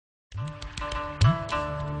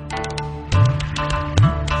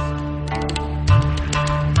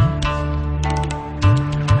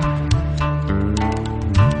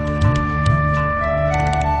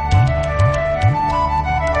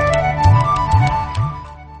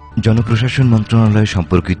জনপ্রশাসন মন্ত্রণালয়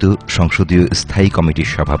সম্পর্কিত সংসদীয় স্থায়ী কমিটির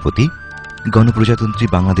সভাপতি, গণপ্রজাতন্ত্রী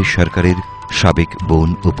বাংলাদেশ সরকারের সাবেক বন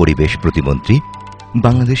ও পরিবেশ প্রতিমন্ত্রী,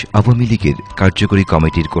 বাংলাদেশ আওয়ামী লীগের কার্যকরী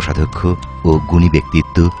কমিটির কোষাধ্যক্ষ ও গুণী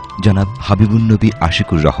ব্যক্তিত্ব জনাব হাবিবুন্নবী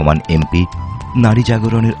আশিকুর রহমান এমপি, নারী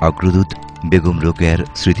জাগরণের অগ্রদূত বেগম রোকেয়ার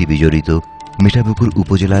স্মৃতি বিজড়িত মিঠাপুকুর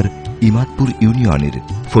উপজেলার ইমাদপুর ইউনিয়নের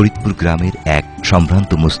ফরিদপুর গ্রামের এক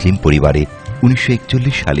সম্ভ্রান্ত মুসলিম পরিবারে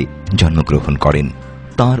 1941 সালে জন্মগ্রহণ করেন।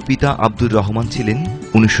 তাঁর পিতা আব্দুর রহমান ছিলেন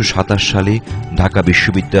 1927 সালে ঢাকা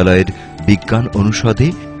বিশ্ববিদ্যালয়ের বিজ্ঞান অনুষদে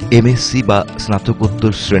এমএসসি বা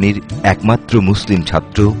স্নাতকোত্তর শ্রেণীর একমাত্র মুসলিম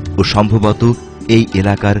ছাত্র ও সম্ভবত এই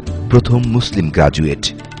এলাকার প্রথম মুসলিম গ্রাজুয়েট।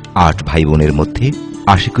 8 ভাই বোনের মধ্যে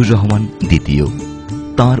আশিকুর রহমান দ্বিতীয়।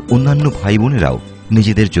 তাঁর অন্যান্য ভাই বোনেরাও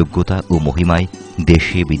নিজেদের যোগ্যতা ও মহিমায়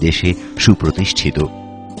দেশে বিদেশে সুপ্রতিষ্ঠিত।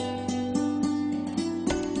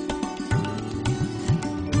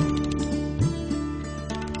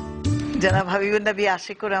 জনাব হাবিবুন্নবী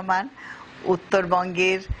আশিকুর রহমান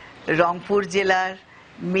উত্তরবঙ্গের রংপুর জেলার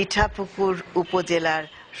মিঠাপুকুর উপজেলার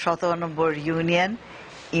 17 নম্বর ইউনিয়ন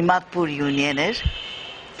ইমাদপুর ইউনিয়নের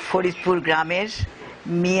ফরিদপুর গ্রামের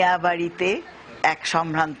মিয়াবাড়িতে এক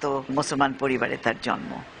সম্ভ্রান্ত মুসলমান পরিবারে তার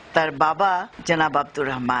জন্ম। তার বাবা জনাব আব্দুর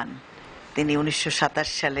রহমান, তিনি 1927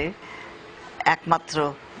 সালে একমাত্র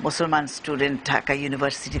মুসলমান স্টুডেন্ট ঢাকা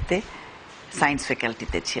ইউনিভার্সিটিতে সায়েন্স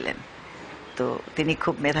ফ্যাকাল্টিতে ছিলেন। তো তিনি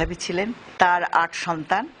খুব মেধাবী ছিলেন। তার 8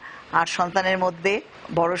 সন্তান। 8 সন্তানের মধ্যে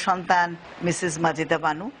বড় সন্তান মিসেস মাজেদা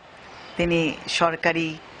বানু, তিনি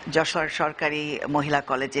যশোর সরকারি মহিলা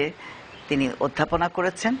কলেজে তিনি অধ্যাপনা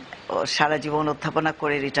করেছেন ও সারা জীবন অধ্যাপনা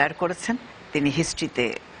করে রিটায়ার করেছেন। তিনি হিস্ট্রিতে,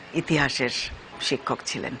 ইতিহাসের শিক্ষক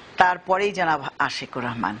ছিলেন। তারপরেই জনাব আশিকুর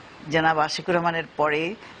রহমান। জনাব আশিকুর রহমানের পরে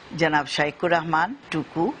জনাব আশেকুর রহমান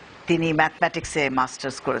টুকু, তিনি ম্যাথমেটিক্সে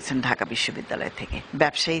মাস্টার্স করেছেন ঢাকা বিশ্ববিদ্যালয় থেকে।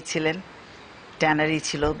 ব্যবসায়ী ছিলেন, ট্যানারি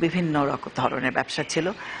ছিল, বিভিন্ন রকম ধরনের ব্যবসা ছিল।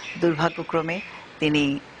 দুর্ভাগ্যক্রমে তিনি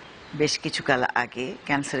বেশ কিছুকাল আগে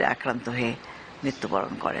ক্যান্সারে আক্রান্ত হয়ে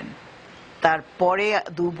মৃত্যুবরণ করেন। তারপরে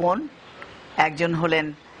 2 বোন, একজন হলেন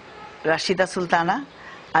রাশিদা সুলতানা,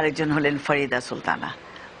 আরেকজন হলেন ফরিদা সুলতানা।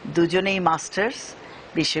 দুজনেই মাস্টার্স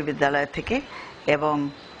বিশ্ববিদ্যালয় থেকে, এবং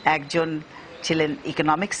একজন ছিলেন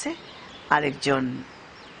ইকোনমিক্সে, আরেকজন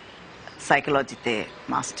সাইকোলজিতে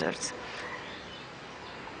মাস্টার্স।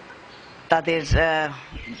 তাদের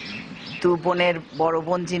 2 বোনের বড়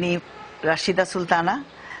বোন যিনি রাশিদা সুলতানা,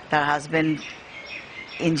 তার হাজবেন্ড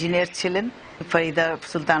ইঞ্জিনিয়ার ছিলেন। ফরিদা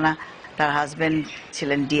সুলতানা, তার হাজবেন্ড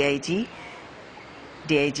ছিলেন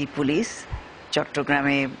ডিআইজি পুলিশ,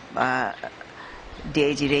 চট্টগ্রামে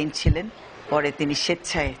ডিআইজি রেঞ্জ ছিলেন। পরে তিনি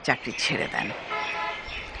স্বেচ্ছায় চাকরি ছেড়ে দেন।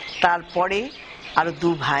 তারপরে আরো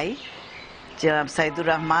 2 ভাই, জনাব সাইদুর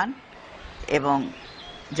রহমান এবং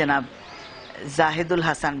জনাব জাহেদুল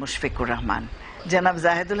হাসান মুশফিকুর রহমান। জনাব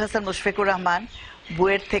জাহেদুল হাসান মুশফিকুর রহমান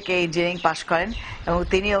বুয়েট থেকে ইঞ্জিনিয়ারিং পাশ করেন এবং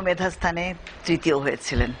তিনিও মেধাস্থানে 3য়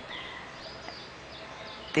হয়েছিলেন।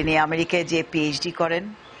 তিনি আমেরিকায় যে পিএইচডি করেন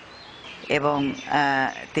এবং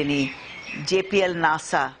তিনি JPL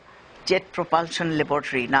NASA, jet propulsion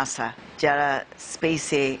laboratory NASA, যারা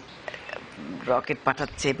স্পেসে রকেট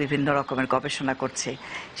পাঠাচ্ছে, বিভিন্ন রকমের গবেষণা করছে,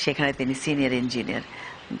 সেখানে তিনি সিনিয়র ইঞ্জিনিয়ার।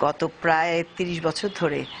 গত প্রায় 30 বছর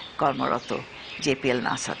ধরে কর্মরত জেপিএল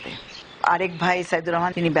নাসাতে। আরেক ভাই সাইদুর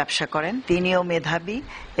রহমান, তিনি ব্যবসা করেন, তিনিও মেধাবী,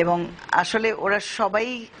 এবং আসলে ওরা সবাই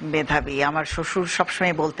মেধাবী। আমার শ্বশুর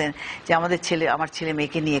সবসময় বলতেন যে আমার ছেলে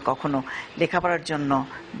মেয়েকে নিয়ে কখনো লেখাপড়ার জন্য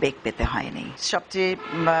বেগ পেতে হয়নি। সবচেয়ে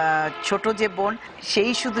ছোট যে বোন,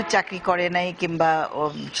 সেই শুধু চাকরি করে নাই কিংবা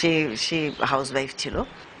সে হাউসওয়াইফ ছিল।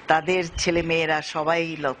 তাদের ছেলে মেয়েরা সবাই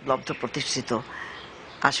লব্ধ প্রতিষ্ঠিত।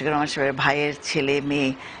 আশেকুর রহমান সাহেবের ভাইয়ের ছেলে মেয়ে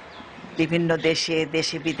বিভিন্ন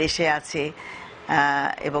দেশে বিদেশে আছে,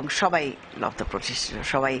 এবং সবাই লব্ধ প্রতিষ্ঠিত,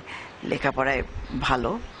 সবাই লেখাপড়ায়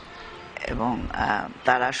ভালো, এবং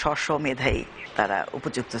তারা মেধায় তারা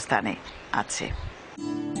উপযুক্ত স্থানে আছে।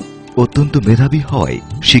 অত্যন্ত মেধাবী হওয়ায়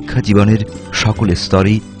শিক্ষা জীবনের সকল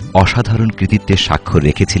স্তরেই অসাধারণ কৃতিত্বের স্বাক্ষর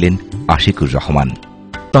রেখেছিলেন আশেকুর রহমান।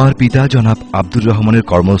 তাঁর পিতা জনাব আব্দুর রহমানের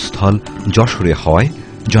কর্মস্থল যশোরে হওয়ায়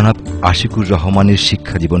জনাব আশেকুর রহমানের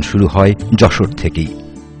শিক্ষা জীবন শুরু হয় যশোর থেকেই।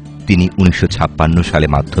 তিনি 1956 সালে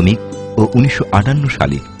মাধ্যমিক ও 1958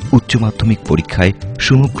 সালে উচ্চ মাধ্যমিক পরীক্ষায়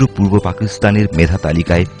সমগ্র পূর্ব পাকিস্তানের মেধা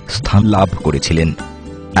তালিকায় স্থান লাভ করেছিলেন।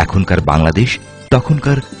 এখনকার বাংলাদেশ,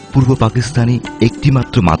 তখনকার পূর্ব পাকিস্তানে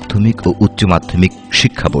একটিমাত্র মাধ্যমিক ও উচ্চ মাধ্যমিক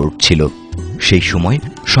শিক্ষা বোর্ড ছিল। সেই সময়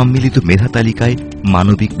সম্মিলিত মেধা তালিকায়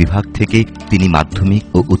মানবিক বিভাগ থেকে তিনি মাধ্যমিক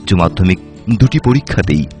ও উচ্চ মাধ্যমিক 2টি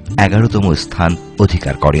পরীক্ষাতেই 11তম স্থান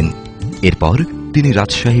অধিকার করেন। এরপর তিনি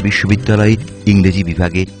রাজশাহী বিশ্ববিদ্যালয়ে ইংরেজি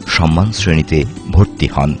বিভাগে সম্মান শ্রেণীতে ভর্তি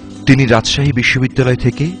হন। তিনি রাজশাহী বিশ্ববিদ্যালয়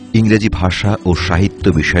থেকে ইংরেজি ভাষা ও সাহিত্য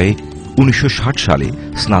বিষয়ে 1960 সালে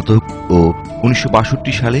স্নাতক ও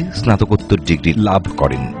 1962 সালে স্নাতকোত্তর ডিগ্রি লাভ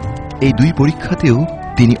করেন। এই দুই পরীক্ষাতেও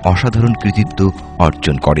তিনি অসাধারণ কৃতিত্ব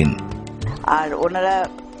অর্জন করেন। আর ওনারা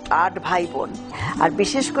 8 ভাই বোন। আর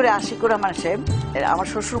বিশেষ করে আশিকুর রহমান সাহেব, আমার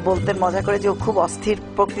শ্বশুর বলতেন মজা করে যে ও খুব অস্থির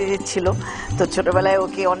প্রকৃতির ছিল। তো ছোটবেলায়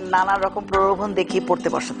ওকে নানা রকম প্রলোভন দেখিয়ে পড়তে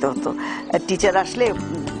বসাতে হতো। টিচার আসলে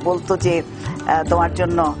বলতো যে তোমার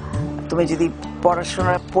জন্য, তুমি যদি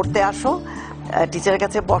পড়াশোনা পড়তে আসো, টিচারের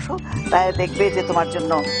কাছে বসো, তাই দেখবে যে তোমার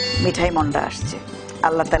জন্য মিঠাই মন্ডা আসছে,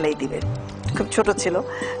 আল্লাহ তালাই দিবে। খুব ছোট ছিল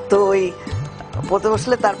তো ওই পড়তে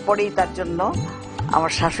বসলে তারপরেই তার জন্য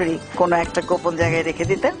আমার শাশুড়ি কোনো একটা গোপন জায়গায় রেখে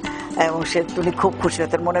দিতেন এবং উনি খুব খুশি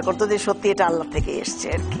হতেন, মনে করতো যে সত্যি এটা আল্লাহ থেকে এসছে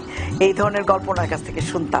আর কি। এই ধরনের গল্প ওনার কাছ থেকে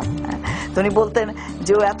শুনতাম। তো উনি বলতেন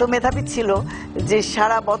যে ও এত মেধাবী ছিল যে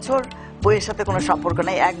সারা বছর বইয়ের সাথে কোনো সম্পর্ক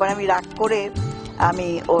নেই। একবার আমি রাগ করে আমি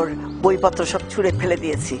ওর বইপত্র সব ছুঁড়ে ফেলে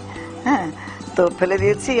দিয়েছি। হ্যাঁ, তো ফেলে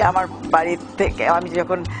দিয়েছি আমার বাড়ির থেকে। আমি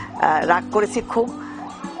যখন রাগ করেছি খুব,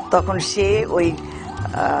 তখন সে ওই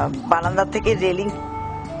বারান্দা থেকে রেলিং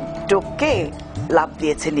টপকে লাফ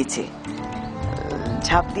দিয়েছে নিচে,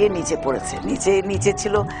 ঝাঁপ দিয়ে নিচে পড়েছে। নিচে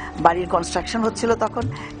ছিল বাড়ির কনস্ট্রাকশন হচ্ছিল তখন,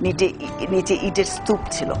 নিচে ইটের স্তূপ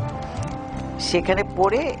ছিল, সেখানে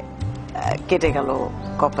পড়ে কেটে গেল,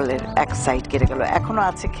 কপালের এক সাইড কেটে গেল। এখনো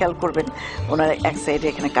আছে, খেয়াল করবেন ওনার এক সাইডে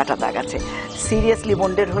এখানে কাটা দাগ আছে। সিরিয়াসলি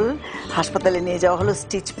ওয়ান্ডেড হল, হাসপাতালে নিয়ে যাওয়া হলো,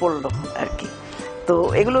 স্টিচ পড়লো আর কি। তো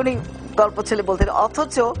এগুলো উনি গল্প ছেলে বলতেন।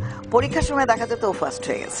 অথচ পরীক্ষার সময় দেখা যেত ও ফার্স্ট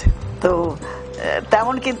হয়ে গেছে। তো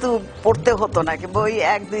তেমন কিন্তু পড়তে হতো না, কিংবা ওই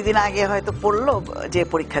 1-2 দিন আগে হয়তো পড়লো, যে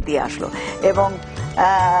পরীক্ষা দিয়ে আসলো। এবং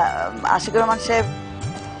আশিকুর রহমান সাহেব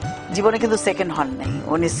জীবনে কিন্তু সেকেন্ড হন নাই।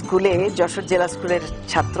 উনি স্কুলে, যশোর জেলা স্কুলের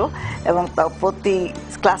ছাত্র, এবং প্রতি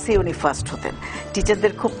ক্লাসে উনি ফার্স্ট হতেন।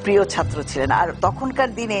 টিচারদের খুব প্রিয় ছাত্র ছিলেন। আর তখনকার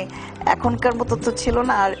দিনে এখনকার মতো তো ছিল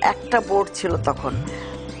না, আর একটা বোর্ড ছিল তখন,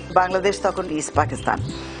 বাংলাদেশ তখন ইস্ট পাকিস্তান,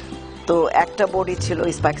 তো একটা বোর্ডই ছিল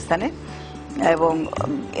ইস্ট পাকিস্তানে। এবং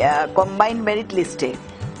কম্বাইন্ড মেরিট লিস্টে,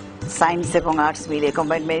 সায়েন্স এবং আর্টস মিলে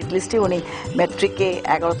কম্বাইন্ড মেরিট লিস্টে উনি ম্যাট্রিকে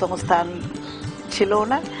 11তম স্থান ছিল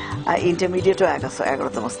ওনার, আর ইন্টারমিডিয়েটও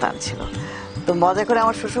 11তম স্থান ছিল। তো মজা করে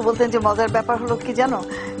আমার শ্বশুর বলতেন যে মজার ব্যাপার হলো কি জানো,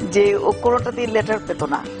 যে ও কোনোটাতেই লেটার পেতো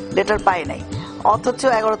না, লেটার পায় নাই, অথচ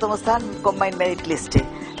 11তম স্থান কম্বাইন্ড মেরিট লিস্টে।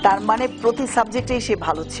 তার মানে প্রতি সাবজেক্টেই সে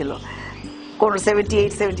ভালো ছিল, কোনো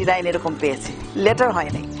 78-79 এরকম পেয়েছে, লেটার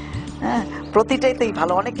হয় নাই। হ্যাঁ, প্রতিটাইতেই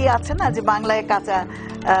ভালো। অনেকেই আছে না যে বাংলায় কাঁচা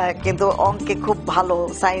কিন্তু অঙ্কে খুব ভালো,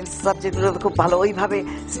 সায়েন্স সাবজেক্টগুলোতে খুব ভালো, ওইভাবে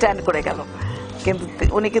স্ট্যান্ড করে গেল, কিন্তু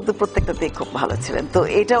উনি কিন্তু প্রত্যেকটাতেই খুব ভালো ছিলেন। তো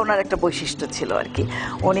এটা ওনার একটা বৈশিষ্ট্য ছিল আর কি।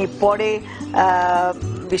 উনি পরে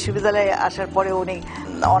বিশ্ববিদ্যালয়ে আসার পরে উনি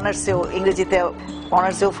অনার্সেও, ইংরেজিতে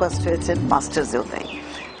অনার্সেও ফার্স্ট হয়েছেন, মাস্টার্সেও তাই।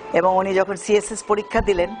 এবং উনি যখন সিএসএস পরীক্ষা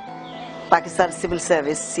দিলেন, পাকিস্তান সিভিল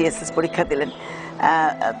সার্ভিস সিএসএস পরীক্ষা দিলেন,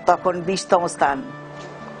 তখন 20তম স্থান,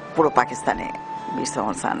 পুরো পাকিস্তানে 20তম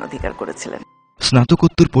স্থান অধিকার করেছিলেন।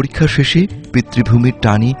 স্নাতকোত্তর পরীক্ষা শেষে পিতৃভূমির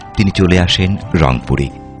টানে তিনি চলে আসেন রংপুরে।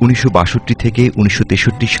 1962 থেকে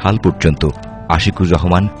 1963 সাল পর্যন্ত আশিকুর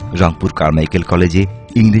রহমান রংপুর কারমাইকেল কলেজে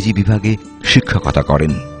ইংরেজি বিভাগে শিক্ষকতা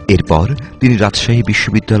করেন। এরপর তিনি রাজশাহী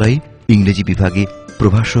বিশ্ববিদ্যালয়ে ইংরেজি বিভাগে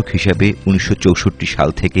প্রভাষক হিসেবে 1964 সাল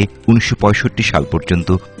থেকে 1965 সাল পর্যন্ত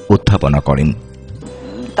অধ্যাপনা করেন।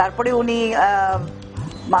 তারপরে উনি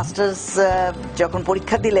মাস্টার্স যখন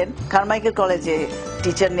পরীক্ষা দিলেন, কারমাইকেল কলেজে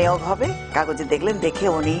টিচার নিয়োগ হবে, কাগজে দেখলেন, দেখে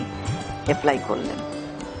উনি অ্যাপ্লাই করলেন,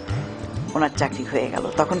 ওনার চাকরি হয়ে গেল।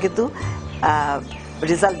 তখন কিন্তু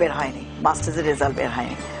রেজাল্ট বের হয়নি, মাস্টার্সের রেজাল্ট বের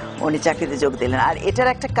হয়নি, উনি চাকরিতে যোগ দিলেন। আর এটার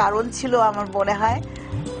একটা কারণ ছিল আমার মনে হয়,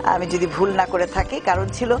 আমি যদি ভুল না করে থাকি, কারণ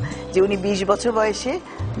ছিল যে উনি 20 বছর বয়সে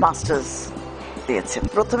মাস্টার্স পেয়েছেন।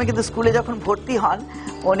 প্রথমে কিন্তু স্কুলে যখন ভর্তি হন,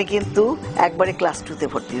 উনি কিন্তু একবারে ক্লাস 2-তে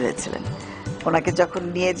ভর্তি হয়েছিলেন। ওনাকে যখন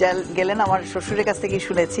নিয়ে গেলেন, আমার শ্বশুরের কাছ থেকেই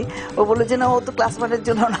শুনেছি, ও বললো যে না, ও তো ক্লাস 1-এর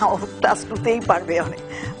জন্য না, ও ক্লাস 2-তেই পারবে অনেক।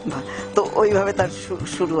 তো ওইভাবে তার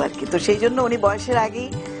শুরু আর কি। তো সেই জন্য উনি বয়সের আগেই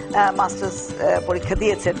মাস্টার্স পরীক্ষা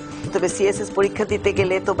দিয়েছেন। তবে সিএসএস পরীক্ষা দিতে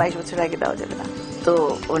গেলে তো 22 বছর আগে দেওয়া যাবে না। তো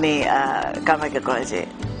উনি কারমাইকেল কলেজে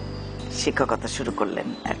শিক্ষকতা শুরু করলেন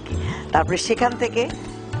আর কি। তারপরে সেখান থেকে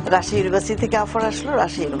রাজশাহী ইউনিভার্সিটি থেকে অফার আসলো,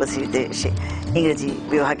 রাজশাহী ইউনিভার্সিটিতে এসে ইংরেজি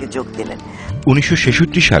বিভাগে যোগ দিলেন।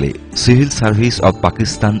 1966 সালে সিভিল সার্ভিস অব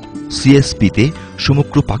পাকিস্তান সিএসপিতে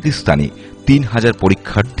সমগ্র পাকিস্তানে 3000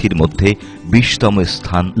 পরীক্ষার্থীর মধ্যে 20তম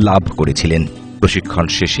স্থান লাভ করেছিলেন। প্রশিক্ষণ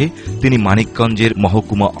শেষে তিনি মানিকগঞ্জের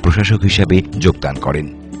মহকুমা প্রশাসক হিসেবে যোগদান করেন।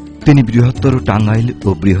 তিনি বৃহত্তর টাঙ্গাইল ও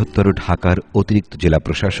বৃহত্তর ঢাকার অতিরিক্ত জেলা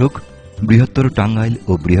প্রশাসক, বৃহত্তর টাঙ্গাইল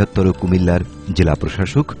ও বৃহত্তর কুমিল্লার জেলা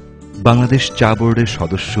প্রশাসক, বাংলাদেশ চা বোর্ডের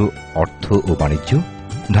সদস্য অর্থ ও বাণিজ্য,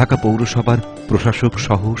 ঢাকা পৌরসভার প্রশাসক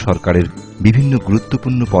সহ সরকারের বিভিন্ন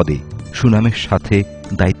গুরুত্বপূর্ণ পদে সুনামের সাথে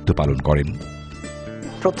দায়িত্ব পালন করেন।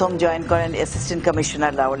 প্রথম জয়েন করেন অ্যাসিস্ট্যান্ট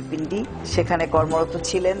কমিশনার রাওয়ালপিন্ডি, সেখানে কর্মরত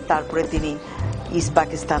ছিলেন। তারপরে তিনি ইস্ট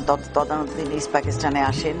পাকিস্তান, তদানীন্তন তিনি ইস্ট পাকিস্তানে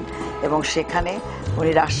আসেন এবং সেখানে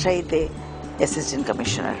উনি রাজশাহীতে অ্যাসিস্ট্যান্ট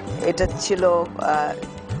কমিশনার। এটা ছিল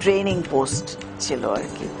ট্রেনিং পোস্ট ছিল আর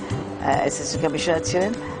কি, অ্যাসিস্ট্যান্ট কমিশনার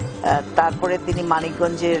ছিলেন। তারপরে তিনি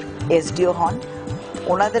মানিকগঞ্জের এসডিও হন।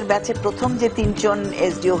 ওনাদের ব্যাচে প্রথম যে 3 জন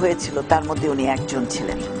এসডিও হয়েছিল তার মধ্যে উনি একজন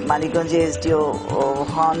ছিলেন। মানিকগঞ্জে এসডিও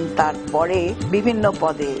হন, তারপরে বিভিন্ন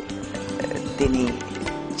পদে তিনি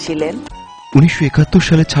ছিলেন। 1971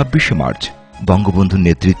 সালে 26শে মার্চ বঙ্গবন্ধুর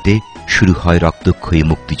নেতৃত্বে শুরু হয় রক্তক্ষয়ী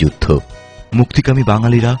মুক্তিযুদ্ধ। মুক্তিকামী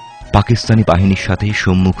বাঙালিরা পাকিস্তানি বাহিনীর সাথে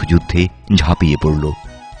সম্মুখ যুদ্ধে ঝাঁপিয়ে পড়ল।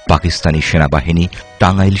 পাকিস্তানি সেনাবাহিনী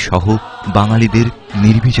টাঙ্গাইল সহ বাঙালিদের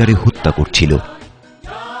নির্বিচারে হত্যা করছিল।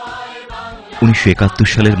 1971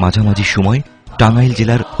 সালের মাঝামাঝি সময় টাঙ্গাইল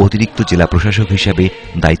জেলার অতিরিক্ত জেলা প্রশাসক হিসেবে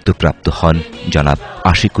দায়িত্বপ্রাপ্ত হন জনাব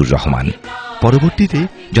আশিকুর রহমান। পরবর্তীতে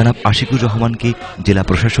জনাব আশিকুর রহমানকে জেলা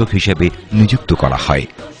প্রশাসক হিসেবে নিযুক্ত করা হয়।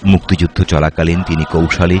 মুক্তিযুদ্ধ চলাকালীন তিনি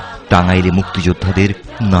কৌশলে টাঙ্গাইলে মুক্তিযোদ্ধাদের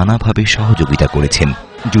নানাভাবে সহযোগিতা করেছেন।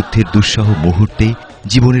 যুদ্ধের দুঃসহ মুহূর্তে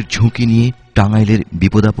জীবনের ঝুঁকি নিয়ে টাঙ্গাইলের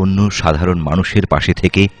বিপদাপন্ন সাধারণ মানুষের পাশে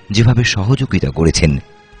থেকে যেভাবে সহযোগিতা করেছেন,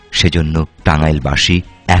 সেজন্য টাঙ্গাইলবাসী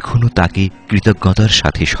এখনো তাকে কৃতজ্ঞতার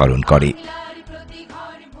সাথে স্মরণ করে।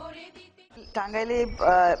 টাঙ্গাইলে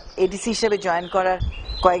এডিসি হিসেবে জয়েন করার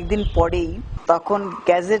কয়েকদিন পরেই তখন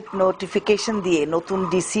গ্যাজেট নোটিফিকেশন দিয়ে নতুন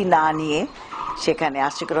ডিসি না নিয়ে সেখানে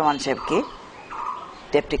আশিকুর রহমান সাহেবকে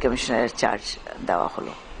ডেপুটি কমিশনারের চার্জ দেওয়া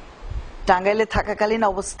হলো। টাঙ্গাইলে থাকাকালীন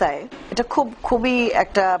অবস্থায় এটা খুবই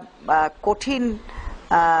একটা কঠিন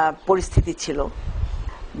পরিস্থিতি ছিল।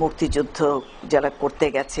 মুক্তিযুদ্ধ যারা করতে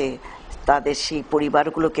গেছে তাদের সেই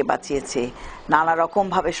পরিবারগুলোকে বাঁচিয়েছে, নানা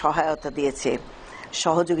রকমভাবে সহায়তা দিয়েছে,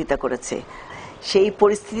 সহযোগিতা করেছে। সেই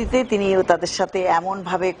পরিস্থিতিতে তিনি তাদের সাথে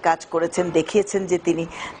এমনভাবে কাজ করেছেন, দেখিয়েছেন যে তিনি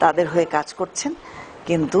তাদের হয়ে কাজ করছেন,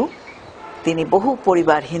 কিন্তু তিনি বহু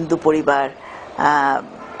পরিবার, হিন্দু পরিবার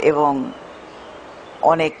এবং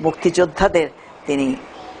অনেক মুক্তিযোদ্ধাদের তিনি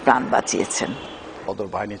প্রাণ বাঁচিয়েছেন। সদর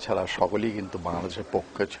বাহিনী ছাড়া সকলেই কিন্তু বাংলাদেশের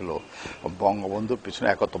পক্ষে ছিল, বঙ্গবন্ধুর পিছনে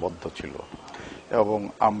একতাবদ্ধ ছিল এবং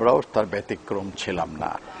আমরাও তার ব্যতিক্রম ছিলাম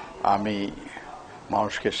না। আমি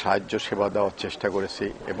মানুষকে সাহায্য সেবা দেওয়ার চেষ্টা করেছি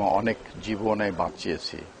এবং অনেক জীবনে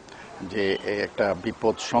বাঁচিয়েছি। যে একটা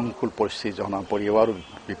বিপদ সংকুল পরিস্থিতি যখন আমার পরিবারও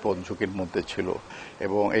বিপদ ঝুঁকির মধ্যে ছিল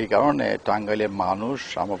এবং এই কারণে টাঙ্গাইলের মানুষ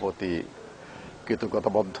আমার প্রতি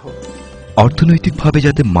কৃতজ্ঞতাবদ্ধ। অর্থনৈতিকভাবে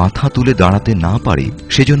যাতে মাথা তুলে দাঁড়াতে না পারে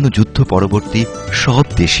সেজন্য যুদ্ধ পরবর্তী সব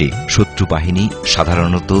দেশে শত্রু বাহিনী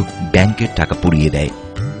সাধারণত ব্যাংকের টাকা পুড়িয়ে দেয়।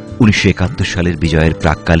 1971 সালের বিজয়ের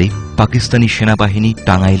প্রাক্কালে পাকিস্তানি সেনাবাহিনী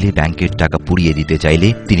টাঙ্গাইলে ব্যাংকের টাকা পুড়িয়ে দিতে চাইলে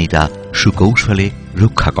তিনি তা সুকৌশলে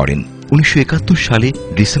রক্ষা করেন। 1971 সালে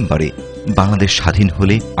ডিসেম্বরে বাংলাদেশ স্বাধীন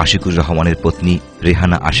হলে আশিকুর রহমানের পত্নী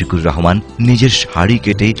রেহানা আশিকুর রহমান নিজের শাড়ি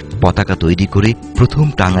কেটে পতাকা তৈরি করে প্রথম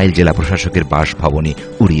টাঙ্গাইল জেলা প্রশাসকের বাসভবনে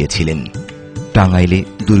উড়িয়েছিলেন। টাঙ্গাইলে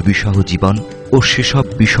দুর্বিষহ জীবন ও সেসব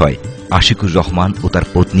বিষয় আশিকুর রহমান ও তার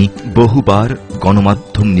পত্নী বহুবার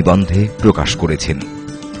গণমাধ্যম নিবন্ধে প্রকাশ করেছেন।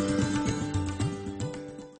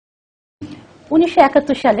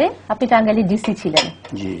 1971 সালে আপনি টাঙ্গাইলে ডিসি ছিলেন,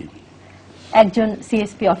 জি, একজন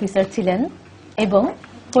সিএসপি অফিসার ছিলেন এবং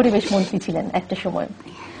পরিবেশ মন্ত্রী ছিলেন একটা সময়।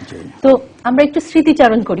 তো আমরা একটু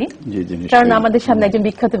স্মৃতিচারণ করি, কারণ আমাদের সামনে একজন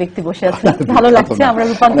বিখ্যাত ব্যক্তি বসে আছেন। ভালো লাগছে, আমরা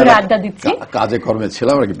রূপান্তরে আড্ডা দিচ্ছি। কাজে কর্মে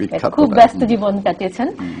ছিলাম, খুব ব্যস্ত জীবন কাটিয়েছেন,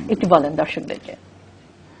 একটু বলেন দর্শকদেরকে।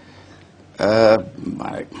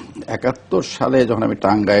 71 সালে যখন আমি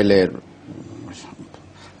টাঙ্গাইলের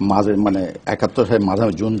মাঝে 71 সালের মাঝে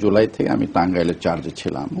জুন জুলাই থেকে আমি টাঙ্গাইলের চার্জে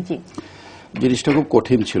ছিলাম। জিনিসটা খুব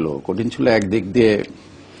কঠিন ছিল। একদিক দিয়ে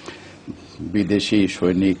বিদেশি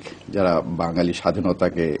সৈনিক যারা বাঙালি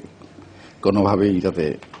স্বাধীনতাকে কোনোভাবেই যাতে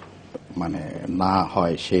না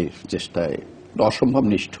হয় সেই চেষ্টায় অসম্ভব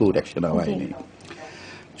নিষ্ঠুর এক সেনাবাহিনী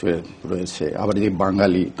রয়েছে। আবার এই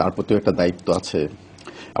বাঙালি, তার প্রতিও একটা দায়িত্ব আছে।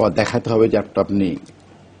 আবার দেখাতে হবে যে আপনি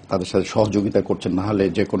তাদের সাথে সহযোগিতা করছেন, না হলে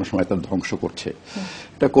যে কোনো সময় তাদের ধ্বংস করছে।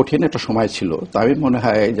 এটা কঠিন একটা সময় ছিল। তো আমি মনে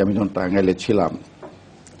হয় যে আমি যখন টাঙ্গাইলে ছিলাম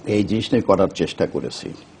এই জিনিস নিয়ে করার চেষ্টা করেছি,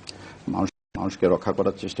 মানুষকে রক্ষা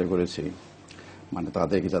করার চেষ্টা করেছি,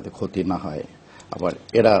 তাদেরকে যাতে ক্ষতি না হয়। আবার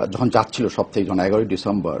এরা যখন যাচ্ছিল সব থেকে, যখন 11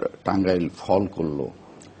 ডিসেম্বর টাঙ্গাইল ফল করলো,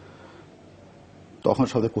 তখন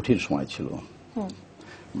সবথেকে কঠিন সময় ছিল।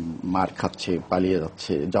 মার খাচ্ছে, পালিয়ে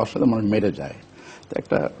যাচ্ছে, যাওয়ার সাথে মানুষ মেরে যায়। তো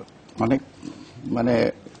একটা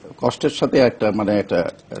কষ্টের সাথে একটা একটা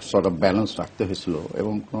সর্ট অফ ব্যালেন্স রাখতে হয়েছিল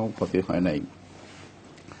এবং কোনো ক্ষতি হয় নাই।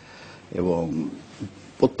 এবং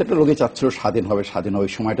প্রত্যেকটা লোকই চাচ্ছিল স্বাধীন হবে, স্বাধীন হবে,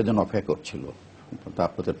 সময়টার জন্য অপেক্ষা করছিল।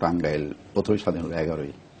 তারপরে তো টাঙ্গাইল প্রথমে স্বাধীন হলো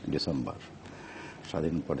 11ই ডিসেম্বর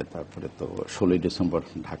স্বাধীন, পরে তারপরে তো 16ই ডিসেম্বর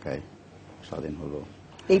ঢাকায় স্বাধীন হলো।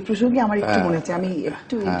 এই প্রসঙ্গে আমার একটু মনে হচ্ছে, আমি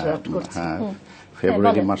একটু ইন্টারাপ্ট করছি।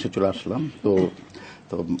 ফেব্রুয়ারি মাসে চলে আসলাম, তো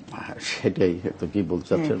তো সেটাই তো কি বলতে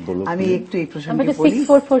চাচ্ছেন বলো। আমি একটু এই প্রসঙ্গে বলি,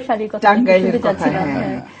 644 সালের কথা টাঙ্গাইলের কথা।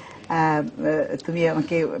 হ্যাঁ, তুমি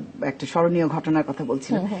আমাকে একটা স্মরণীয় ঘটনার কথা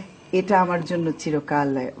বলছিলে, এটা আমার জন্য চিরকাল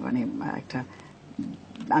মানে একটা,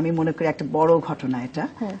 আমি মনে করি একটা বড় ঘটনা এটা।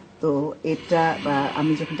 তো এটা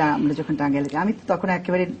আমরা যখন টাঙ্গাইলে, আমি তো তখন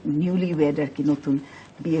একেবারে নিউলি ওয়েড আর কি, নতুন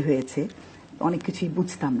বিয়ে হয়েছে, অনেক কিছুই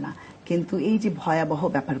বুঝতাম না। কিন্তু এই যে ভয়াবহ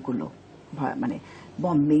ব্যাপারগুলো, মানে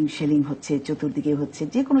বম্বিং শেলিং হচ্ছে, চতুর্দিকে হচ্ছে,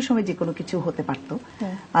 যে কোনো সময় যে কোনো কিছু হতে পারতো।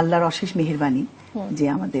 আল্লাহর অশেষ মেহেরবানি যে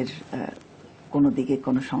আমাদের কোনো দিকে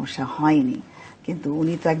কোনো সমস্যা হয়নি। কিন্তু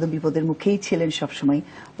উনি তো একদম বিপদের মুখেই ছিলেন সবসময়।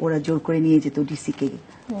 ওরা জোর করে নিয়ে যেত ডিসিকে,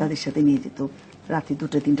 তাদের সাথে নিয়ে যেত, রাতে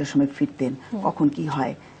 2-3টার সময় ফিরতেন। কখন কি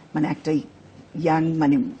হয়, মানে একটা ইয়াং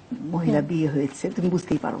মানে মহিলা বিয়ে হয়েছে, তুমি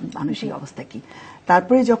বুঝতেই পারো মানসিক অবস্থা কি।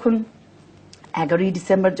 তারপরে যখন 11ই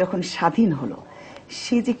ডিসেম্বর যখন স্বাধীন হলো,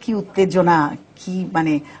 সে যে কি উত্তেজনা, কি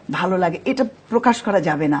মানে ভালো লাগে, এটা প্রকাশ করা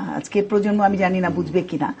যাবে না। আজকের প্রজন্ম আমি জানি না বুঝবে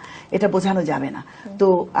কিনা, এটা বোঝানো যাবে না। তো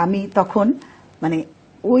আমি তখন মানে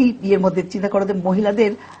ওই ইয়ের মধ্যে চিন্তা করো,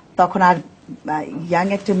 মহিলাদের তখন আর ইয়াং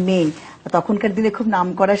একটা মেয়ে, তখনকার দিনে খুব নাম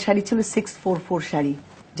করা শাড়ি ছিল 644 শাড়ি,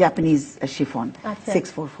 জাপানিজ শিফন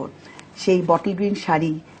 644। সেই বটল গ্রিন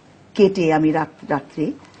শাড়ি কেটে আমি রাত্রে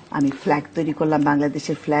আমি ফ্ল্যাগ তৈরি করলাম,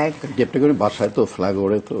 বাংলাদেশের ফ্ল্যাগ। বাসায় তো ফ্ল্যাগ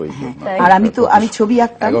ওড়ে তো, আর আমি ছবি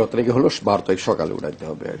আঁকতাম। 11 তারিখে হলো, 12 তারিখ সকালে উড়াইতে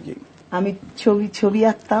হবে আর কি। আমি ছবি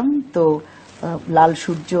আঁকতাম, তো লাল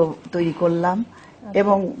সূর্য তৈরি করলাম,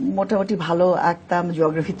 এবং মোটামুটি ভালো আঁকতাম,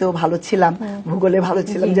 জিওগ্রাফিতেও ভালো ছিলাম, ভূগোলে ভালো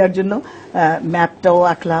ছিলাম, যার জন্য ম্যাপটাও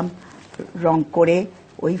আঁকলাম রং করে,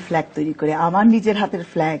 ওই ফ্ল্যাগ তৈরি করে আমার নিজের হাতের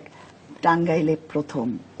ফ্ল্যাগ টাঙ্গাইলে প্রথম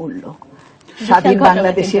উড়ল। স্বাধীন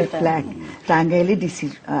বাংলাদেশের ফ্ল্যাগ টাঙ্গাইলে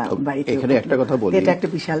ডিসির বাড়িতে। এখানে একটা কথা বলি, এটা একটা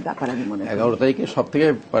বিশাল ব্যাপার আমি মনে করি। 11 তারিখে সব থেকে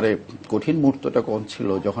মানে কঠিন মুহূর্তটা কোন ছিল,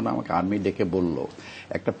 যখন আমাকে আর্মি ডেকে বলল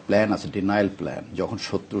একটা প্ল্যান আছে, ডিনাইল প্ল্যান, যখন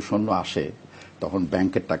শত্রু সৈন্য আসে তখন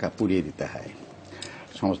ব্যাংকের টাকা পুড়িয়ে দিতে হয়,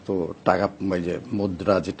 সমস্ত টাকা যে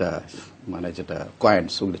মুদ্রা যেটা মানে যেটা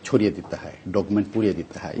কয়েন্স ওগুলো ছড়িয়ে দিতে হয়, ডকুমেন্ট পুড়িয়ে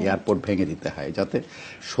দিতে হয়, এয়ারপোর্ট ভেঙে দিতে হয়, যাতে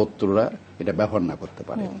শত্রুরা এটা ব্যবহার না করতে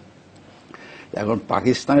পারে। এখন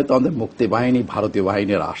পাকিস্তানে তো আমাদের মুক্তি বাহিনী, ভারতীয়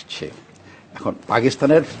বাহিনীর আসছে, এখন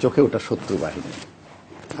পাকিস্তানের চোখে ওটা শত্রু বাহিনী।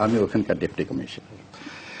 আমি ওখানকার ডেপুটি কমিশনার,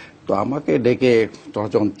 তো আমাকে ডেকে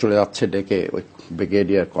যখন চলে যাচ্ছে, ডেকে ওই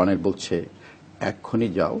ব্রিগেডিয়ার কর্নেল বলছে এক্ষুনি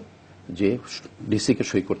যাও, যে ডিসিকে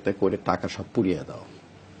সই করতে করে টাকা সব পুড়িয়ে দাও।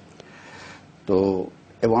 তো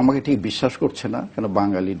এবং আমাকে ঠিক বিশ্বাস করছে না, কেন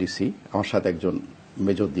বাঙালি ডিসি, আমার সাথে একজন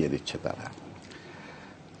মেজর দিয়ে দিচ্ছে তারা।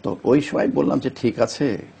 তো ওই সময় বললাম যে ঠিক আছে,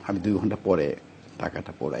 আমি 2 ঘন্টা পরে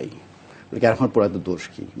টাকাটা পোড়াই। এখন পোড়াই তো দোষ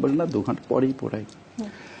কি, বললেন না 2 ঘন্টা পরেই পোড়াই।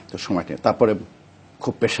 তো সময়টা তারপরে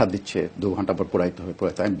খুব প্রেশার দিচ্ছে, 2 ঘন্টা পর পোড়াইতে হবে।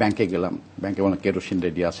 আমি ব্যাংকে গেলাম, ব্যাংকে বললাম কেরোসিন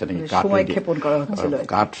রেডি আছে নাকি,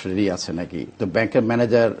 কাঠ রেডি আছে নাকি। তো ব্যাংকের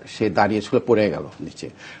ম্যানেজার সে দাঁড়িয়েছিল, পড়ে গেল নিচে,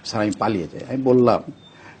 স্যার আমি পালিয়ে যাই। আমি বললাম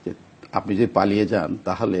যে আপনি যদি পালিয়ে যান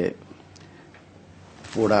তাহলে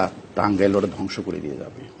ওরা টাঙ্গাইল ওরা ধ্বংস করে দিয়ে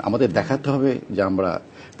যাবে, আমাদের দেখাতে হবে যে আমরা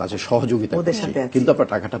তাদের সহযোগিতা করছি, কিন্তু আমরা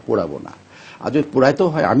টাকাটা পোড়াবো না। আর যদি পোড়াইতেও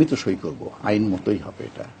হয় আমি তো সই করবো, আইন মতোই হবে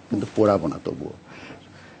এটা, কিন্তু পোড়াবো না তবুও।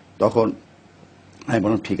 তখন আমি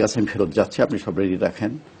বললাম ঠিক আছে, আমি ফেরত যাচ্ছি, আপনি সব রেডি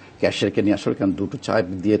রাখেন, ক্যাশিয়ারকে নিয়ে আসলে, কারণ 2টো চাপ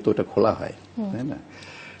দিয়ে তো এটা খোলা হয়, তাই না।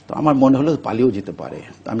 তো আমার মনে হলো পালিয়েও যেতে পারে।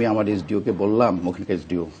 আমি আমার এসডিওকে বললাম, ওখানকার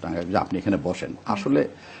এসডিও টাঙ্গাইল, যে আপনি এখানে বসেন। আসলে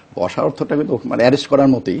বসার অর্থটা কিন্তু মানে অ্যারেস্ট করার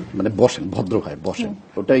মতোই, মানে বসেন, ভদ্র হয় বসেন।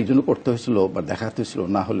 ওটা এই জন্য করতে হয়েছিল বা দেখাতে হয়েছিল,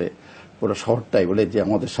 না হলে ওরা শহরটাই বলে যে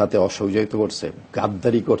আমাদের সাথে অসহযোগিতা করছে,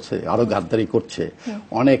 গাদ্দারি করছে, আরো গাদ্দারি করছে,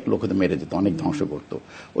 অনেক লোকদের মেরে যেত, অনেক ধ্বংস করতো।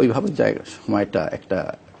 ওইভাবে সময়টা একটা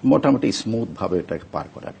মোটামুটি স্মুথ ভাবে এটাকে পার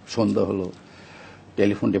করার। সন্ধ্যা হলো,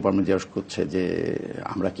 টেলিফোন ডিপার্টমেন্ট জিজ্ঞেস করছে যে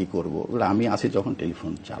আমরা কি করবো, আমি আছি যখন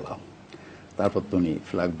টেলিফোন চালাও। তারপর তো উনি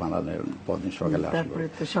ফ্ল্যাগ বানানোর পরদিন সকালে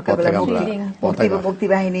মুক্তি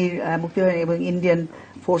বাহিনী এবং ইন্ডিয়ান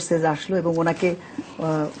ফোর্সেস আসলো, এবং ওনাকে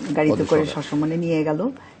গাড়িতে করে সসম্মানে নিয়ে গেল,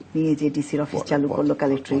 নিয়ে যে ডিসির অফিস চালু করলো,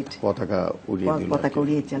 কালেক্টরেট পতাকা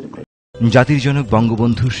উড়িয়ে চালু করলো। জাতির জনক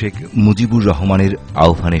বঙ্গবন্ধু শেখ মুজিবুর রহমানের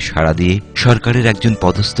আহ্বানে সাড়া দিয়ে সরকারের একজন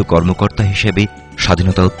পদস্থ কর্মকর্তা হিসেবে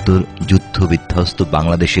স্বাধীনতোত্তর যুদ্ধ বিধ্বস্ত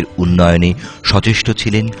বাংলাদেশের উন্নয়নে সচেষ্ট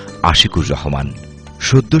ছিলেন আশিকুর রহমান।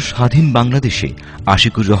 সদ্য স্বাধীন বাংলাদেশে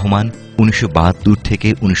আশিকুর রহমান 1972 থেকে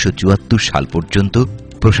 1974 সাল পর্যন্ত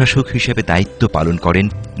প্রশাসক হিসেবে দায়িত্ব পালন করেন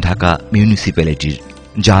ঢাকা মিউনিসিপ্যালিটির।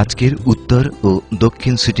 যা আজকের উত্তর ও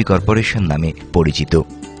দক্ষিণ সিটি কর্পোরেশন নামে পরিচিত।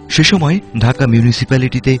 সে সময় ঢাকা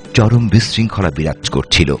মিউনিসিপ্যালিটিতে চরম বিশৃঙ্খলা বিরাজ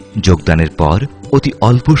করছিল। যোগদানের পর অতি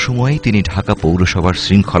অল্প সময়ে তিনি ঢাকা পৌরসভার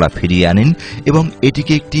শৃঙ্খলা ফিরিয়ে আনেন এবং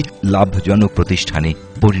এটিকে একটি লাভজনক প্রতিষ্ঠানে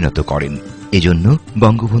পরিণত করেন। এজন্য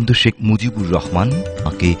বঙ্গবন্ধু শেখ মুজিবুর রহমান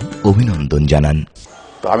তাঁকে অভিনন্দন জানান।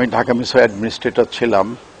 তো আমি ঢাকা মিউনিসিপ্যাল অ্যাডমিনিস্ট্রেটর ছিলাম,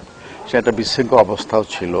 সে একটা বিশৃঙ্খল অবস্থাও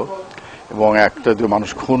ছিল এবং একটা মানুষ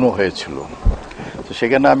খুনও হয়েছিল। তো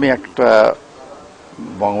সেখানে আমি একটা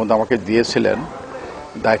বঙ্গবন্ধু আমাকে দিয়েছিলেন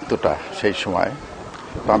দায়িত্বটা সেই সময়,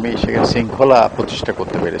 তো আমি সেখানে শৃঙ্খলা প্রতিষ্ঠা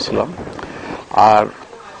করতে পেরেছিলাম। আর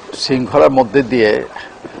শৃঙ্খলার মধ্যে দিয়ে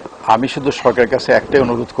আমি শুধু সরকারের কাছে একটাই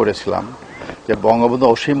অনুরোধ করেছিলাম যে বঙ্গবন্ধু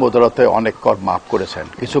অসীম উদারতায় অনেক কর মাফ করেছেন,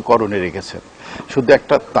 কিছু কর উনি রেখেছেন, শুধু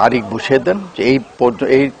একটা তারিখ বসিয়ে দেন যে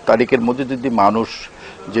এই তারিখের মধ্যে যদি মানুষ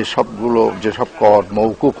যেসব কর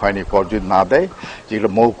মৌকুফ হয়নি, কর যদি না দেয়, যেগুলো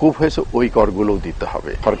মৌকুফ হয়েছে ওই করগুলোও দিতে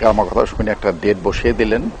হবে। সরকার আমার কথা শুনে একটা ডেট বসিয়ে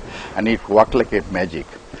দিলেন, and it work like a magic.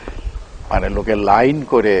 মানে লোকে লাইন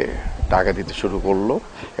করে টাকা দিতে শুরু করলো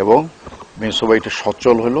এবং মিউনিসিপ্যালিটি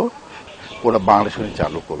সচল হলো, পুরো বাংলাদেশ উনি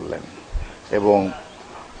চালু করলেন এবং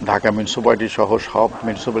ঢাকা মিউনিসিপ্যালিটি সহ সব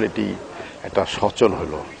মিউনিসিপ্যালিটি একটা সচল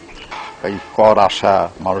হলো। এই কর আসা,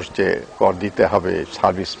 মানুষ যে কর দিতে হবে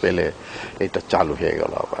সার্ভিস পেলে, এটা চালু হয়ে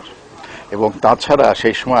গেল আবার। এবং তাছাড়া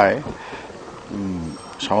সেই সময়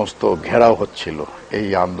সমস্ত ঘেরাও হচ্ছিল, এই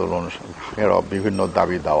আন্দোলন ঘেরাও, বিভিন্ন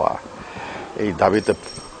দাবি দেওয়া। এই দাবিতে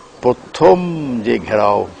প্রথম যে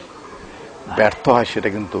ঘেরাও ব্যর্থ হয় সেটা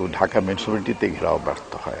কিন্তু ঢাকা মিউনিসিপ্যালিটিতে ঘেরাও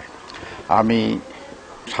ব্যর্থ হয়। আমি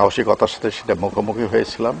সাহসিকতার সাথে সেটা মুখোমুখি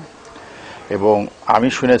হয়েছিলাম এবং আমি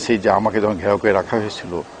শুনেছি যে আমাকে যখন ঘেরাও করে রাখা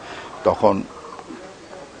হয়েছিল তখন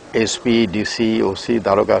এসপি, ডিসি, ওসি,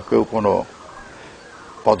 দারোগা কেউ কোনো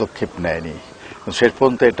পদক্ষেপ নেয়নি। শেষ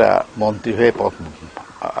পর্যন্ত এটা মন্ত্রী হয়ে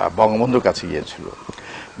বঙ্গবন্ধুর কাছে গিয়েছিল।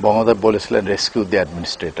 বঙ্গবন্ধু বলেছিলেন রেস্কিউ দি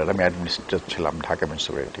অ্যাডমিনিস্ট্রেটর। আমি অ্যাডমিনিস্ট্রেটর ছিলাম ঢাকা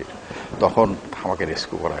মিউনিসিপ্যালিটির, তখন আমাকে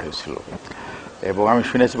রেস্কিউ করা হয়েছিল। এবং আমি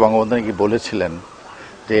শুনেছি বঙ্গবন্ধু নাকি বলেছিলেন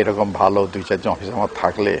যে এরকম ভালো 2-4 জন অফিসার আমার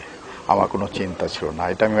থাকলে আমার কোনো চিন্তা ছিল না।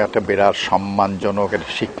 এটা আমি একটা বিরাট সম্মানজনক একটা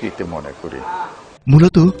স্বীকৃতি মনে করি।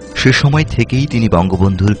 মূলত সে সময় থেকেই তিনি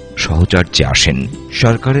বঙ্গবন্ধুর সহচর্যে আসেন।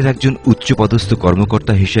 সরকারের একজন উচ্চপদস্থ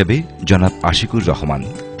কর্মকর্তা হিসেবে জনাব আশিকুর রহমান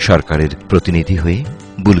সরকারের প্রতিনিধি হয়ে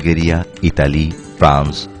Bulgaria, Italy,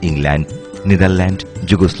 France, England, Netherland,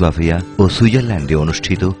 Yugoslavia ও সুইজারল্যান্ডে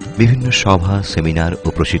অনুষ্ঠিত বিভিন্ন সভা, সেমিনার ও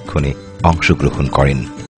প্রশিক্ষণে অংশগ্রহণ করেন।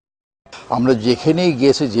 আমরা যেখানেই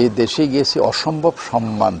গিয়েছি, যে দেশে গিয়েছি, অসম্ভব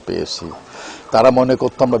সম্মান পেয়েছি। তারা মনে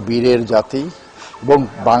করতো আমরা বীরের জাতি এবং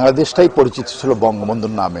বাংলাদেশটাই পরিচিত ছিল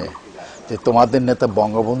বঙ্গবন্ধুর নামে, যে তোমাদের নেতা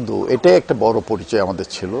বঙ্গবন্ধু। এটাই একটা বড় পরিচয় আমাদের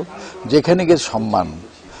ছিল। যেখানে গিয়ে সম্মান,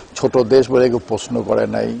 ছোট দেশ বলে কেউ প্রশ্ন করে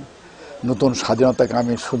নাই। নতুন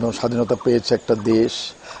স্বাধীনতাকামী স্বাধীনতা পেয়েছে একটা দেশ,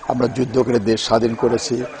 আমরা যুদ্ধ করে দেশ স্বাধীন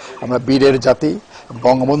করেছি, আমরা বীরের জাতি,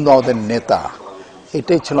 বঙ্গবন্ধু আমাদের নেতা,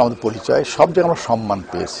 এটাই ছিল আমাদের পরিচয়। সব জায়গায় আমরা সম্মান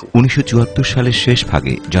পেয়েছি। 1974 সালের শেষ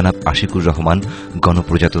ভাগে জনাব আশিকুর রহমান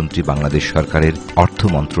গণপ্রজাতন্ত্রী বাংলাদেশ সরকারের অর্থ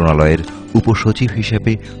মন্ত্রণালয়ের উপসচিব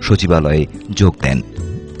হিসেবে সচিবালয়ে যোগ দেন।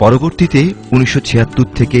 পরবর্তীতে 1976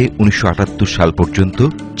 থেকে 1978 সাল পর্যন্ত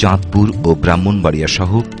চাঁদপুর ও ব্রাহ্মণবাড়িয়া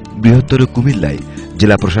সহ বৃহত্তর কুমিল্লায়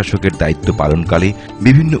জেলা প্রশাসকের দায়িত্ব পালনকালে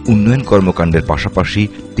বিভিন্ন উন্নয়ন কর্মকাণ্ডের পাশাপাশি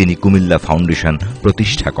তিনি কুমিল্লা ফাউন্ডেশন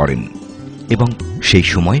প্রতিষ্ঠা করেন এবং সেই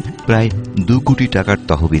সময় প্রায় 2 কোটি টাকার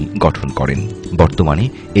তহবিল গঠন করেন। বর্তমানে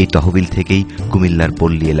এই তহবিল থেকেই কুমিল্লার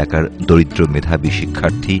পল্লী এলাকার দরিদ্র মেধাবী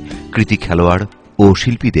শিক্ষার্থী, কৃতি খেলোয়াড় ও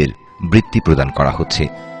শিল্পীদের বৃত্তি প্রদান করা হচ্ছে।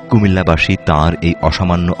 কুমিল্লাবাসী তাঁর এই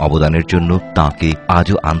অসামান্য অবদানের জন্য তাঁকে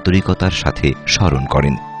আজও আন্তরিকতার সাথে স্মরণ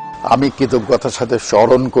করেন। আমি কৃতজ্ঞতার সাথে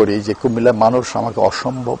স্মরণ করি যে কুমিল্লার মানুষ আমাকে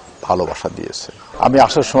অসম্ভব ভালোবাসা দিয়েছে। আমি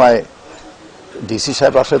আসার সময় ডিসি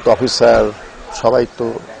সাহেব আসে, তো অফিসার সবাই তো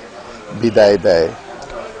বিদায় দেয়,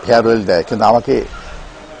 ফেয়ারওয়েল দেয়, কিন্তু আমাকে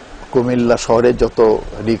কুমিল্লা শহরের যত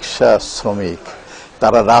রিক্সা শ্রমিক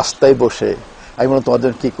তারা রাস্তায় বসে, আমি বললাম তোমাদের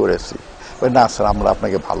জন্য কী করেছি? না স্যার, আমরা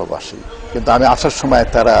আপনাকে ভালোবাসি। কিন্তু আমি আসার সময়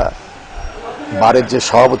তারা বারের যে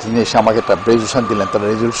সভাপতি নিয়ে এসে আমাকে একটা রেজলিউশন দিলেন, তারা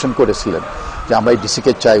রেজলিউশন করেছিলেন যে আমরা এই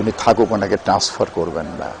ডিসিকে চাই, উনি থাকুক, ওনাকে ট্রান্সফার করবেন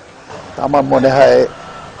না। তা আমার মনে হয়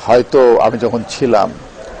হয়তো আমি যখন ছিলাম,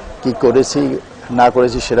 কি করেছি না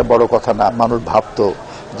করেছি সেটা বড় কথা না, মানুষ ভাবতো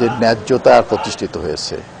যে ন্যায্যতা প্রতিষ্ঠিত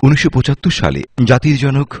হয়েছে। 1975 সালে জাতির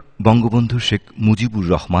জনক বঙ্গবন্ধু শেখ মুজিবুর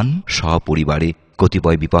রহমান সপরিবারে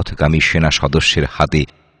কতিপয় বিপথগামী সেনা সদস্যের হাতে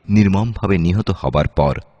নির্মমভাবে নিহত হবার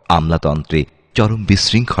পর আমলাতন্ত্রে চরম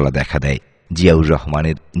বিশৃঙ্খলা দেখা দেয়। জিয়াউর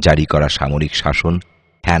রহমানের জারি করা সামরিক শাসন,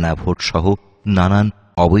 হ্যানা ভোট সহ নানান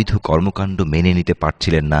অবৈধ কর্মকাণ্ড মেনে নিতে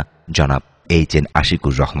পারছিলেন না জনাব এইচ এন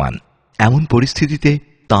আশিকুর রহমান। এমন পরিস্থিতিতে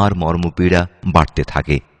তাঁর মর্মপীড়া বাড়তে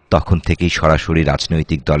থাকে। তখন থেকেই সরাসরি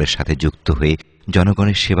রাজনৈতিক দলের সাথে যুক্ত হয়ে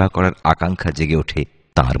জনগণের সেবা করার আকাঙ্ক্ষা জেগে ওঠে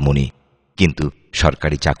তাঁর মনে। কিন্তু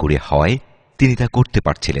সরকারি চাকুরে হওয়ায় তিনি তা করতে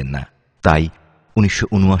পারছিলেন না। তাই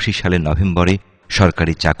 1979 সালের নভেম্বরে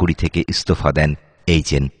সরকারি চাকুরি থেকে ইস্তফা দেন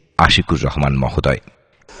এইচএন আশিকুর রহমান মহোদয়।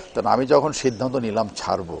 আমি যখন সিদ্ধান্ত নিলাম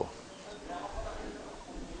ছাড়বো,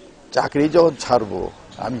 চাকরি যখন ছাড়বো,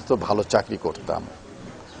 আমি তো ভালো চাকরি করতাম,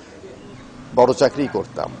 বড় চাকরি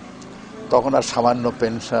করতাম, তখন আর সামান্য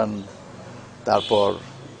পেনশন, তারপর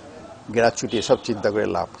গ্র্যাচুইটি এসব চিন্তা করে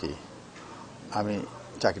লাভ কি, আমি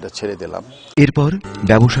চাকরিটা ছেড়ে দিলাম। এরপর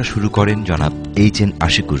ব্যবসা শুরু করেন জনাব এইচএন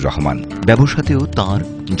আশিকুর রহমান। ব্যবসাতেও তাঁর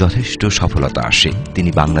যথেষ্ট সফলতা আসে। তিনি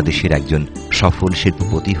বাংলাদেশের একজন সফল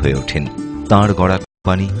শিল্পপতি হয়ে ওঠেন। তাঁর গড়া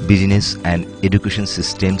company business and education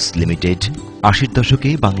systems limited 80-র দশকে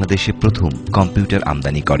বাংলাদেশে প্রথম কম্পিউটার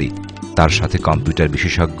আমদানি করে। তার সাথে কম্পিউটার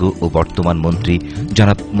বিশেষজ্ঞ ও বর্তমান মন্ত্রী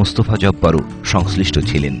জনাব মোস্তফা জব্বারও সংশ্লিষ্ট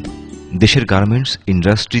ছিলেন। দেশের গার্মেন্টস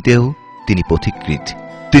ইন্ডাস্ট্রিতেও তিনি পথিকৃৎ।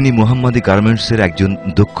 তিনি মোহাম্মদী গার্মেন্টসের একজন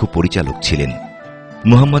দক্ষ পরিচালক ছিলেন।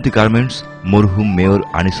 মোহাম্মদী গার্মেন্টস মরহুম মেয়র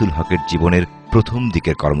আনিসুল হকের জীবনের প্রথম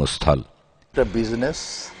দিকের কর্মস্থল। বিজনেস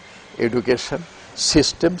এডুকেশন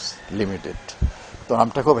সিস্টেমস লিমিটেড, তো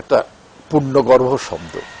নামটা খুব একটা পূর্ণগর্ভ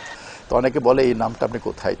শব্দ। তো অনেকে বলে এই নামটা আপনি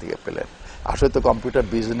কোথায় থেকে পেলেন? আসলে তো computer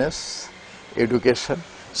business education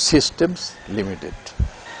systems limited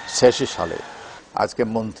 86 সালে আজকে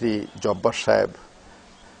মন্ত্রী জব্বার সাহেব,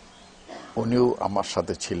 উনিও আমার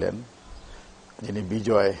সাথে ছিলেন, যিনি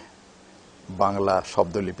বিজয় বাংলা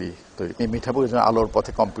শব্দলিপি তৈরি। মিঠাপুর আলোর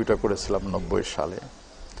পথে কম্পিউটার করেছিলাম 90 সালে।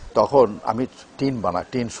 তখন আমি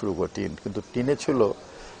টিন শুরু করি, কিন্তু টিনে ছিল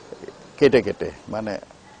কেটে কেটে, মানে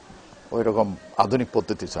ওই রকম আধুনিক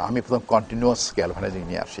পদ্ধতি ছিল। আমি প্রথম কন্টিনিউয়াস গ্যালভানাইজিং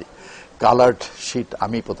নিয়ে আসি, কালার্ড শিট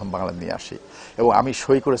আমি প্রথম বাংলা নিয়ে আসি, এবং আমি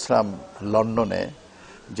সই করেছিলাম লন্ডনে,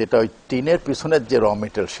 যেটা ওই টিনের পিছনের যে র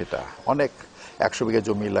মেটেরিয়াল, সেটা অনেক 100 বিঘা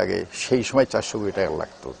জমি লাগে, সেই সময় 400 কোটি টাকা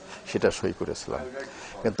লাগতো, সেটা সই করেছিলাম।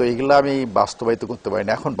 কিন্তু এগুলো আমি বাস্তবায়িত করতে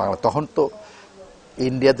পারিনি। এখন বাংলা, তখন তো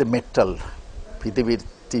ইন্ডিয়াতে মেটাল পৃথিবীর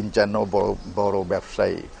 3-4 বড়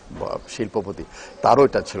ব্যবসায়ী শিল্পপতি, তারও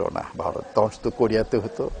এটা ছিল না ভারত। তখন শুধু কোরিয়াতে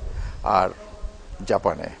হতো আর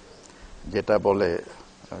জাপানে, যেটা বলে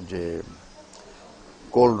যে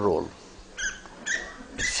কোল্ড রোল,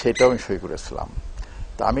 সেটাও আমি সই করেছিলাম।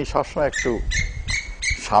 তা আমি সবসময় একটু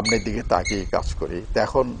সামনের দিকে তাকিয়ে কাজ করি।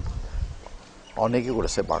 এখন অনেকে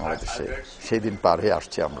করেছে বাংলাদেশে, সেই দিন পার হয়ে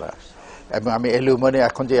আসছি আমরা। এবং আমি অ্যালুমিনি,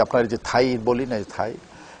 এখন যে আপনার যে থাই বলি না, থাই,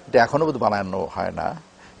 এটা এখনও বোধ বানানো হয় না,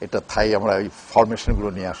 এটা থাই আমরা ওই ফরমেশনগুলো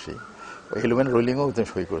নিয়ে আসি। অ্যালুমিনি রোলিংও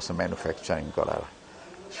সই করেছে, ম্যানুফ্যাকচারিং করার,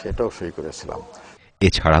 সেটাও সই করেছিলাম।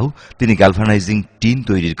 এছাড়াও তিনি গ্যালভানাইজিং টিন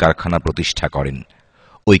তৈরির কারখানা প্রতিষ্ঠা করেন।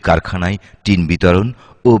 ওই কারখানায় টিন বিতরণ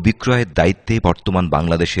ও বিক্রয়ের দায়িত্বে বর্তমান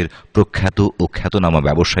বাংলাদেশের প্রখ্যাত ও খ্যাতনামা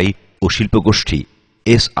ব্যবসায়ী ও শিল্পগোষ্ঠী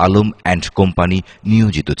এস আলম অ্যান্ড কোম্পানি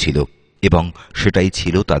নিয়োজিত ছিল, এবং সেটাই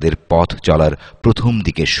ছিল তাদের পথ চলার প্রথম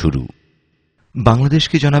দিকের শুরু।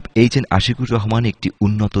 বাংলাদেশকে জনাব এইচএন আশিকুর রহমান একটি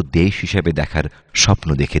উন্নত দেশ হিসেবে দেখার স্বপ্ন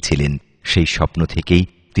দেখেছিলেন। সেই স্বপ্ন থেকেই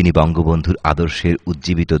তিনি বঙ্গবন্ধুর আদর্শের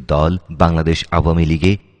উজ্জীবিত দল বাংলাদেশ আওয়ামী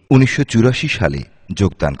লীগে 1984 সালে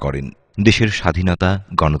যোগদান করেন। দেশের স্বাধীনতা,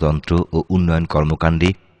 গণতন্ত্র ও উন্নয়ন কর্মকাণ্ডে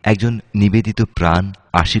একজন নিবেদিত প্রাণ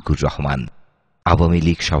আশিকুর রহমান আওয়ামী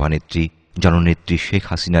লীগ সভানেত্রী জননেত্রী শেখ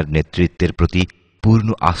হাসিনার নেতৃত্বের প্রতি পূর্ণ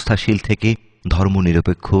আস্থাশীল থেকে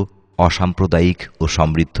ধর্মনিরপেক্ষ, অসাম্প্রদায়িক ও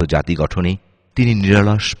সমৃদ্ধ জাতি গঠনে তিনি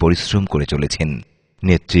নিরলস পরিশ্রম করে চলেছেন।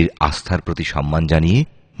 নেত্রীর আস্থার প্রতি সম্মান জানিয়ে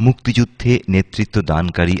মুক্তিযুদ্ধে নেতৃত্ব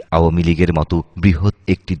দানকারী আওয়ামী লীগের মতো বৃহৎ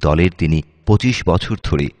একটি দলের তিনি 25 বছর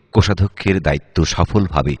ধরে কোষাধ্যক্ষের দায়িত্ব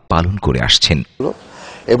সফলভাবে পালন করে আসছেন।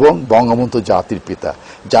 এবং বঙ্গবন্ধু জাতির পিতা,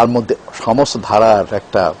 যার মধ্যে সমস্ত ধারার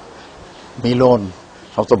একটা মিলন,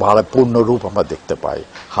 সমস্ত ধারার পূর্ণ রূপ আমরা দেখতে পাই।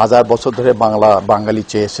 1000 বছর ধরে বাঙালি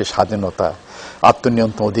চেয়েছে স্বাধীনতা,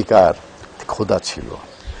 আত্মনিয়ন্ত্রণ, অধিকার, খোদা ছিল।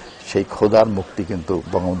 সেই খোদার মুক্তি কিন্তু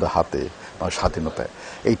বঙ্গবন্ধুর হাতে, স্বাধীনতায়।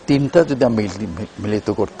 এই তিনটা যদি মিলিত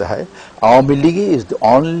করতে হয়, Awami League is the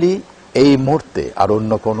only, এই মুহূর্তে আর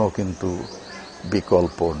অন্য কোনো কিন্তু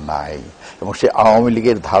বিকল্প নাই। এবং সে আওয়ামী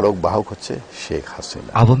লীগের ধারক বাহক হচ্ছে শেখ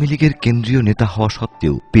হাসিনা। আওয়ামী লীগের কেন্দ্রীয় নেতা হওয়া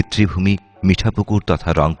সত্ত্বেও পিতৃভূমি মিঠাপুকুর তথা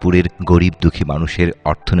রংপুরের গরিব দুঃখী মানুষের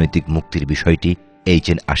অর্থনৈতিক মুক্তির বিষয়টি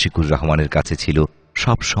এইচএন আশিকুর রহমানের কাছে ছিল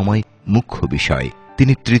সব সময় মুখ্য বিষয়।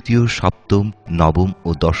 তিনি তৃতীয়, সপ্তম, নবম ও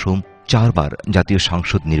দশম 4 বার জাতীয়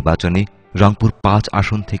সংসদ নির্বাচনে রংপুর 5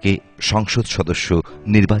 আসন থেকে সংসদ সদস্য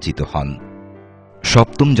নির্বাচিত হন।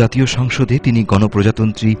 সপ্তম জাতীয় সংসদে তিনি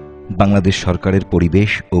গণপ্রজাতন্ত্রী বাংলাদেশ সরকারের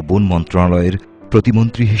পরিবেশ ও বন মন্ত্রণালয়ের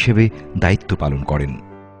প্রতিমন্ত্রী হিসেবে দায়িত্ব পালন করেন।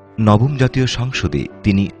 নবম জাতীয় সংসদে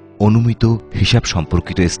তিনি অনুমিত হিসাব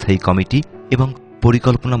সম্পর্কিত স্থায়ী কমিটি এবং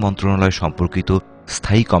পরিকল্পনা মন্ত্রণালয় সম্পর্কিত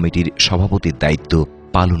স্থায়ী কমিটির সভাপতির দায়িত্ব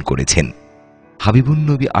পালন করেছেন। হাবিবুন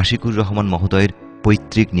নবী আশিকুর রহমান মহোদয়ের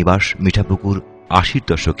পৈতৃক নিবাস মিঠাপুকুর ৮০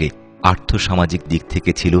 দশকে আর্থসামাজিক দিক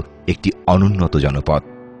থেকে ছিল একটি অনুন্নত জনপদ।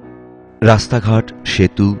 রাস্তাঘাট,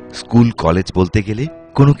 সেতু, স্কুল, কলেজ বলতে গেলে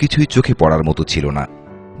কোনো কিছুই চোখে পড়ার মতো ছিল না।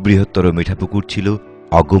 বৃহত্তর মিঠাপুকুর ছিল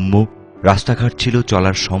অগম্য, রাস্তাঘাট ছিল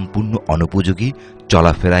চলার সম্পূর্ণ অনুপযোগী,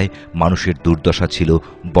 চলাফেরায় মানুষের দুর্দশা ছিল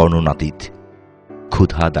বর্ণনাতীত।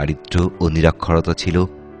 ক্ষুধা, দারিদ্র্য ও নিরক্ষরতা ছিল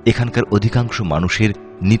এখানকার অধিকাংশ মানুষের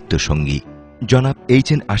নিত্যসঙ্গী। জনাব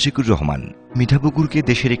এইচ.এন. আশিকুর রহমান মিঠাপুকুরকে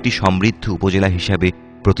দেশের একটি সমৃদ্ধ উপজেলা হিসাবে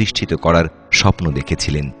প্রতিষ্ঠিত করার স্বপ্ন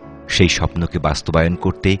দেখেছিলেন। সেই স্বপ্নকে বাস্তবায়ন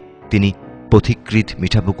করতে তিনি পথিকৃৎ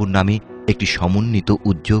মিঠাপুকুর নামে একটি সমন্বিত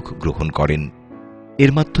উদ্যোগ গ্রহণ করেন।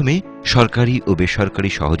 এর মাধ্যমে সরকারি ও বেসরকারি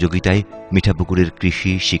সহযোগিতায় মিঠাপুকুরের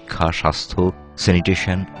কৃষি, শিক্ষা, স্বাস্থ্য,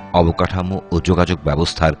 স্যানিটেশন, অবকাঠামো ও যোগাযোগ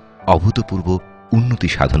ব্যবস্থার অভূতপূর্ব উন্নতি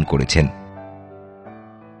সাধন করেছেন।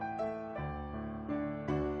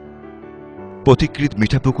 পথিকৃৎ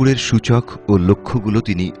মিঠাপুকুরের সূচক ও লক্ষ্যগুলো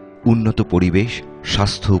তিনি উন্নত পরিবেশ,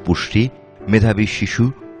 স্বাস্থ্য ও পুষ্টি, মেধাবী শিশু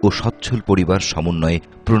ও সচ্ছল পরিবার সমন্বয়ে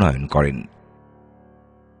প্রণয়ন করেন।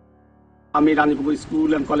 আমি রানীপুকুর স্কুল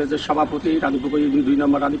অ্যান্ড কলেজের সভাপতি, রানীপুকুর ২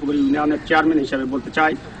 নম্বর রানীপুকুর ইউনিয়নের চেয়ারম্যান হিসেবে বলতে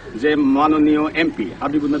চাই যে মাননীয় এমপি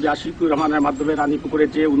হাবিবুন নবী আশিকুর রহমানের মাধ্যমে রানীপুকুরের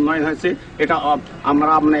যে উন্নয়ন হয়েছে এটা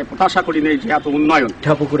আমরা প্রত্যাশা করি নেই যে এত উন্নয়ন।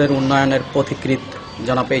 মিঠাপুকুরের উন্নয়নের পথিকৃৎ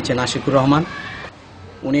জনাব এইচ.এন. আশিকুর রহমান,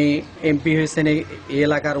 উনি এমপি হয়েছেন। এই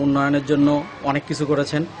এলাকার উন্নয়নের জন্য অনেক কিছু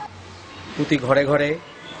করেছেন। প্রতি ঘরে ঘরে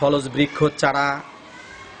ফলজ বৃক্ষ চারা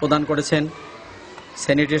প্রদান করেছেন,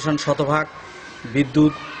 স্যানিটেশন শতভাগ,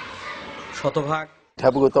 বিদ্যুৎ শতভাগ।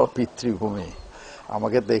 মিঠাপুকুর তো পিতৃভূমি,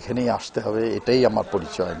 আমাকে তো এখানেই আসতে হবে, এটাই আমার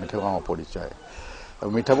পরিচয়, মিঠাপুকুর আমার পরিচয়।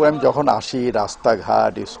 মিঠাপুকুর আমি যখন আসি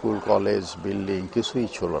রাস্তাঘাট, স্কুল, কলেজ, বিল্ডিং কিছুই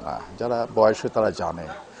ছিল না। যারা বয়সে তারা জানে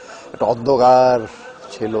একটা অন্ধকার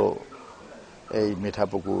ছিল এই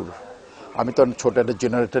মিঠাপুকুর। আমি তো ছোট একটা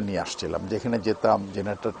জেনারেটর নিয়ে আসছিলাম, যেখানে যেতাম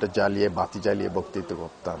জেনারেটরটা জ্বালিয়ে, বাতি জ্বালিয়ে বক্তৃতা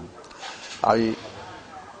করতাম। আমি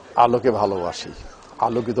আলোকে ভালোবাসি,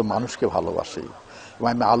 আলোকিত মানুষকে ভালোবাসি, এবং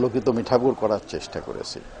আমি আলোকিত মিঠাপুকুর করার চেষ্টা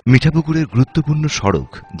করেছি। মিঠাপুকুরের গুরুত্বপূর্ণ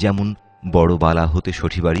সড়ক যেমন বড়বালা হতে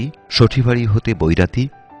সঠিবাড়ি, সঠিবাড়ি হতে বৈরাতি,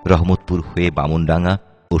 রহমতপুর হয়ে বামনডাঙ্গা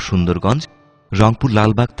ও সুন্দরগঞ্জ, রংপুর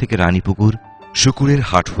লালবাগ থেকে রানীপুকুর, শুকুরের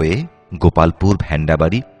হাট হয়ে গোপালপুর,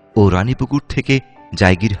 ভ্যান্ডাবাড়ি ও রানীপুকুর থেকে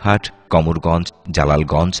জায়গিরহাট, কমরগঞ্জ,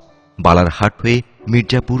 জালালগঞ্জ, বালারহাট হয়ে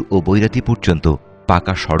মির্জাপুর ও বৈরাতি পর্যন্ত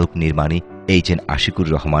পাকা সড়ক নির্মাণে এইচ.এন. আশিকুর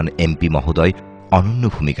রহমান এমপি মহোদয় অনন্য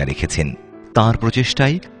ভূমিকা রেখেছেন। তাঁর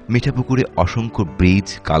প্রচেষ্টায় মিঠাপুকুরে অসংখ্য ব্রিজ,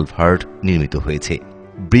 কালভার্ট নির্মিত হয়েছে।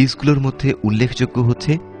 ব্রিজগুলোর মধ্যে উল্লেখযোগ্য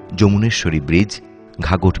হচ্ছে যমুনেশ্বরী ব্রিজ,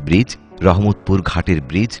 ঘাগট ব্রিজ, রহমতপুর ঘাটের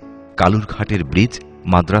ব্রিজ, কালুর ঘাটের ব্রিজ,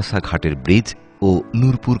 মাদ্রাসা ঘাটের ব্রিজ ও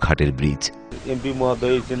নূরপুর ঘাটের ব্রিজ। এমপি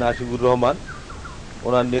মহোদয় হচ্ছেন আশিকুর রহমান,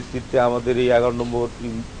 ওনার নেতৃত্বে আমাদের এই 11 নম্বর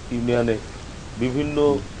ইউনিয়নে বিভিন্ন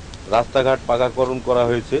রাস্তাঘাট পাকাকরণ করা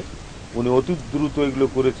হয়েছে। উনি অতি দ্রুত এগুলো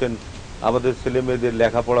করেছেন আমাদের ছেলে মেয়েদের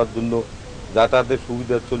লেখাপড়ার জন্য, যাতায়াতের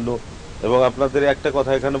সুবিধার জন্য। এবং আপনাদের একটা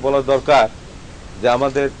কথা এখানে বলা দরকার যে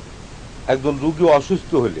আমাদের একজন রুগী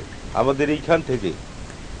অসুস্থ হলে আমাদের এইখান থেকে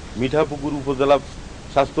মিঠাপুকুর উপজেলা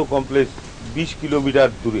স্বাস্থ্য কমপ্লেক্স 20 কিলোমিটার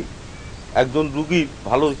দূরে একজন রুগীর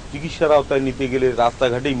ভালো চিকিৎসার আওতায় নিতে গেলে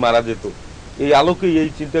রাস্তাঘাটেই মারা যেত। এই আলোকে এই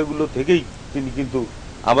চিন্তাগুলো থেকেই তিনি কিন্তু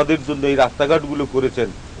আমাদের জন্য এই রাস্তাঘাটগুলো করেছেন,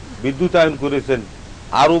 বিদ্যুতায়ন করেছেন,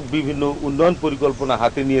 আরও বিভিন্ন উন্নয়ন পরিকল্পনা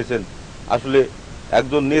হাতে নিয়েছেন। আসলে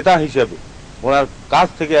একজন নেতা হিসেবে ওনার কাছ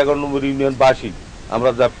থেকে 11 নম্বর ইউনিয়নবাসী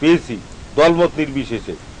আমরা যা পেয়েছি দলমত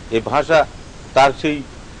নির্বিশেষে, এই ভাষা তার সেই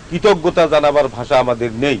কৃতজ্ঞতা জানাবার ভাষা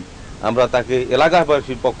আমাদের নেই। আমরা তাকে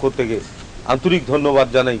এলাকাবাসীর পক্ষ থেকে আন্তরিক ধন্যবাদ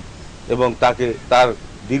জানাই এবং তাকে তার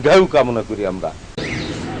দীর্ঘায়ু কামনা করি। আমরা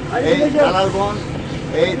এই জালালগঞ্জ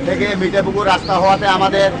এই থেকে মিঠাপুকুর রাস্তা হওয়াতে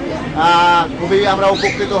আমাদের খুবই আমরা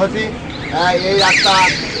উপকৃত হচ্ছি। এই রাস্তা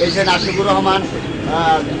এইচ.এন. আশিকুর রহমান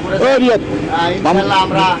ইনশাল্লাহ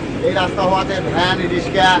আমরা এই রাস্তা হওয়াতে ভ্যান,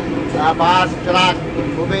 রিক্সা, বাস, ট্রাক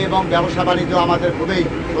খুবই এবং ব্যবসা বাণিজ্য আমাদের খুবই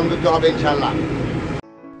সমৃদ্ধ হবে ইনশাল্লাহ।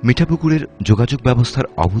 মিঠাপুকুরের যোগাযোগ ব্যবস্থার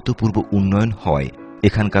অভূতপূর্ব উন্নয়ন হওয়ায়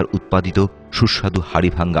এখানকার উৎপাদিত সুস্বাদু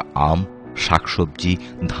হাড়িভাঙ্গা আম, শাকসবজি,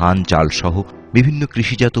 ধান, চাল সহ বিভিন্ন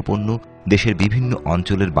কৃষিজাত পণ্য দেশের বিভিন্ন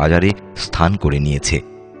অঞ্চলের বাজারে স্থান করে নিয়েছে।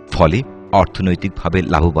 ফলে অর্থনৈতিকভাবে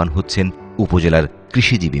লাভবান হচ্ছেন উপজেলার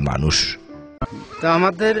কৃষিজীবী মানুষ। তা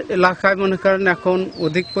আমাদের এলাকায় মনে করেন এখন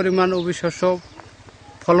অধিক পরিমাণ অবিশস্য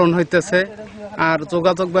ফলন হইতেছে, আর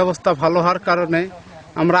যোগাযোগ ব্যবস্থা ভালো হওয়ার কারণে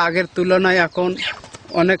আমরা আগের তুলনায় এখন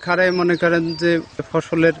অনেক হারে মনে করেন যে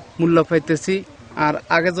ফসলের মূল্য পাইতেছি। আর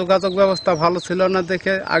আগে যোগাযোগ ব্যবস্থা ভালো ছিল না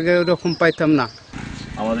দেখে আগে ওরকম পাইতাম না।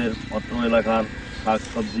 আমাদের অত্র এলাকার শাক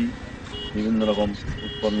সবজি বিভিন্ন রকম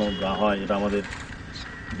উৎপন্ন যা হয় এটা আমাদের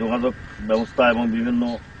যোগাযোগ ব্যবস্থা এবং বিভিন্ন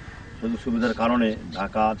সুযোগ সুবিধার কারণে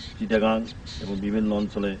ঢাকা, চিটাগাং এবং বিভিন্ন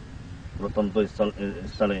অঞ্চলে প্রত্যন্ত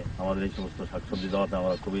স্থলে আমাদের এই সমস্ত শাকসবজি দেওয়াতে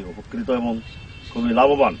আমরা খুবই উপকৃত এবং খুবই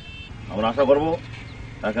লাভবান। আমরা আশা করব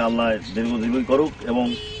তাকে আল্লাহ দীর্ঘজীবী করুক এবং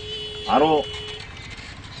আরও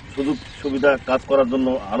সুযোগ সুবিধা কাজ করার জন্য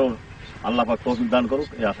আরও আল্লাহ পাক তৌফিক দান করুক,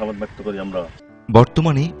 এই আশাবাদ ব্যক্ত করি আমরা।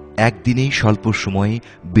 বর্তমানে একদিনেই স্বল্প সময়ে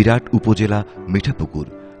বিরাট উপজেলা মিঠাপুকুর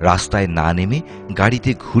রাস্তায় না নেমে গাড়িতে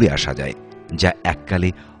ঘুরে আসা যায়, যা এককালে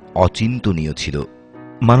অচিন্তনীয় ছিল।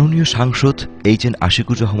 মাননীয় সাংসদ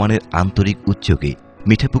আশিকুর রহমানের আন্তরিক উদ্যোগে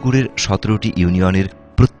মিঠাপুকুরের 17টি ইউনিয়নের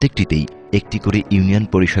প্রত্যেকটিতেই একটি করে ইউনিয়ন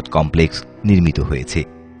পরিষদ কমপ্লেক্স নির্মিত হয়েছে।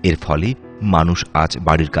 এর ফলে মানুষ আজ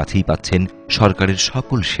বাড়ির কাছেই পাচ্ছেন সরকারের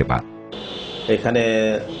সকল সেবা। এখানে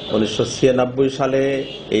 1996 সালে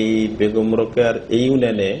এই বেগম রোকেয়ার এই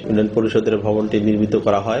ইউনিয়নে ইউনিয়ন পরিষদের ভবনটি নির্মিত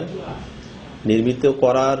করা হয়। নির্মিত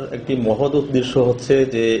করার একটি মহৎ উদ্দেশ্য হচ্ছে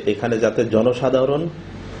যে এখানে যাতে জনসাধারণ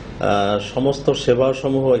সমস্ত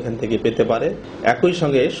সেবাসমূহ এখান থেকে পেতে পারে। একই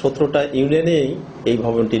সঙ্গে 17টা ইউনিয়নেই এই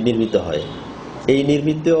ভবনটি নির্মিত হয়। এই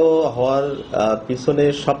নির্মিত হওয়ার পিছনে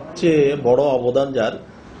সবচেয়ে বড় অবদান যার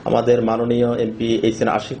আমাদের মাননীয় এমপি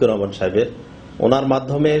আশিকুর রহমান সাহেবের। ওনার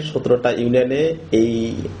মাধ্যমে 17টা ইউনিয়নে এই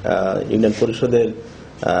ইউনিয়ন পরিষদের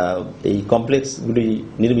এই কমপ্লেক্সগুলি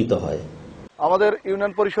নির্মিত হয়। আমাদের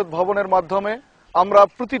ইউনিয়ন পরিষদ ভবনের মাধ্যমে আমরা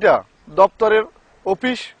প্রতিটা দপ্তরের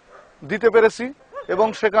অফিস দিতে পেরেছি এবং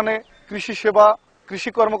সেখানে কৃষি সেবা,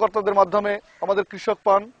 কৃষি কর্মকর্তাদের মাধ্যমে আমাদের কৃষক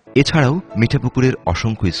পান। এছাড়াও মিঠাপুকুরের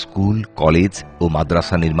অসংখ্য স্কুল, কলেজ ও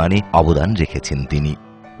মাদ্রাসা নির্মাণে অবদান রেখেছেন তিনি।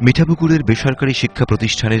 মিঠাপুকুরের বেসরকারি শিক্ষা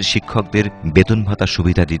প্রতিষ্ঠানের শিক্ষকদের বেতন ভাতা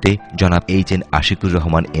সুবিধা দিতে জনাব আশিকুর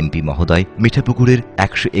রহমান এমপি মহোদয় মিঠাপুকুরের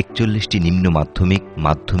 141টি নিম্ন মাধ্যমিক,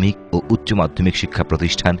 মাধ্যমিক ও উচ্চ মাধ্যমিক শিক্ষা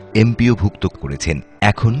প্রতিষ্ঠান এমপিওভুক্ত করেছেন।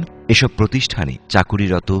 এখন এসব প্রতিষ্ঠানে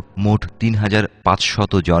চাকুরিরত মোট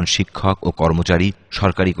 3500 জন শিক্ষক ও কর্মচারী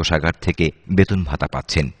সরকারি কোষাগার থেকে বেতন ভাতা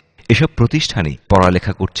পাচ্ছেন। এসব প্রতিষ্ঠানে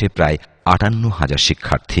পড়ালেখা করছে প্রায় 58,000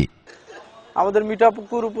 শিক্ষার্থী। আমাদের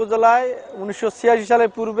মিঠাপুকুর উপজেলায় 1986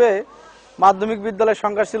 সালের পূর্বে মাধ্যমিক বিদ্যালয়ের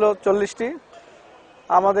সংখ্যা ছিল 40টি।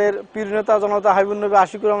 আমাদের পীর নেতা জনতা হাবিবুন্নবী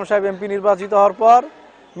আশিকুর রহমান সাহেব এমপি নির্বাচিত হওয়ার পর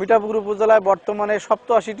মিঠাপুকুর উপজেলায় বর্তমানে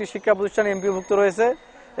 87টি শিক্ষা প্রতিষ্ঠান এমপিভুক্ত রয়েছে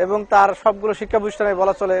এবং তার সবগুলো শিক্ষা প্রতিষ্ঠানে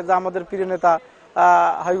বলা চলে যে আমাদের পীর নেতা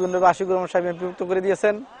হাবিবুন্নবী আশিকুর রহমান সাহেব এমপিভুক্ত করে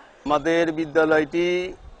দিয়েছেন। আমাদের বিদ্যালয়টি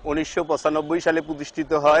 1995 সালে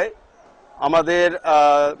প্রতিষ্ঠিত হয়। আমাদের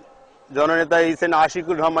জননেতা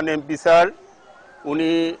আশিকুর রহমান এমপি স্যার, উনি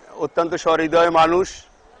অত্যন্ত সহৃদয় মানুষ,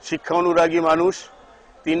 শিক্ষা অনুরাগী মানুষ।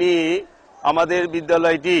 তিনি আমাদের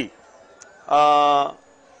বিদ্যালয়টি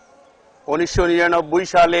 1999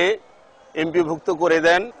 সালে এমপিভুক্ত করে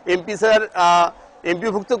দেন। এমপি স্যার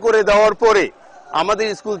এমপিভুক্ত করে দেওয়ার পরে আমাদের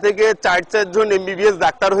স্কুল থেকে 4 জন এমবিবিএস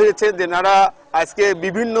ডাক্তার হয়েছে, যেনারা আজকে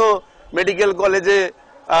বিভিন্ন মেডিকেল কলেজে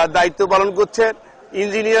দায়িত্ব পালন করছেন।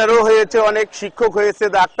 ইঞ্জিনিয়ারও হয়েছে, অনেক শিক্ষক হয়েছে,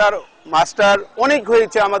 ডাক্তার, মাস্টার অনেক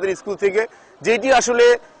হয়েছে আমাদের স্কুল থেকে, যেটি আসলে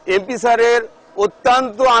এমপি স্যারের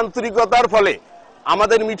অত্যন্ত আন্তরিকতার ফলে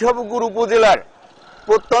আমাদের মিঠাপুকুর উপজেলার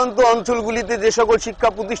প্রত্যন্ত অঞ্চলগুলিতে যে সকল শিক্ষা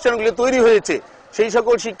প্রতিষ্ঠানগুলি তৈরি হয়েছে সেই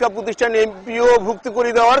সকল শিক্ষা প্রতিষ্ঠান এমপিও ভুক্ত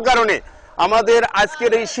করে দেওয়ার কারণে আমাদের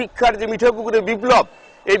আজকের এই শিক্ষার যে মিঠাপুকুরের বিপ্লব,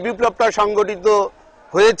 এই বিপ্লবটা সংগঠিত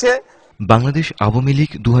হয়েছে। বাংলাদেশ আওয়ামী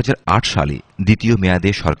লীগ 2008 সালে দ্বিতীয়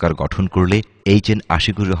মেয়াদে সরকার গঠন করলে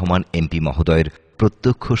আশিকুর রহমান এমপি মহোদয়ের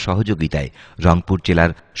প্রত্যক্ষ সহযোগিতায় রংপুর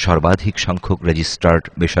জেলার সর্বাধিক সংখ্যক রেজিস্ট্রার্ড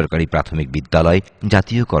বেসরকারি প্রাথমিক বিদ্যালয়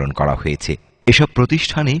জাতীয়করণ করা হয়েছে। এসব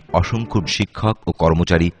প্রতিষ্ঠানে অসংখ্য শিক্ষক ও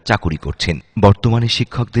কর্মচারী চাকুরি করছেন। বর্তমানে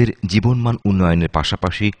শিক্ষকদের জীবনমান উন্নয়নের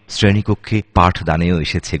পাশাপাশি শ্রেণীকক্ষে পাঠদানেও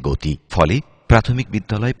এসেছে গতি। ফলে প্রাথমিক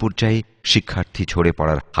বিদ্যালয় পর্যায়ে শিক্ষার্থী ঝরে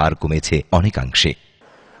পড়ার হার কমেছে অনেকাংশে।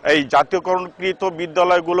 এই জাতীয়করণকৃত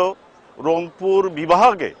বিদ্যালয়গুলো রংপুর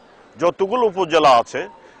বিভাগে যতগুলো উপজেলা আছে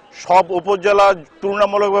সব উপজেলা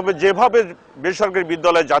তুলনামূলকভাবে যেভাবে বেসরকারি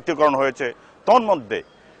বিদ্যালয় জাতীয়করণ হয়েছে তন্মধ্যে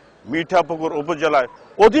মিঠাপুকুর উপজেলায়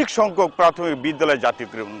অধিক সংখ্যক প্রাথমিক বিদ্যালয়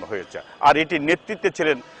জাতীয়করণ হয়েছে। আর এটির নেতৃত্বে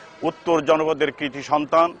ছিলেন উত্তর জনপদের কৃতি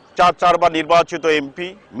সন্তান, 4বার নির্বাচিত এমপি,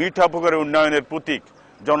 মিঠাপুকুরের উন্নয়নের প্রতীক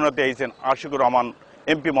জননেতা আশিকুর রহমান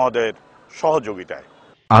এমপি মহোদয়ের সহযোগিতায়।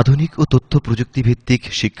 আধুনিক ও তথ্য প্রযুক্তি ভিত্তিক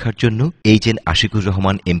শিক্ষার জন্য আশিকুর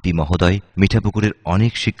রহমান এমপি মহোদয় মিঠাপুকুরের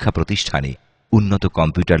অনেক শিক্ষা প্রতিষ্ঠানে উন্নত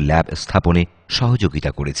কম্পিউটার ল্যাব স্থাপনে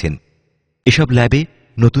সহযোগিতা করেছেন। এসব ল্যাবে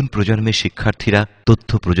নতুন প্রজন্মের শিক্ষার্থীরা তথ্য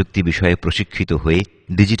প্রযুক্তি বিষয়ে প্রশিক্ষিত হয়ে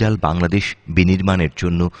ডিজিটাল বাংলাদেশ বিনির্মাণের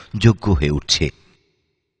জন্য যোগ্য হয়ে উঠছে।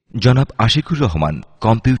 জনাব আশিকুর রহমান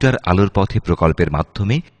কম্পিউটার আলোর পথে প্রকল্পের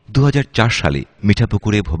মাধ্যমে 2004 সালে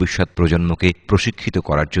মিঠাপুকুরে ভবিষ্যৎ প্রজন্মকে প্রশিক্ষিত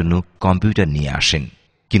করার জন্য কম্পিউটার নিয়ে আসেন,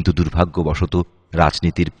 কিন্তু দুর্ভাগ্যবশত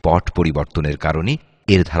রাজনীতির পট পরিবর্তনের কারণে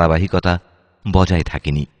এর ধারাবাহিকতা বজায়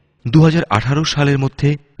থাকেনি। 2018 সালের মধ্যে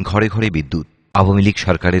ঘরে ঘরে বিদ্যুৎ। আওয়ামী লীগ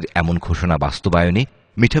সরকারের এমন ঘোষণা বাস্তবায়নে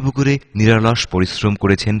মিঠাপুকুরে নিরলস পরিশ্রম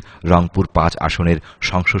করেছেন রংপুর 5 আসনের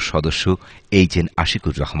সংসদ সদস্য এইচ.এন.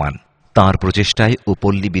 আশিকুর রহমান। তাঁর প্রচেষ্টায় ও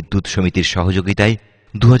পল্লী বিদ্যুৎ সমিতির সহযোগিতায়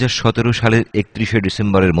 2017 সালের 31শে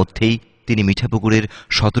ডিসেম্বরের মধ্যেই তিনি মিঠাপুকুরের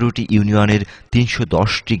 17টি ইউনিয়নের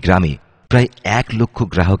 310টি গ্রামে প্রায় 1 লক্ষ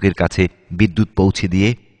গ্রাহকের কাছে বিদ্যুৎ পৌঁছে দিয়ে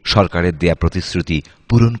সরকারের দেয়া প্রতিশ্রুতি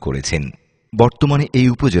পূরণ করেছেন। বর্তমানে এই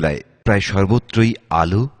উপজেলায় প্রায় সর্বত্রই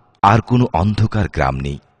আলো, আর কোনো অন্ধকার গ্রাম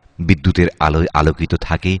নেই। বিদ্যুতের আলোয় আলোকিত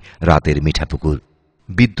থাকে রাতের মিঠাপুকুর।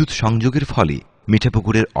 বিদ্যুৎ সংযোগের ফলে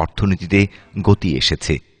মিঠাপুকুরের অর্থনীতিতে গতি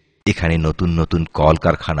এসেছে। এখানে নতুন নতুন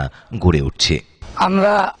কলকারখানা গড়ে উঠছে।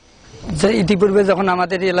 আমরা যে ইতিপূর্বে যখন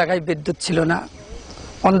আমাদের এলাকায় বিদ্যুৎ ছিল না,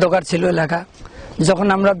 অন্ধকার ছিল এলাকা, যখন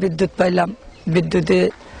আমরা বিদ্যুৎ পাইলাম, বিদ্যুতে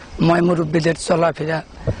ময়মুরব্বীদের চলাফেরা,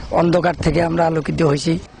 অন্ধকার থেকে আমরা আলোকিত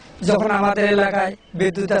হয়েছি। যখন আমাদের এলাকায়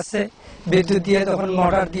বিদ্যুৎ আছে, বিদ্যুৎ দিয়ে তখন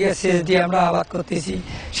মোটর দিয়ে সেচ দিয়ে আমরা আবাদ করতেছি,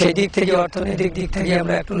 সেই দিক থেকে অর্থনৈতিক দিক থেকে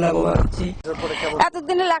আমরা একটু লাভবান হচ্ছি।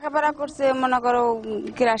 এতদিনে লেখাপড়া করছে, মনে করো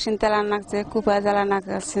কেরাসিন তেল আনাচ্ছে, কুপা জ্বালা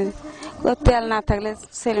নাকছে, তেল না থাকলে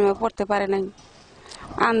ছেলে মেয়ে পড়তে পারে নাই,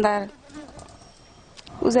 আন্ধার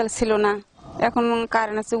উজাল ছিল না, এখন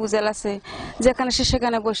কারেন্ট আছে, উজাল আছে, যেখানে সে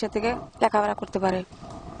সেখানে বসে থেকে লেখাপড়া করতে পারে।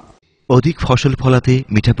 অধিক ফসল ফলাতে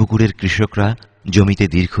মিঠাপুকুরের কৃষকরা জমিতে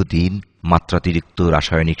দীর্ঘদিন মাত্রাতিরিক্ত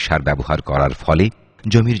রাসায়নিক সার ব্যবহার করার ফলে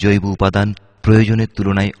জমির জৈব উপাদান প্রয়োজনের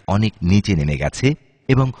তুলনায় অনেক নিচে নেমে গেছে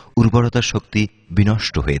এবং উর্বরতা শক্তি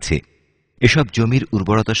বিনষ্ট হয়েছে। এসব জমির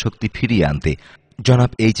উর্বরতা শক্তি ফিরিয়ে আনতে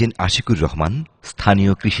জনাব এইচ.এন. আশিকুর রহমান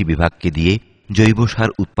স্থানীয় কৃষি বিভাগকে দিয়ে জৈব সার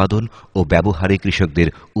উৎপাদন ও ব্যবহারে কৃষকদের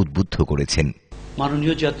উদ্বুদ্ধ করেছেন।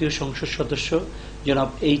 মাননীয় জাতীয় সংসদ সদস্য জনাব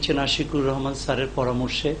এইচ.এন. আশিকুর রহমান স্যারের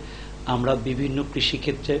পরামর্শে আমরা বিভিন্ন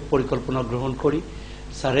কৃষিক্ষেত্রে পরিকল্পনা গ্রহণ করি।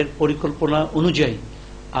 স্যারের পরিকল্পনা অনুযায়ী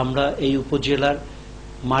আমরা এই উপজেলার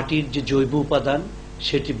মাটির যে জৈব উপাদান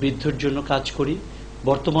সেটি বৃদ্ধির জন্য কাজ করি।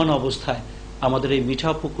 বর্তমান অবস্থায় আমাদের এই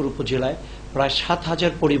মিঠাপুকুর উপজেলায় প্রায়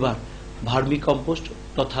 7,000 পরিবার ভার্মি কম্পোস্ট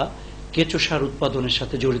তথা কেঁচো সার উৎপাদনের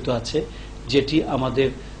সাথে জড়িত আছে, যেটি আমাদের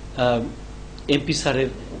এমপি স্যারের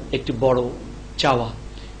একটি বড় চাওয়া।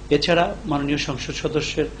 এছাড়া মাননীয় সংসদ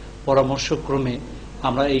সদস্যের পরামর্শক্রমে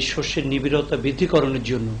আমরা এই শস্যের নিবিড়তা বৃদ্ধিকরণের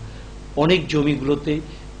জন্য অনেক জমিগুলোতে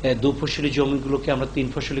 2 ফসলি জমিগুলোকে আমরা 3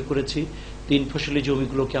 ফসলি করেছি, 3 ফসলি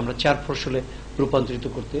জমিগুলোকে আমরা 4 ফসলে রূপান্তরিত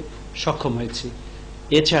করতে সক্ষম হয়েছি।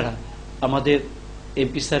 এছাড়া আমাদের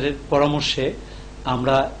এমপি স্যারের পরামর্শে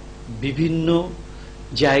আমরা বিভিন্ন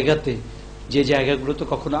জায়গাতে, যে জায়গাগুলোতে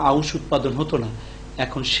কখনো আউশ উৎপাদন হতো না,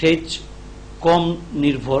 এখন সেচ কম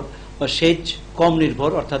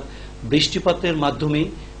নির্ভর অর্থাৎ বৃষ্টিপাতের মাধ্যমেই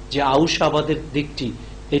যে আউশ আবাদের দিকটি,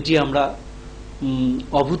 এটি আমরা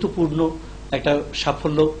অভূতপূর্ণ একটা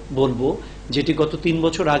সাফল্য বলবো, যেটি গত 3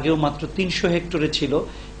 বছর আগেও মাত্র 300 হেক্টরে ছিল,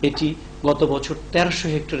 এটি গত বছর 1300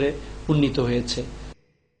 হেক্টরে উন্নীত হয়েছে।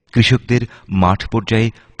 কৃষকদের মাঠ পর্যায়ে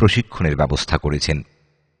প্রশিক্ষণের ব্যবস্থা করেছেন।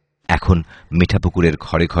 এখন মিঠাপুকুরের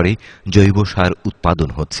ঘরে ঘরে জৈব সার উৎপাদন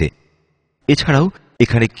হচ্ছে। এছাড়াও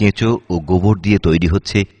এখানে কেঁচো ও গোবর দিয়ে তৈরি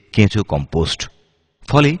হচ্ছে কেঁচো কম্পোস্ট।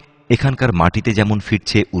 ফলে এখানকার মাটিতে যেমন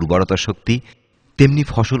ফিরছে উর্বরতা শক্তি, তেমনি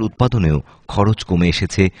ফসল উৎপাদনেও খরচ কমে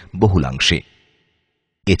এসেছে বহুলাংশে।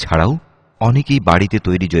 এছাড়াও অনেকেই বাড়িতে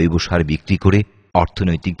তৈরি জৈব সার বিক্রি করে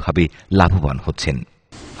অর্থনৈতিকভাবে লাভবান হচ্ছেন।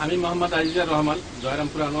 আমি মোহাম্মদ আসেকুর রহমান,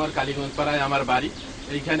 জয়রামপুর আনোয়ার কালীগঞ্জ পাড়ায় আমার বাড়ি।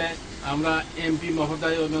 এইখানে আমরা এমপি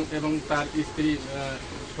মহোদয় এবং তার স্ত্রী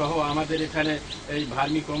সহ আমাদের এখানে এই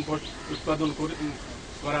ভার্মি কম্পোস্ট উৎপাদন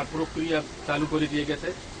করার প্রক্রিয়া চালু করে দিয়ে গেছে।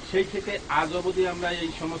 সেই থেকে আজ অবধি আমরা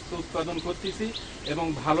এই সমস্ত উৎপাদন করতেছি এবং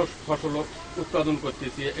ভালো ফসল উৎপাদন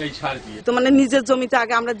করতেছি এই সার দিয়ে। তো মানে নিজের জমিতে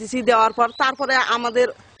আগে আমরা দিছি, দেওয়ার পর তারপরে আমাদের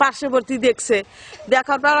পার্শ্ববর্তী দেখছে,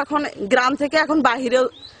 দেখার পর এখন গ্রাম থেকে এখন বাহিরে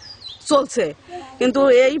চলছে। কিন্তু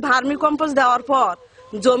এই ভার্মি কম্পোস্ট দেওয়ার পর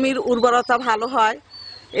জমির উর্বরতা ভালো হয়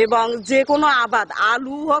এবং যে কোনো আবাদ,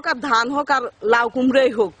 আলু হোক আর ধান হোক আর লাউ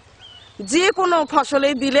কুমড়াই হোক, যে কোনো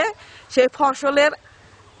ফসলেই দিলে সেই ফসলের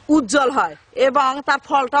উজ্জ্বল হয় এবং তার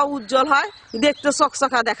ফলটাও উজ্জ্বল হয়, দেখতে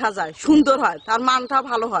চকচকা দেখা যায়, সুন্দর হয়, তার মানটা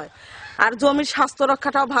ভালো হয় আর জমির স্বাস্থ্য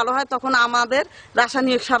রক্ষাটাও ভালো হয়। তখন আমাদের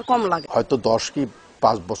রাসায়নিক সার কম লাগে। হয়তো 10 কি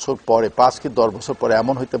 5 বছর পরে, 5 কি 10 বছর পরে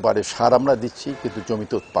এমন হতে পারে সার আমরা দিচ্ছি কিন্তু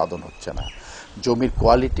জমিতে উৎপাদন হচ্ছে না। জমির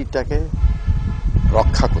কোয়ালিটিটাকে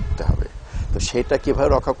রক্ষা করতে হবে। তো সেটা কিভাবে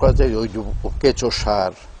রক্ষা করা যায়? ওই কেঁচো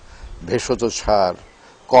সার, ভেষজ সার,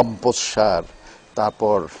 কম্পোস্ট সার,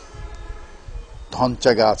 তারপর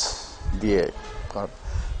ধনচা গাছ দিয়ে,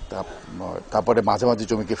 তারপরে মাঝে মাঝে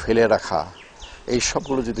জমিকে ফেলে রাখা, এই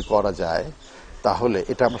সবগুলো যদি করা যায় তাহলে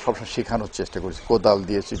এটা আমরা সবসময় শেখানোর চেষ্টা করেছি। কোদাল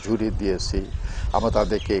দিয়েছি, ঝুড়ি দিয়েছি, আমরা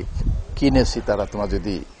তাদেরকে কিনেছি, তারা তোমরা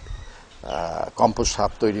যদি কম্পোস্ট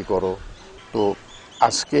সার তৈরি করো। তো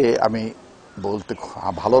আজকে আমি বলতে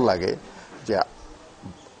ভালো লাগে যে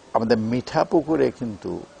আমাদের মিঠা পুকুরে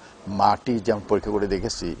কিন্তু মাটি যেমন পরীক্ষা করে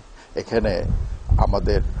দেখেছি, এখানে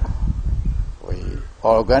আমাদের ওই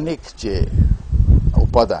অর্গানিক যে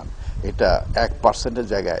উপাদান এটা 1%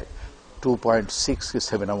 জায়গায় 2.6 কি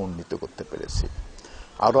 7 আমরা উন্নীত করতে পেরেছি।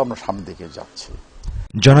 আরও আমরা সামনের দিকে যাচ্ছি।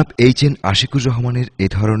 জনাব এইচ.এন. আশিকুর রহমানের এ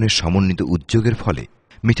ধরনের সমন্বিত উদ্যোগের ফলে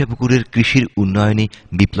মিঠাপুকুরের কৃষির উন্নয়নে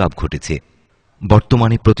বিপ্লব ঘটেছে।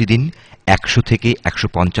 বর্তমানে প্রতিদিন 100 থেকে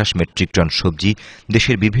 150 মেট্রিক টন সবজি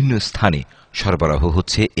দেশের বিভিন্ন স্থানে সরবরাহ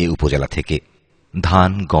হচ্ছে এ উপজেলা থেকে।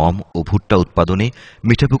 ধান, গম ও ভুট্টা উৎপাদনে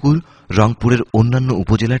মিঠাপুকুর রংপুরের অন্যান্য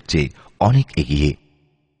উপজেলার চেয়ে অনেক এগিয়ে।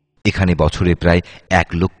 এখানে বছরে প্রায়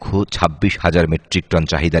 1,26,000 মেট্রিক টন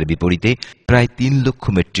চাহিদার বিপরীতে প্রায় 3 লক্ষ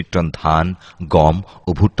মেট্রিক টন ধান, গম ও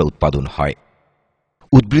ভুট্টা উৎপাদন হয়।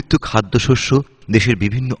 উদ্বৃত্ত খাদ্যশস্য দেশের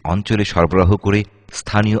বিভিন্ন অঞ্চলে সরবরাহ করে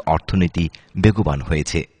স্থানীয় অর্থনীতি বেগবান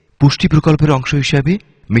হয়েছে। পুষ্টি প্রকল্পের অংশ হিসাবে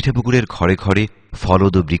মিঠাপুকুরের ঘরে ঘরে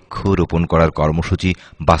ফলদ বৃক্ষ রোপণ করার কর্মসূচি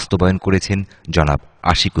বাস্তবায়ন করেছেন জনাব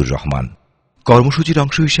আশিকুর রহমান। কর্মসূচির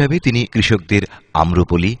অংশ হিসাবে তিনি কৃষকদের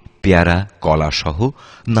আম্রপলি, পেয়ারা, কলা সহ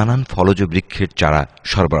নানান ফলজ বৃক্ষের চারা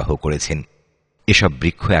সরবরাহ করেছেন। এসব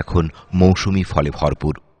বৃক্ষ এখন মৌসুমি ফলে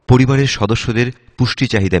ভরপুর। পরিবারের সদস্যদের পুষ্টি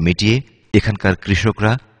চাহিদা মিটিয়ে এখানকার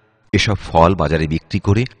কৃষকরা এসব ফল বাজারে বিক্রি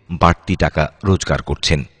করে বাড়তি টাকা রোজগার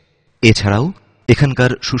করছেন। এছাড়াও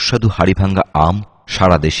এখানকার সুস্বাদু হাড়িভাঙ্গা আম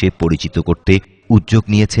সারা দেশে পরিচিত করতে উদ্যোগ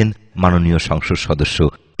নিয়েছেন মাননীয় সংসদ সদস্য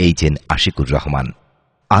এইচ.এন. আশিকুর রহমান।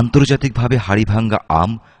 আন্তর্জাতিকভাবে হাড়িভাঙ্গা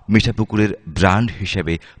আম মিঠাপুকুরের ব্র্যান্ড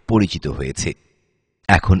হিসেবে পরিচিত হয়েছে।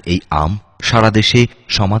 এখন এই আম সারা দেশে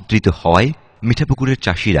সমাদৃত হওয়ায় মিঠাপুকুরের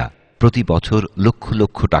চাষিরা প্রতি বছর লক্ষ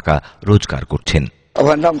লক্ষ টাকা রোজগার করছেন।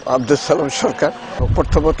 আমার নাম আব্দুল সালাম সরকার।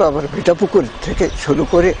 প্রথমত আমার মিঠাপুকুর থেকে শুরু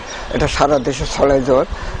করে এটা সারা দেশে ছড়াই যাওয়ার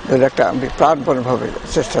জন্য একটা আমি প্রাণপণভাবে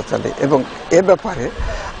চেষ্টা চালাই, এবং এ ব্যাপারে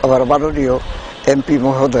আমার মাননীয় এমপি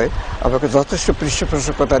মহোদয় আমাকে যথেষ্ট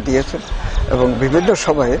পৃষ্ঠপোষকতা দিয়েছেন এবং বিভিন্ন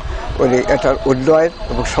সময়ে উনি এটার উন্নয়ন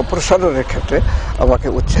এবং সম্প্রসারণের ক্ষেত্রে আমাকে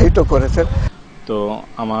উৎসাহিত করেছেন। তো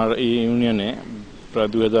আমার এই ইউনিয়নে প্রায়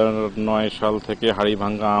 2009 সাল থেকে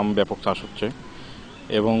হাড়িভাঙ্গা আম ব্যাপক চাষ হচ্ছে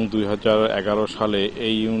এবং 2011 সালে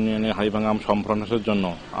এই ইউনিয়নের হাড়িভাঙ্গা আম সম্প্রসারণের জন্য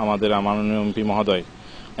আমাদের মাননীয় এমপি মহোদয়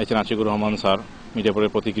এইচ.এন. আশিকুর রহমান স্যার,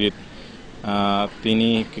 মিঠাপুরের প্রতিকৃত, তিনি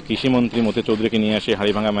কৃষিমন্ত্রী মতি চৌধুরীকে নিয়ে এসে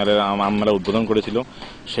হাড়িভাঙ্গা মেলার আম মেলা উদ্বোধন করেছিল।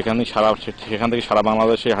 সেখান থেকে সারা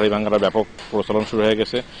বাংলাদেশে হাড়িভাঙ্গার ব্যাপক প্রচলন শুরু হয়ে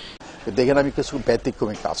গেছে। দেখেন, আমি কিছু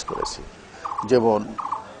ব্যতিক্রমী কাজ করেছি, যেমন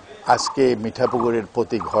আজকে মিঠাপুকুরের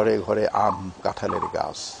প্রতি ঘরে ঘরে আম কাঁঠালের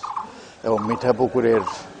গাছ, এবং মিঠাপুকুরের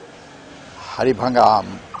হাড়িভাঙ্গা আম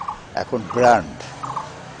এখন ব্র্যান্ড,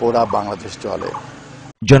 পুরা বাংলাদেশ চলে।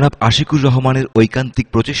 জনাব আশিকুর রহমানের ঐকান্তিক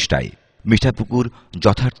প্রচেষ্টায় মিঠাপুকুর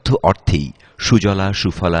যথার্থ অর্থেই সুজলা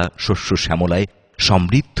সুফলা শস্য শ্যামলায়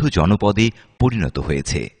সমৃদ্ধ জনপদে পরিণত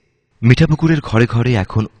হয়েছে। মিঠাপুকুরের ঘরে ঘরে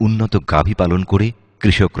এখন উন্নত গাভী পালন করে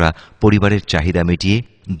কৃষকরা পরিবারের চাহিদা মিটিয়ে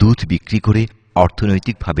দুধ বিক্রি করে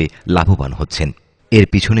অর্থনৈতিকভাবে লাভবান হচ্ছেন। এর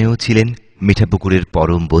পিছনেও ছিলেন মিঠাপুকুরের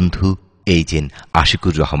পরম বন্ধু এইচ.এন.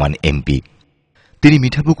 আশিকুর রহমান এমপি। তিনি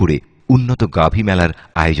মিঠাপুকুরে উন্নত গাভী মেলার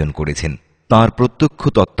আয়োজন করেছেন। তাঁর প্রত্যক্ষ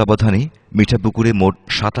তত্ত্বাবধানে মিঠাপুকুরে মোট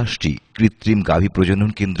 27টি কৃত্রিম গাভী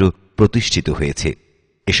প্রজনন কেন্দ্র প্রতিষ্ঠিত হয়েছে।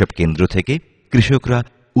 এসব কেন্দ্র থেকে কৃষকরা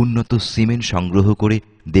উন্নত সিমেন্ট সংগ্রহ করে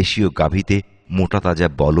দেশীয় গাভীতে মোটা তাজা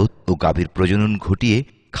বলদ ও গাভীর প্রজনন ঘটিয়ে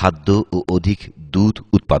খাদ্য ও অধিক দুধ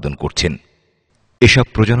উৎপাদন করছেন। এসব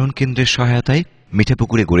প্রজনন কেন্দ্রের সহায়তায়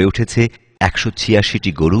মিঠাপুকুরে গড়ে উঠেছে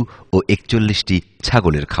 186টি গরু ও 41টি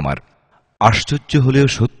ছাগলের খামার। আশ্চর্য হলেও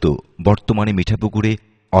সত্য, বর্তমানে মিঠাপুকুরে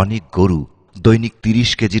অনেক গরু দৈনিক 30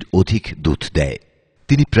 কেজির অধিক দুধ দেয়।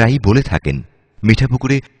 তিনি প্রায়ই বলে থাকেন,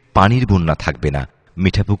 মিঠাপুকুরে পানির বন্যা থাকবে না,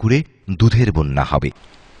 মিঠাপুকুরে দুধের বন্যা হবে।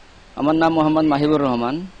 আমার নাম মোহাম্মদ মাহিবুর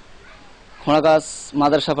রহমান, খোঁড়াগাছ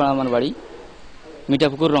মাদ্রাসাপাড়া আমার বাড়ি,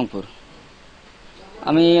 মিঠাপুকুর, রংপুর।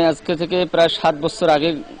 আমি আজকে থেকে প্রায় 7 বছর আগে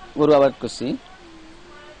গরু আবাদ করছি।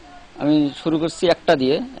 আমি শুরু করছি একটা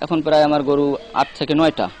দিয়ে, এখন প্রায় আমার গরু 8 থেকে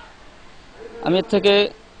 9টা। আমি এর থেকে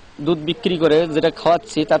দুধ বিক্রি করে যেটা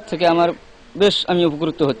খাওয়াচ্ছি তার থেকে আমার বেশ আমি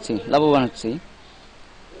উপকৃত হচ্ছি, লাভবান হচ্ছি,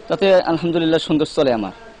 তাতে আলহামদুলিল্লাহ সুন্দর চলে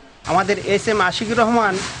আমার। আমাদের এইচ.এন. আশিকুর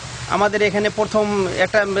রহমান আমাদের এখানে প্রথম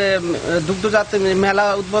একটা দুগ্ধজাত মেলা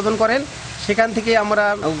উদ্বোধন করেন। সেখান থেকে আমরা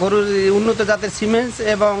গরুর উন্নত জাতের সিমেন্স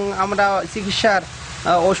এবং আমরা চিকিৎসার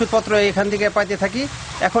ওষুধপত্র এখান থেকে পাইতে থাকি।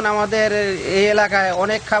 এখন আমাদের এই এলাকায়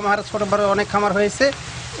অনেক খামার, ছোট বড় অনেক খামার হয়েছে,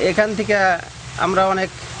 এখান থেকে আমরা অনেক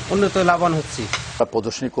উন্নত লাভবান হচ্ছি।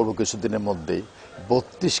 প্রদর্শনী করবো কিছুদিনের মধ্যেই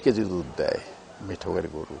 32 কেজি দুধ দেয় মিঠাপুকুরের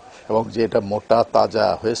গরু, এবং যে এটা মোটা তাজা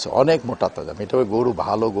হয়েছে, অনেক মোটা তাজা মিঠাপুকুরের গরু,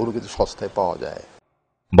 ভালো গরু কিন্তু সস্তায় পাওয়া যায়।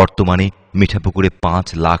 বর্তমানে মিঠাপুকুরে 5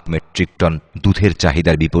 লাখ মেট্রিক টন দুধের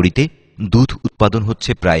চাহিদার বিপরীতে দুধ উৎপাদন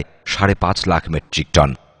হচ্ছে প্রায় 5.5 লাখ মেট্রিক টন।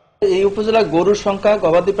 এই উপজেলায় গরুর সংখ্যা,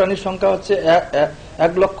 গবাদি প্রাণীর সংখ্যা হচ্ছে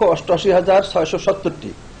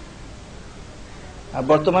 1,88,670টি। আর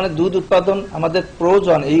বর্তমানে দুধ উৎপাদন আমাদের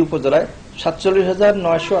প্রয়োজন এই উপজেলায়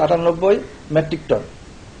 47,998 মেট্রিক টন,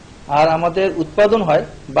 আর আমাদের উৎপাদন হয়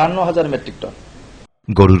 52,000 মেট্রিক টন।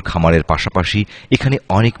 গরুর খামারের পাশাপাশি এখানে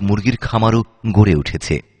অনেক মুরগির খামারও গড়ে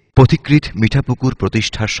উঠেছে। পথিকৃৎ মিঠাপুকুর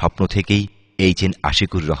প্রতিষ্ঠার স্বপ্ন থেকেই এইচএন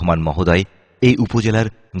আশিকুর রহমান মহোদয় এই উপজেলার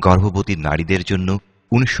গর্ভবতী নারীদের জন্য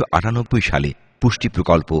 1998 সালে পুষ্টি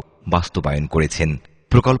প্রকল্প বাস্তবায়ন করেছেন।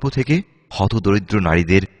 প্রকল্প থেকে হতদরিদ্র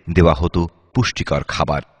নারীদের দেওয়া হতো পুষ্টিকর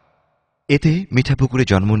খাবার। এতে মিঠাপুকুরে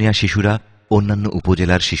জন্ম নেওয়া শিশুরা অন্যান্য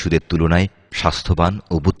উপজেলার শিশুদের তুলনায় স্বাস্থ্যবান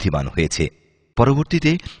ও বুদ্ধিমান হয়েছে।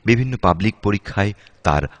 পরবর্তীতে বিভিন্ন পাবলিক পরীক্ষায়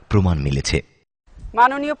তার প্রমাণ মিলেছে।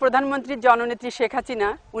 মাননীয় প্রধানমন্ত্রী জননেত্রী শেখ হাসিনা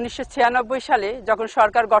 1996 সালে যখন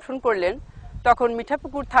সরকার গঠন করলেন, তখন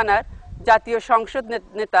মিঠাপুকুর থানার জাতীয় সংসদ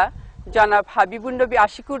নেতা জনাব হাবিবুন নবী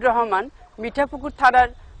আশিকুর রহমান মিঠাপুকুর থানার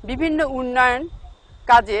বিভিন্ন উন্নয়ন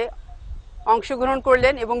কাজে অংশগ্রহণ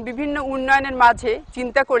করলেন এবং বিভিন্ন উন্নয়নের মাঝে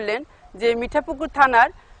চিন্তা করলেন যে মিঠাপুকুর থানার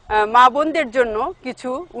মা বোনদের জন্য কিছু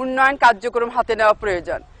উন্নয়ন কার্যক্রম হাতে নেওয়া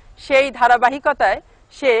প্রয়োজন। সেই ধারাবাহিকতায়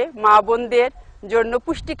সে মা বোনদের জন্য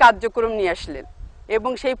পুষ্টি কার্যক্রম নিয়ে আসলেন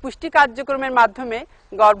এবং সেই পুষ্টি কার্যক্রমের মাধ্যমে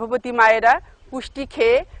গর্ভবতী মায়েরা পুষ্টি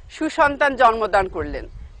খেয়ে সুসন্তান জন্মদান করলেন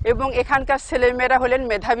এবং এখানকার ছেলেমেয়েরা হলেন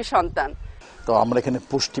মেধাবী সন্তান। তো আমরা এখানে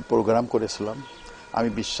পুষ্টি প্রোগ্রাম করেছিলাম। আমি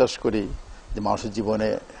বিশ্বাস করি যে মানুষের জীবনে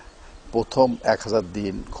প্রথম 1000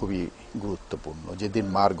 দিন খুবই গুরুত্বপূর্ণ, যেদিন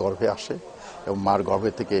মার গর্ভে আসে এবং মার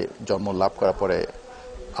গর্ভে থেকে জন্ম লাভ করার পরে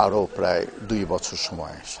আরও প্রায় 2 বছর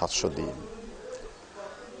সময়, 700 দিন।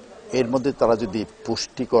 এর মধ্যে তারা যদি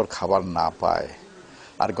পুষ্টিকর খাবার না পায়,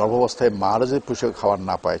 আর গর্ভাবস্থায় মারা যদি পুষ্টিকর খাবার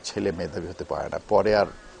না পায়, ছেলে মেধাবী হতে পারে না, পরে আর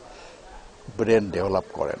ব্রেন ডেভেলপ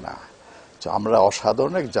করে না। আমরা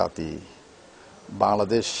অসাধারণ এক জাতি।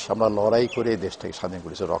 বাংলাদেশ আমরা লড়াই করে এই দেশটাকে স্বাধীন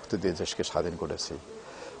করেছি, রক্ত দিয়ে দেশকে স্বাধীন করেছি।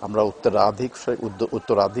 আমরা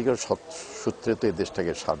উত্তরাধিকার সূত্রে তো এই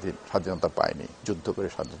দেশটাকে স্বাধীনতা পাইনি, যুদ্ধ করে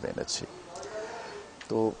স্বাধীনতা এনেছি।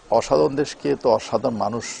 তো অসাধারণ দেশকে তো অসাধারণ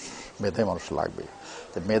মানুষ, মেধাবী মানুষ লাগবে।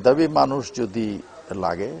 তো মেধাবী মানুষ যদি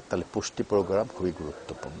লাগে তাহলে পুষ্টি প্রোগ্রাম খুবই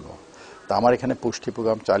গুরুত্বপূর্ণ। তা আমার এখানে পুষ্টি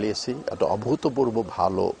প্রোগ্রাম চালিয়েছি, একটা অভূতপূর্ব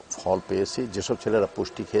ভালো ফল পেয়েছি। যেসব ছেলেরা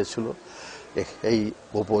পুষ্টি খেয়েছিল, এই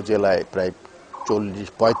উপজেলায় প্রায়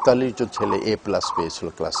 40-45 জন ছেলে A+ পেয়েছিল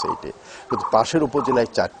ক্লাস 8-এ, কিন্তু পাশের উপজেলায়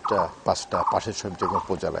 4টা-5টা, পাশের সব যে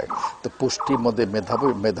উপজেলায়। তো পুষ্টির মধ্যে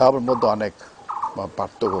মেধাবের মধ্যে অনেক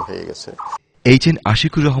পার্থক্য হয়ে গেছে। এইচএন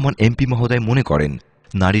আশিকুর রহমান এমপি মহোদয় মনে করেন,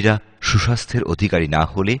 নারীরা সুস্বাস্থ্যের অধিকারী না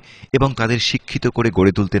হলে এবং তাদের শিক্ষিত করে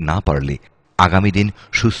গড়ে তুলতে না পারলে আগামী দিন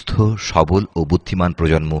সুস্থ, সবল ও বুদ্ধিমান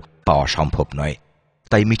প্রজন্ম পাওয়া সম্ভব নয়।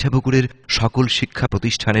 তাই মিঠাপুকুরের সকল শিক্ষা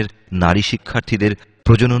প্রতিষ্ঠানের নারী শিক্ষার্থীদের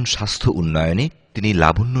প্রজনন স্বাস্থ্য উন্নয়নে তিনি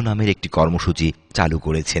লাবণ্য নামের একটি কর্মসূচি চালু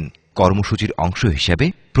করেছেন। কর্মসূচির অংশ হিসাবে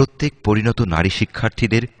প্রত্যেক পরিণত নারী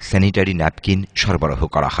শিক্ষার্থীদের স্যানিটারি ন্যাপকিন সরবরাহ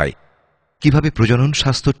করা হয়। কিভাবে প্রজনন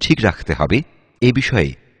স্বাস্থ্য ঠিক রাখতে হবে এ বিষয়ে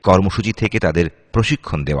কর্মসূচি থেকে তাদের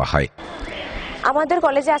প্রশিক্ষণ দেওয়া হয়। আমাদের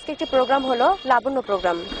কলেজে আজকে একটি প্রোগ্রাম হলো লাবণ্য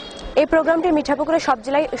প্রোগ্রাম। এই প্রোগ্রামটি মিঠাপুকুরে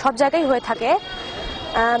সব জায়গায় হয়ে থাকে।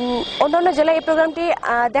 অন্যান্য জেলায় এই প্রোগ্রামটি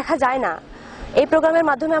দেখা যায় না। এই প্রোগ্রামের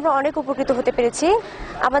মাধ্যমে আমরা অনেক উপকৃত হতে পেরেছি।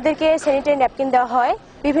 আমাদেরকে স্যানিটারি ন্যাপকিন দেওয়া হয়,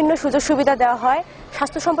 বিভিন্ন সুযোগ সুবিধা দেওয়া হয়,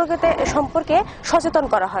 স্বাস্থ্য সম্পর্কে সচেতন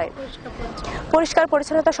করা হয়, পরিষ্কার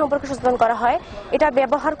পরিচ্ছন্নতা সম্পর্কে সচেতন করা হয়। এটা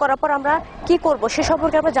ব্যবহার করার পর আমরা কি করব সে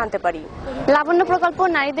সম্পর্কে আমরা জানতে পারি। লাবণ্য প্রকল্প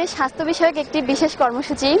নারীদের স্বাস্থ্য বিষয়ক একটি বিশেষ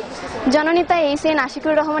কর্মসূচি। জননেতা এইচএন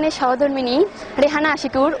আশিকুর রহমানের সহধর্মিণী রেহানা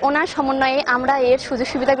আশিকুর, ওনার সমন্বয়ে আমরা এর সুযোগ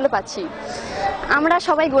সুবিধাগুলো পাচ্ছি। আমরা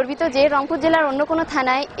সবাই গর্বিত যে রংপুর জেলার অন্য কোনো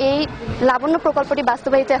থানায় এই লাবণ্য প্রকল্পটি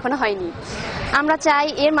বাস্তবায়িত এখনো হয়নি। আমরা চাই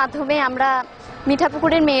এর মাধ্যমে আমরা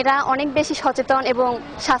মিঠাপুকুরের মেয়েরা অনেক বেশি সচেতন এবং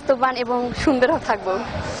স্বাস্থ্যবান এবং সুন্দরও থাকব।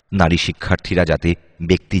 নারী শিক্ষার্থীরা যাতে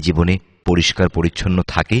ব্যক্তি জীবনে পরিষ্কার পরিচ্ছন্ন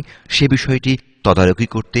থাকে সে বিষয়টি তদারকি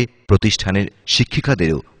করতে প্রতিষ্ঠানের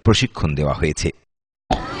শিক্ষিকাদেরও প্রশিক্ষণ দেওয়া হয়েছে।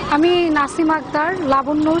 আমি নাসিম আক্তার,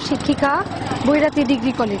 লাবণ্য শিক্ষিকা, বৈরাতি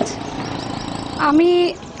ডিগ্রি কলেজ। আমি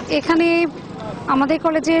এখানে আমাদের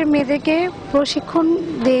কলেজের মেয়েদেরকে প্রশিক্ষণ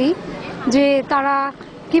দেই যে তারা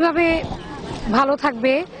কিভাবে ভালো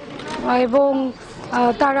থাকবে এবং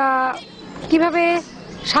তারা কিভাবে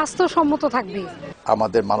স্বাস্থ্যসম্মত থাকবে।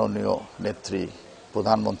 আমাদের মাননীয় নেত্রী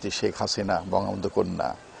প্রধানমন্ত্রী শেখ হাসিনা বঙ্গবন্ধু কন্যা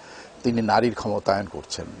তিনি নারীর ক্ষমতায়ন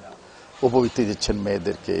করছেন, উপবৃত্তি দিচ্ছেন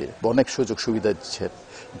মেয়েদেরকে, অনেক সুযোগ সুবিধা দিচ্ছেন।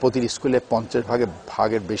 প্রতিটি স্কুলে 50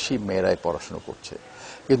 ভাগের বেশি মেয়েরাই পড়াশুনো করছে,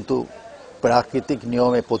 কিন্তু প্রাকৃতিক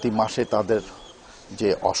নিয়মে প্রতি মাসে তাদের যে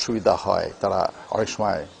অসুবিধা হয়, তারা অনেক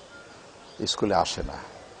সময় স্কুলে আসে না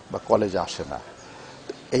বা কলেজে আসে না।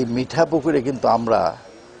 এই মিঠাপুকুরে কিন্তু আমরা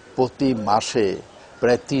প্রতি মাসে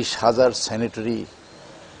প্রায় 30,000 স্যানিটারি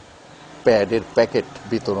প্যাডের প্যাকেট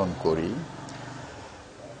বিতরণ করি,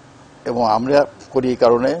 এবং আমরা করি এই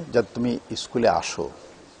কারণে যাতে তুমি স্কুলে আসো,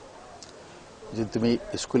 যদি তুমি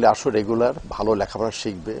স্কুলে আসো রেগুলার, ভালো লেখাপড়া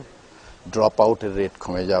শিখবে, ড্রপ আউটের রেট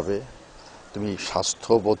কমে যাবে, তুমি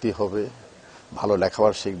স্বাস্থ্যবতী হবে, ভালো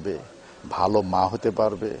লেখাপড়া শিখবে, ভালো মা হতে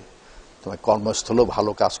পারবে, তোমার কর্মস্থলেও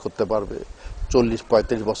ভালো কাজ করতে পারবে।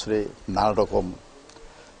 40-45 বছরে নানা রকম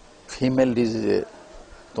ফিমেল ডিজিজে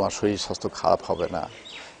তোমার শরীর স্বাস্থ্য খারাপ হবে না,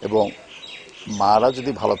 এবং মারা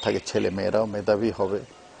যদি ভালো থাকে ছেলে মেয়েরাও মেধাবী হবে।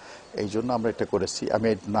 এই জন্য আমরা এটা করেছি। আমি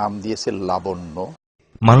এর নাম দিয়েছি লাবণ্য।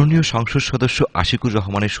 মাননীয় সংসদ সদস্য আশিকুর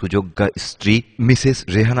রহমানের সুযোগ্যা স্ত্রী মিসেস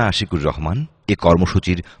রেহানা আশিকুর রহমান এ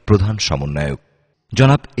কর্মসূচির প্রধান সমন্বয়ক।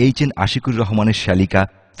 জনাব এইচ.এন. আশিকুর রহমানের শ্যালিকা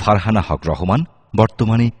ফারহানা হক রহমান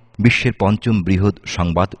বর্তমানে বিশ্বের ৫ম বৃহৎ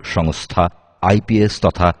সংবাদ সংস্থা আইপিএস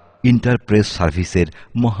তথা ইন্টারপ্রেস সার্ভিসের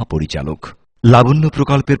মহাপরিচালক। লাবণ্য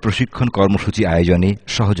প্রকল্পের প্রশিক্ষণ কর্মসূচি আয়োজনে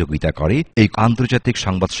সহযোগিতা করে এই আন্তর্জাতিক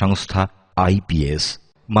সংবাদ সংস্থা আইপিএস।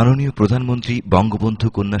 মাননীয় প্রধানমন্ত্রী বঙ্গবন্ধু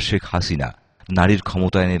কন্যা শেখ হাসিনা নারীর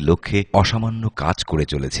ক্ষমতায়নের লক্ষ্যে অসামান্য কাজ করে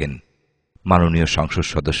চলেছেন। মাননীয় সংসদ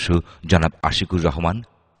সদস্য জনাব আশিকুর রহমান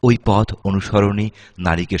ওই পথ অনুসরণে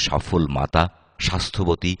নারীকে সফল মাতা,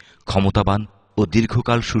 স্বাস্থ্যবতী, ক্ষমতাবান ও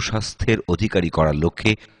দীর্ঘকাল সুস্বাস্থ্যের অধিকারী করার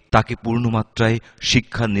লক্ষ্যে তাকে পূর্ণমাত্রায়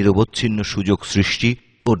শিক্ষার নিরবচ্ছিন্ন সুযোগ সৃষ্টি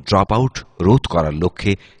ও ড্রপ আউট রোধ করার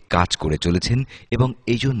লক্ষ্যে কাজ করে চলেছেন, এবং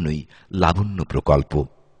এই জন্যই লাবণ্য প্রকল্প।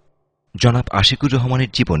 জনাব আশিকুর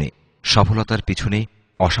রহমানের জীবনে সফলতার পিছনে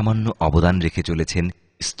অসামান্য অবদান রেখে চলেছেন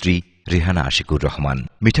স্ত্রী রেহানা আশিকুর রহমান।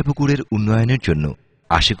 মিঠাপুকুরের উন্নয়নের জন্য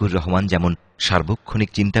আশিকুর রহমান যেমন সার্বক্ষণিক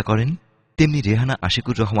চিন্তা করেন, তেমনি রেহানা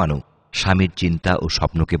আশিকুর রহমানও স্বামীর চিন্তা ও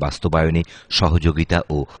স্বপ্নকে বাস্তবায়নে সহযোগিতা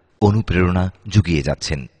ও অনুপ্রেরণা জুগিয়ে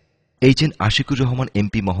যাচ্ছেন। এইচ.এন. আশিকুর রহমান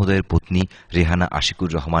এমপি মহোদয়ের পত্নী রেহানা আশিকুর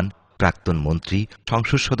রহমান প্রাক্তন মন্ত্রী,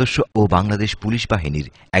 সংসদ সদস্য ও বাংলাদেশ পুলিশ বাহিনীর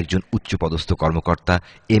একজন উচ্চপদস্থ কর্মকর্তা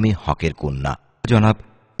এম এ হকের কন্যা। জনাব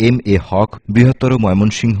এম এ হক বৃহত্তর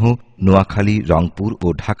ময়মনসিংহ, নোয়াখালী, রংপুর ও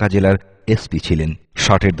ঢাকা জেলার এসপি ছিলেন।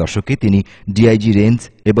 60-এর দশকে তিনি ডিআইজি রেঞ্জ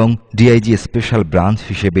এবং ডিআইজি স্পেশাল ব্রাঞ্চ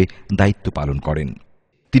হিসেবে দায়িত্ব পালন করেন।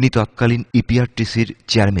 তিনি তৎকালীন ইপিআরটিসির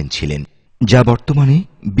চেয়ারম্যান ছিলেন, যা বর্তমানে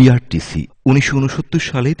বিআরটিসি। 1969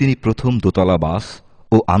 সালে তিনি প্রথম দোতলা বাস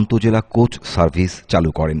ও আন্তজেলা কোচ সার্ভিস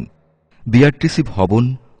চালু করেন। বিআরটিসি ভবন,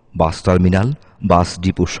 বাস টার্মিনাল, বাস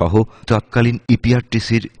ডিপো সহ তৎকালীন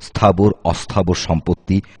ইপিআরটিসির স্থাবর অস্থাবর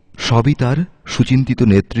সম্পত্তি সবই তার সুচিন্তিত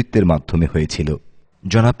নেতৃত্বের মাধ্যমে হয়েছিল।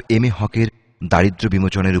 জনাব এম এ হকের দারিদ্র্য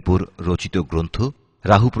বিমোচনের উপর রচিত গ্রন্থ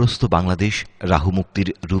রাহুপ্রস্থ বাংলাদেশ রাহুমুক্তির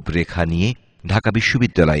রূপরেখা নিয়ে ঢাকা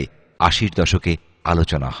বিশ্ববিদ্যালয়ে 80-র দশকে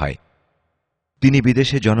আলোচনা হয়। তিনি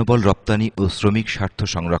বিদেশে জনবল রপ্তানি ও শ্রমিক স্বার্থ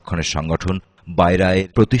সংরক্ষণের সংগঠন বায়রায়ের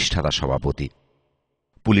প্রতিষ্ঠাতা সভাপতি।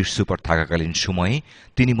 পুলিশ সুপার থাকাকালীন সময়ে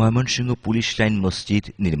তিনি ময়মনসিংহ পুলিশ লাইন মসজিদ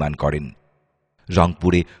নির্মাণ করেন।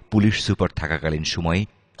 রংপুরে পুলিশ সুপার থাকাকালীন সময়ে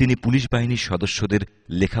তিনি পুলিশ বাহিনীর সদস্যদের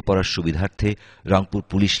লেখাপড়ার সুবিধার্থে রংপুর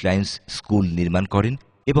পুলিশ লাইন্স স্কুল নির্মাণ করেন,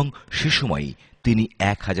 এবং সে সময়ই তিনি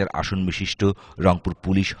 1000 আসন বিশিষ্ট রংপুর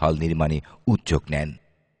পুলিশ হল নির্মাণে উদ্যোগ নেন।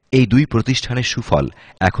 এই দুই প্রতিষ্ঠানের সুফল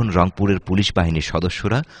এখন রংপুরের পুলিশ বাহিনীর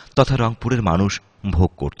সদস্যরা তথা রংপুরের মানুষ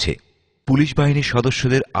ভোগ করছে। পুলিশ বাহিনীর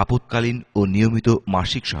সদস্যদের আপৎকালীন ও নিয়মিত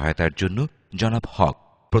মাসিক সহায়তার জন্য জনাব হক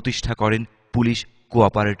প্রতিষ্ঠা করেন পুলিশ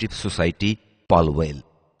কোঅপারেটিভ সোসাইটি পলওয়েল,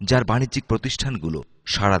 যার বাণিজ্যিক প্রতিষ্ঠানগুলো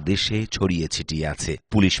সারা দেশে ছড়িয়ে ছিটিয়ে আছে।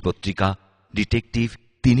 পুলিশ পত্রিকা ডিটেকটিভ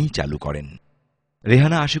তিনিই চালু করেন।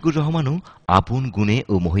 রেহানা আশিকুর রহমানও আপন গুণে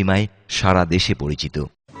ও মহিমায় সারা দেশে পরিচিত।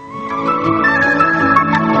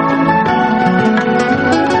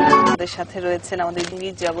 আমাদের সাথে রয়েছেন আমাদের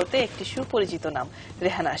সঙ্গীত জগতে একটি সুপরিচিত নাম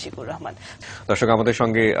রেহানা আশিকুর রহমান। দর্শক, আমাদের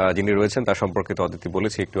সঙ্গে যিনি রয়েছেন তার সম্পর্কে তো অদিতি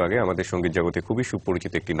বলেছে একটু আগে, আমাদের সঙ্গীত জগতে খুবই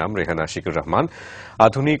সুপরিচিত একটি নাম রেহানা আশিকুর রহমান।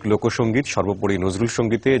 আধুনিক লোকসঙ্গীত, সর্বোপরি নজরুল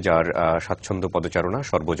সঙ্গীতে যার স্বাচ্ছন্দ্য পদচারণা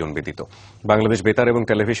সর্বজন বেদিত। বাংলাদেশ বেতার এবং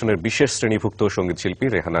টেলিভিশনের বিশেষ শ্রেণীভুক্ত সঙ্গীত শিল্পী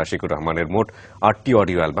রেহানা আশিকুর রহমানের মোট 8টি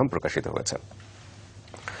অডিও অ্যালবাম প্রকাশিত হয়েছে।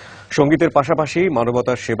 সঙ্গীতের পাশাপাশি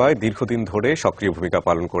মানবতার সেবায় দীর্ঘদিন ধরে সক্রিয় ভূমিকা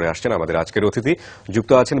পালন করে আসছেন আমাদের আজকের অতিথি।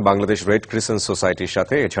 যুক্ত আছেন বাংলাদেশ রেড ক্রিসেন্ট সোসাইটির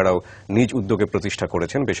সাথে। এছাড়াও নিজ উদ্যোগে প্রতিষ্ঠা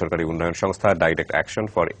করেছেন বেসরকারি উন্নয়ন সংস্থা direct action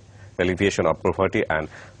for এলিভিয়েশন of poverty and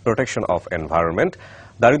protection of environment.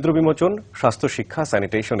 দারিদ্র বিমোচন, স্বাস্থ্য শিক্ষা,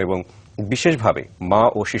 স্যানিটেশন এবং বিশেষভাবে মা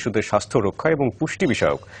ও শিশুদের স্বাস্থ্য রক্ষা এবং পুষ্টি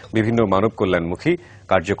বিষয়ক বিভিন্ন মানব কল্যাণমুখী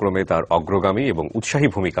কার্যক্রমে তার অগ্রগামী এবং উৎসাহী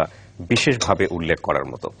ভূমিকা বিশেষভাবে উল্লেখ করার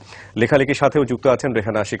মতো। লেখালেখির সাথেও যুক্ত আছেন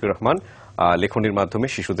রেহানা আশিকুর রহমান। লেখনীর মাধ্যমে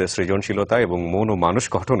শিশুদের সৃজনশীলতা এবং মন ও মানুষ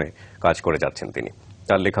গঠনে কাজ করে যাচ্ছেন তিনি।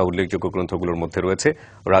 তার লেখা উল্লেখযোগ্য গ্রন্থগুলোর মধ্যে রয়েছে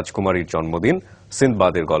রাজকুমারীর জন্মদিন,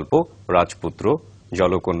 সিন্দবাদের গল্প, রাজপুত্র,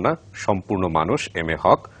 জলকন্যা, সম্পূর্ণ মানুষ, এম এ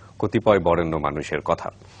হক, কতিপয় বরেণ্য মানুষের কথা।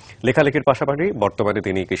 লেখালেখির পাশাপাশি বর্তমানে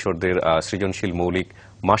তিনি কিশোরদের সৃজনশীল মৌলিক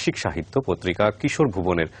মাসিক সাহিত্য পত্রিকা কিশোর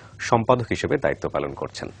ভুবনের সম্পাদক হিসেবে দায়িত্ব পালন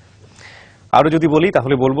করছেন। আরও যদি বলি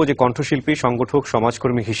তাহলে বলবো যে কণ্ঠশিল্পী, সংগঠক,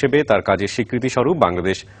 সমাজকর্মী হিসেবে তার কাজের স্বীকৃতিস্বরূপ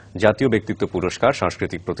বাংলাদেশ জাতীয় ব্যক্তিত্ব পুরস্কার,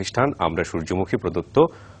 সাংস্কৃতিক প্রতিষ্ঠান আমরা সূর্যমুখী প্রদত্ত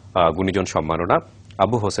গুণীজন সম্মাননা,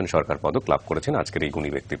 আবু হোসেন সরকার পদক লাভ করেছেন আজকের এই গুণী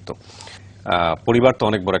ব্যক্তিত্ব। পরিবার তো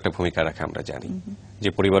অনেক বড় একটা ভূমিকা রাখে, আমরা জানি। যে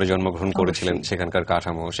পরিবারে জন্মগ্রহণ করেছিলেন সেখানকার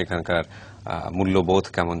কাঠামো, সেখানকার মূল্যবোধ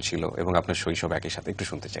কেমন ছিল এবং আপনার শৈশব একই সাথে একটু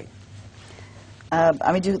শুনতে চাই।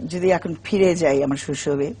 আমি যদি এখন ফিরে যাই আমার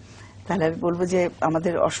শৈশবে, তাহলে আমি বলবো যে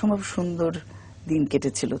আমাদের অসম্ভব সুন্দর দিন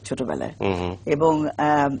কেটেছিল ছোটবেলায়, এবং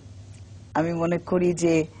আমি মনে করি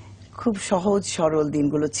যে খুব সহজ সরল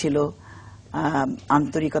দিনগুলো ছিল,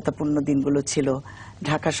 আন্তরিকতাপূর্ণ দিনগুলো ছিল।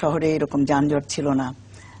 ঢাকা শহরে এরকম যানজট ছিল না,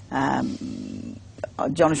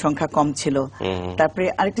 জনসংখ্যা কম ছিল। তারপরে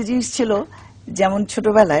আরেকটা জিনিস ছিল, যেমন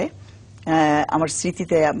ছোটবেলায় আমার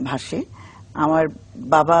স্মৃতিতে ভাসে, আমার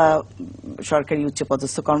বাবা সরকারি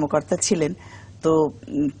উচ্চপদস্থ কর্মকর্তা ছিলেন, তো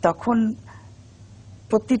তখন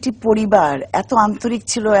প্রতিটি পরিবার এত আন্তরিক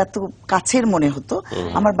ছিল, এত কাছের মনে হতো।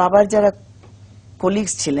 আমার বাবার যারা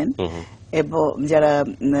কলিগস ছিলেন এবং যারা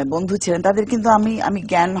বন্ধু ছিলেন, তাদের কিন্তু আমি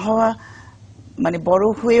জ্ঞান হওয়া মানে বড়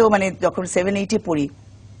হয়েও, মানে যখন 7-8-এ পড়ি,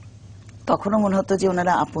 তখনও মনে হতো যে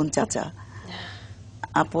ওনারা আপন চাচা,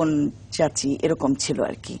 আপন চাচি এরকম ছিল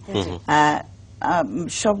আর কি।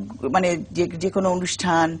 সব মানে যে কোনো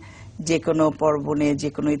অনুষ্ঠান, যে কোনো পর্বণে, যে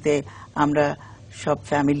কোনো ইতে আমরা সব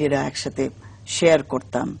ফ্যামিলিরা একসাথে শেয়ার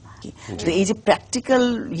করতাম। তো এই যে প্র্যাকটিক্যাল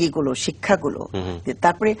ইয়েগুলো, শিক্ষাগুলো,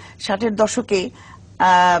 তারপরে 60-এর দশকে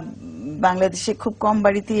বাংলাদেশে খুব কম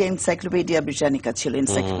বাড়িতে এনসাইক্লোপিডিয়া ব্রিটানিকা ছিল,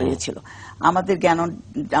 এনসাইক্লোপিডিয়া ছিল। আমাদের জ্ঞান,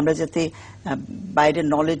 আমরা যাতে বাইরের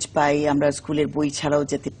নলেজ পাই, আমরা স্কুলের বই ছাড়াও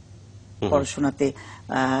যাতে পড়াশোনাতে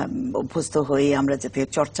অভ্যস্ত হয়ে আমরা যাতে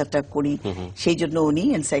চর্চাটা করি, সেই জন্য উনি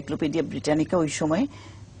এনসাইক্লোপিডিয়া ব্রিটানিকা ওই সময়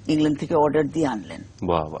ইংল্যান্ড থেকে অর্ডার দিয়ে আনলেন,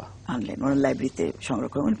 ওনার লাইব্রেরিতে সংগ্রহ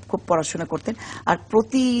করে। উনি খুব পড়াশোনা করতেন, আর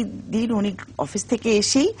প্রতিদিন উনি অফিস থেকে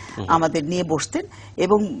এসেই আমাদের নিয়ে বসতেন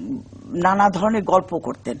এবং নানা ধরনের গল্প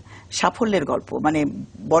করতেন, সাফল্যের গল্প, মানে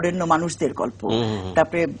বরেণ্য মানুষদের গল্প।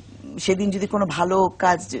 তারপরে সেদিন যদি কোনো ভালো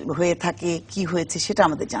কাজ হয়ে থাকে, কি হয়েছে সেটা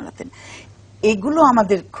আমাদের জানাতেন। এগুলো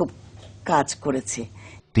আমাদের খুব কাজ করেছে।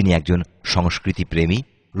 তিনি একজন সংস্কৃতি প্রেমী,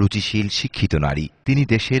 রুচিশীল, শিক্ষিত নারী। তিনি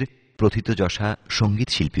দেশের প্রথিতযশা সঙ্গীত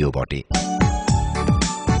শিল্পীও বটে।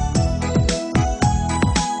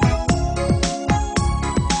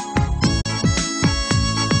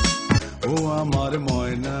 ও আমার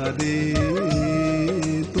ময়না রে,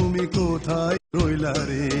 তুমি কোথায় রইলা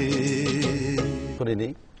রে। শুনিনি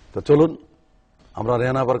তো, চলুন আমরা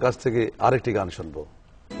রেহানা আপার কাছ থেকে আরেকটি গান শুনবো।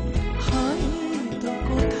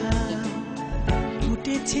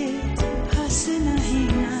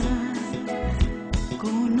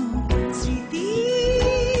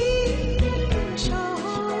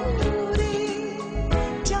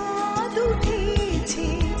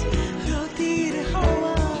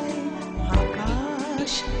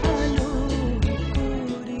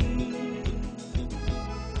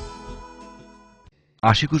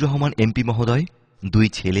 আশিকুর রহমান এমপি মহোদয় 2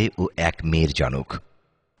 ছেলে ও 1 মেয়ের জনক।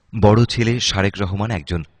 বড় ছেলে শারেক রহমান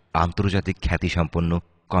একজন আন্তর্জাতিক খ্যাতিসম্পন্ন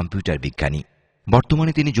কম্পিউটার বিজ্ঞানী।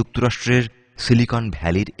 বর্তমানে তিনি যুক্তরাষ্ট্রের সিলিকন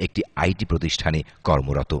ভ্যালির একটি আইটি প্রতিষ্ঠানে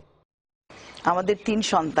কর্মরত। আমাদের 3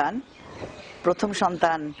 সন্তান। প্রথম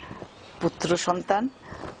সন্তান পুত্র সন্তান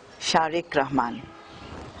শারেক রহমান,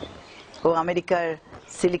 ও আমেরিকার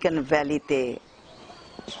সিলিকন ভ্যালিতে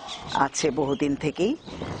আছে বহুদিন থেকেই।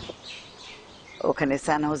 ওখানে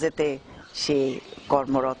স্যান হোজেতে সে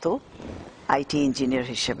কর্মরত আইটি ইঞ্জিনিয়ার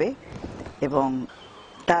হিসেবে, এবং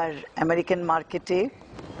তার আমেরিকান মার্কেটে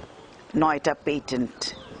 9টা পেটেন্ট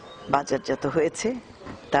বাজারজাত হয়েছে।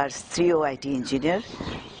 তার স্ত্রীও আইটি ইঞ্জিনিয়ার।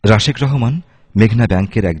 রাশেক রহমান মেঘনা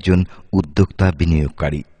ব্যাংকের একজন উদ্যোক্তা,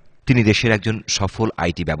 বিনিয়োগকারী। তিনি দেশের একজন সফল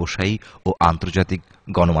আইটি ব্যবসায়ী ও আন্তর্জাতিক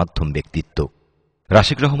গণমাধ্যম ব্যক্তিত্ব।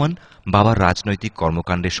 রাশেক রহমান বাবার রাজনৈতিক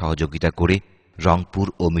কর্মকাণ্ডে সহযোগিতা করে রংপুর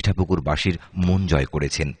ও মিঠাপুকুরবাসীর মন জয়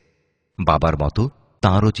করেছেন। বাবার মতো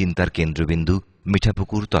তাঁরও চিন্তার কেন্দ্রবিন্দু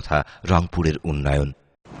মিঠাপুকুর তথা রংপুরের উন্নয়ন।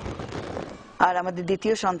 আর আমাদের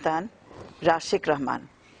দ্বিতীয় সন্তান আশেক রহমান,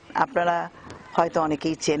 আপনারা হয়তো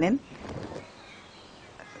অনেকেই চেনেন।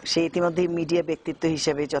 সে ইতিমধ্যে মিডিয়া ব্যক্তিত্ব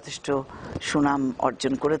হিসেবে যথেষ্ট সুনাম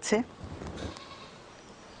অর্জন করেছে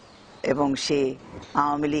এবং সে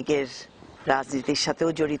আওয়ামী লীগের রাজনীতির সাথেও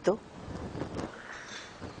জড়িত।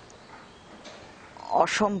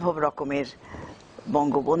 অসম্ভব রকমের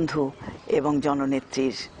বঙ্গবন্ধু এবং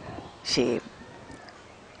জননেত্রীর সে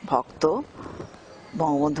ভক্ত।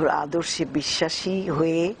 বঙ্গবন্ধুর আদর্শে বিশ্বাসী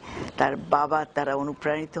হয়ে, তার বাবার দ্বারা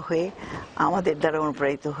অনুপ্রাণিত হয়ে, আমাদের দ্বারা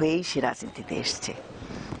অনুপ্রাণিত হয়েই সে রাজনীতিতে এসছে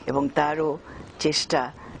এবং তারও চেষ্টা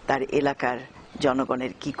তার এলাকার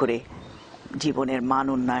জনগণের কি করে জীবনের মান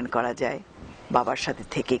উন্নয়ন করা যায়, বাবার সাথে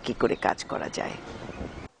থেকে কি করে কাজ করা যায়।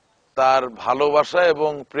 তার ভালোবাসা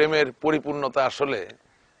এবং প্রেমের পরিপূর্ণতা, আসলে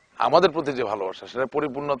আমাদের প্রতি যে ভালোবাসা, সেটা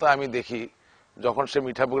পরিপূর্ণতা আমি দেখি যখন সে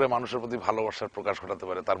মিঠাপুকুরের মানুষের প্রতি ভালোবাসার প্রকাশ ঘটাতে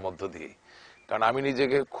পারে তার মধ্য দিয়ে। কারণ আমি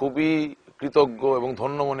নিজেকে খুবই কৃতজ্ঞ এবং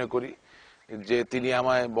ধন্য মনে করি যে তিনি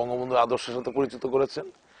আমায় বঙ্গবন্ধুর আদর্শের সাথে পরিচিত করেছেন,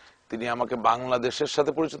 তিনি আমাকে বাংলাদেশের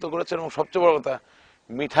সাথে পরিচিত করেছেন এবং সবচেয়ে বড় কথা,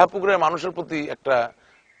 মিঠাপুকুরের মানুষের প্রতি একটা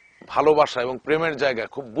ভালোবাসা এবং প্রেমের জায়গা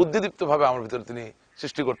খুব বুদ্ধিদীপ্তভাবে আমার ভিতরে তিনি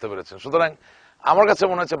সৃষ্টি করতে পেরেছেন। সুতরাং আমার কাছে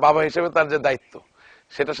মনে হচ্ছে বাবা হিসেবে তার যে দায়িত্ব,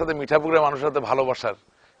 সেটার সাথে মিঠাপুকুরের মানুষের সাথে ভালোবাসার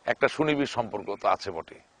একটা সুনিবিড় সম্পর্ক তো আছে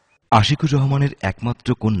বটে। আশিকুর রহমানের একমাত্র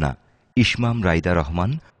কন্যা ইসমাম রাইদা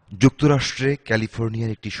রহমান যুক্তরাষ্ট্রে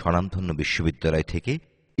ক্যালিফোর্নিয়ার একটি স্বনামধন্য বিশ্ববিদ্যালয় থেকে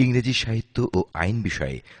ইংরেজি সাহিত্য ও আইন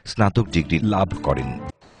বিষয়ে স্নাতক ডিগ্রি লাভ করেন।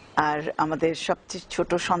 আর আমাদের সবচেয়ে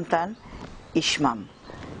ছোট সন্তান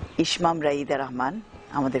ইসমাম রাইদা রহমান,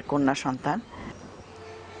 আমাদের কন্যা সন্তান।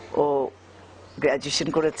 ও গ্র্যাজুয়েশন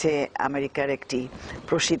করেছে আমেরিকার একটি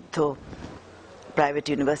প্রসিদ্ধ প্রাইভেট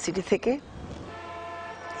ইউনিভার্সিটি থেকে,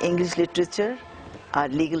 ইংলিশ লিটারেচার আর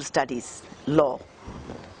লিগ্যাল স্টাডিজ, ল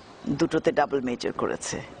দুটোতে ডাবল মেজর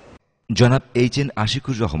করেছে। জনাব এইচ.এন.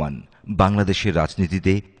 আশিকুর রহমান বাংলাদেশের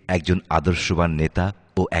রাজনীতিতে একজন আদর্শবান নেতা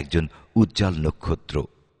ও একজন উজ্জ্বল নক্ষত্র।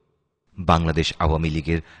 বাংলাদেশ আওয়ামী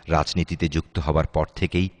লীগের রাজনীতিতে যুক্ত হবার পর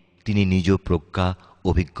থেকেই তিনি নিজ প্রজ্ঞা,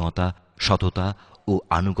 অভিজ্ঞতা, সততা ও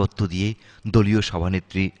আনুগত্য দিয়ে দলীয়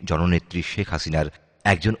সভানেত্রী জননেত্রী শেখ হাসিনার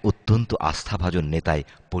একজন অত্যন্ত আস্থাভাজন নেতায়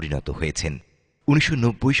পরিণত হয়েছেন।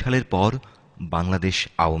 1990 সালের পর বাংলাদেশ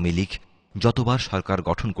আওয়ামী লীগ যতবার সরকার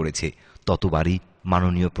গঠন করেছে ততবারই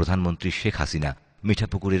মাননীয় প্রধানমন্ত্রী শেখ হাসিনা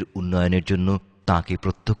মিঠাপুকুরের উন্নয়নের জন্য তাঁকে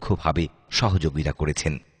প্রত্যক্ষভাবে সহযোগিতা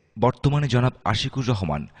করেছেন। বর্তমানে জনাব আশিকুর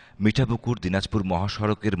রহমান মিঠাপুকুর দিনাজপুর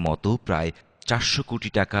মহাসড়কের মতো প্রায় 400 কোটি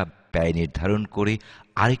টাকা ব্যয় নির্ধারণ করে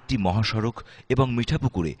আরেকটি মহাসড়ক এবং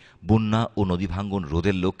মিঠাপুকুরে বন্যা ও নদী ভাঙ্গন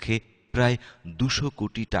রোধের লক্ষ্যে প্রায় 200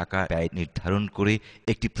 কোটি টাকা ব্যয় নির্ধারণ করে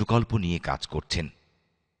একটি প্রকল্প নিয়ে কাজ করছেন।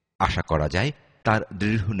 আশা করা যায় তার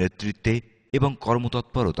দৃঢ় নেতৃত্বে এবং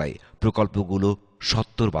কর্মতৎপরতায় প্রকল্পগুলো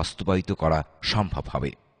সত্বর বাস্তবায়িত করা সম্ভব হবে।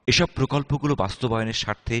 এসব প্রকল্পগুলো বাস্তবায়নের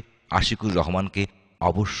স্বার্থে আশিকুর রহমানকে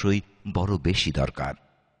অবশ্যই বড় বেশি দরকার।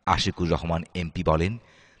 আশেকুর রহমান এমপি বলেন,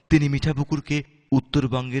 তিনি মিঠাপুকুরকে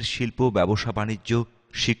উত্তরবঙ্গের শিল্প, ব্যবসা বাণিজ্য,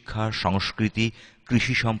 শিক্ষা, সংস্কৃতি,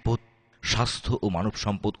 কৃষি সম্পদ, স্বাস্থ্য ও মানব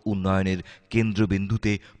সম্পদ উন্নয়নের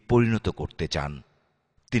কেন্দ্রবিন্দুতে পরিণত করতে চান।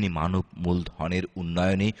 তিনি মানব মূলধনের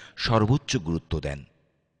উন্নয়নে সর্বোচ্চ গুরুত্ব দেন।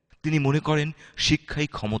 তিনি মনে করেন শিক্ষাই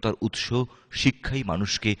ক্ষমতার উৎস, শিক্ষাই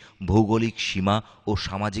মানুষকে ভৌগোলিক সীমা ও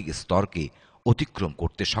সামাজিক স্তরকে অতিক্রম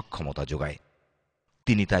করতে সক্ষমতা যোগায়।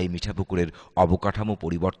 তিনি তাই মিঠাপুকুরের অবকাঠামো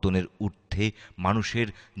পরিবর্তনের ঊর্ধ্বে মানুষের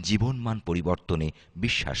জীবনমান পরিবর্তনে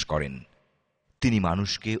বিশ্বাস করেন। তিনি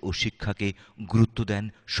মানুষকে ও শিক্ষাকে গুরুত্ব দেন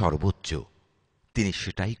সর্বোচ্চ। তিনি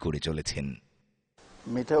সেটাই করে চলেছেন।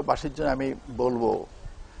 মিঠাপুকুরবাসীর জন্য আমি বলবো,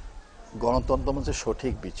 গণতন্ত্র হচ্ছে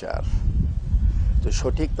সঠিক বিচার। তো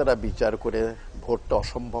সঠিক তারা বিচার করে, ভোটটা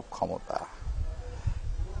অসম্ভব ক্ষমতা।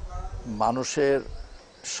 মানুষের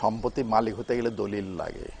সম্পত্তি মালিক হতে গেলে দলিল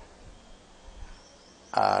লাগে,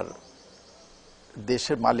 আর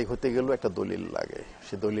দেশের মালিক হতে গেলেও একটা দলিল লাগে।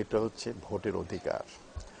 সে দলিলটা হচ্ছে ভোটের অধিকার।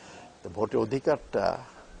 তো ভোটের অধিকারটা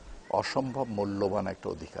অসম্ভব মূল্যবান একটা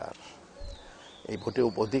অধিকার। এই ভোটের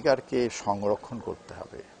অধিকারকে সংরক্ষণ করতে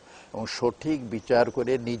হবে এবং সঠিক বিচার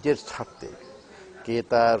করে নিজের স্বার্থে, কে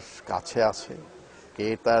তার কাছে আছে, কে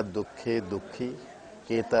তার দুঃখে দুঃখী,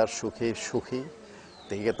 কে তার সুখে সুখী,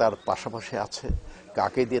 কে তার পাশাপাশি আছে,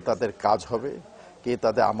 কাকে দিয়ে তাদের কাজ হবে, কে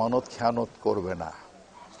তাদের আমানত খেয়ানত করবে না।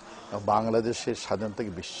 বাংলাদেশের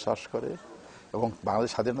স্বাধীনতাকে বিশ্বাস করে এবং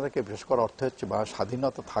বাংলাদেশ স্বাধীনতাকে বিশ্বাস করার অর্থ হচ্ছে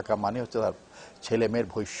স্বাধীনতা থাকা মানে হচ্ছে তার ছেলে মেয়ের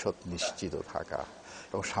ভবিষ্যৎ নিশ্চিত থাকা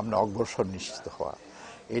এবং সামনে অগ্রসর নিশ্চিত হওয়া।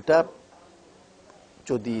 এটা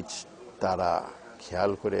যদি তারা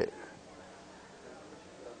খেয়াল করে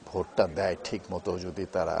ভোটটা দেয় ঠিক মতো, যদি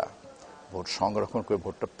তারা ভোট সংরক্ষণ করে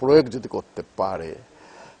ভোটটা প্রয়োগ যদি করতে পারে,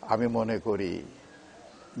 আমি মনে করি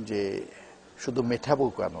যে শুধু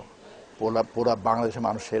মিঠাপুকুর কেন, পুরা বাংলাদেশের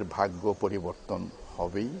মানুষের ভাগ্য পরিবর্তন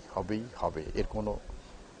হবে, এর কোনো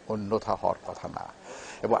অন্যথা হওয়ার কথা না।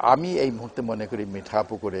 এবং আমি এই মুহূর্তে মনে করি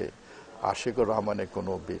মিঠাপুকুরে আশিকুর রহমানের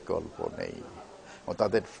কোনো বিকল্প নেই।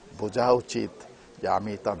 তাদের বোঝা উচিত যে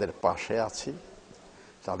আমি তাদের পাশে আছি,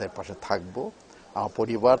 তাদের পাশে থাকব, আমার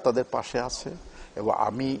পরিবার তাদের পাশে আছে, এবং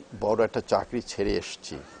আমি বড় একটা চাকরি ছেড়ে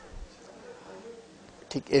এসেছি,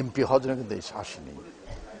 ঠিক এমপি হওয়ার জন্য কিন্তু আসিনি,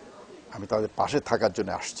 আমি তাদের পাশে থাকার জন্য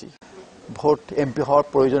আসছি। ভোট এমপি হওয়ার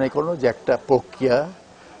প্রয়োজন এই কারণে যে একটা প্রক্রিয়া,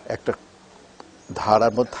 একটা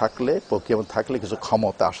ধারার মধ্যে থাকলে, প্রক্রিয়ার মধ্যে থাকলে কিছু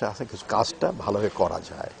ক্ষমতা আসে, কিছু কাজটা ভালোভাবে করা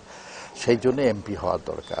যায়, সেই জন্য এমপি হওয়ার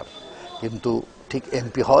দরকার। কিন্তু ঠিক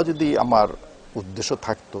এমপি হওয়া যদি আমার উদ্দেশ্য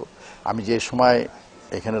থাকতো, আমি যে সময়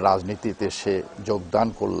এখানে রাজনীতিতে এসে যোগদান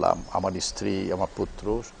করলাম, আমার স্ত্রী, আমার পুত্র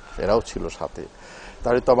এরাও ছিল সাথে,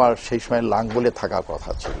 তাহলে তো আমার সেই সময় লাঙ্গলে থাকার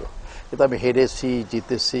কথা ছিল। কিন্তু আমি হেরেছি,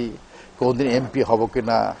 জিতেছি, কোনদিন এমপি হব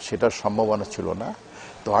কিনা সেটার সম্ভাবনা ছিল না।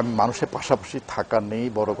 তো আমি মানুষের পাশাপাশি থাকা নেই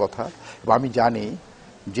বড় কথা। এবং আমি জানি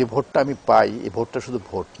যে ভোটটা আমি পাই, এই ভোটটা শুধু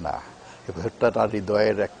ভোট না, এই ভোটটা তার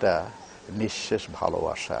হৃদয়ের একটা নিঃশেষ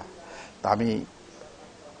ভালোবাসা। তা আমি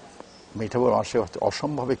মিঠাপুকুর মানুষের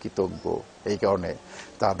অসম্ভবে কৃতজ্ঞ এই কারণে,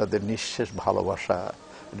 তাদের নিঃশেষ ভালোবাসা,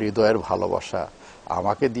 হৃদয়ের ভালোবাসা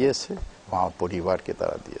আমাকে দিয়েছে, আমার পরিবারকে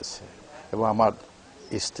তারা দিয়েছে, এবং আমার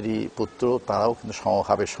স্ত্রী, পুত্র তারাও কিন্তু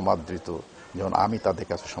সমভাবে সমাদৃত, যেমন আমি তাদের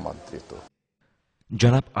কাছে সমাদৃত।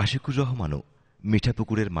 জনাব আশিকুর রহমানও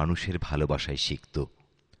মিঠাপুকুরের মানুষের ভালোবাসায় সিক্ত।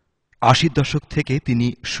 ৮০ দশক থেকে তিনি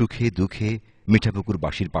সুখে দুঃখে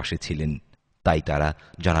মিঠাপুকুরবাসীর পাশে ছিলেন, তাই তারা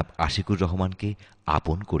জনাব আশিকুর রহমানকে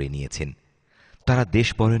আপন করে নিয়েছেন। তারা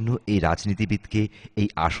দেশবরেণ্য এই রাজনীতিবিদকে এই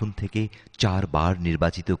আসন থেকে ৪ বার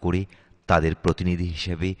নির্বাচিত করে তাদের প্রতিনিধি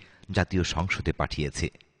হিসেবে জাতীয় সংসদে পাঠিয়েছে।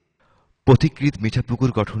 পথিকৃৎ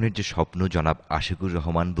মিঠাপুকুর গঠনের যে স্বপ্ন জনাব আশিকুর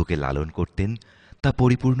রহমান বুকে লালন করতেন, তা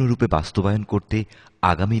পরিপূর্ণরূপে বাস্তবায়ন করতে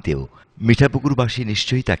আগামীতেও মিঠাপুকুরবাসী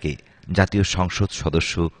নিশ্চয়ই তাকে জাতীয় সংসদ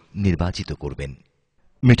সদস্য নির্বাচিত করবেন।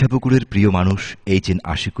 মিঠাপুকুরের প্রিয় মানুষ এইচ.এন.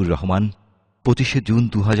 আশিকুর রহমান ২৫শে জুন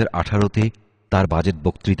 ২০১৮-তে তার বাজেট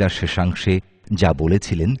বক্তৃতার শেষাংশে যা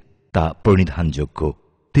বলেছিলেন তা প্রণিধানযোগ্য।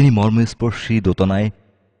 তিনি মর্মস্পর্শী দোতনায়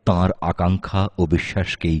তাঁর আকাঙ্ক্ষা ও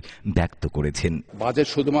বিশ্বাসকেই ব্যক্ত করেছেন। বাজেট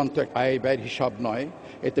শুধুমাত্র আয় ব্যয়ের হিসাব নয়,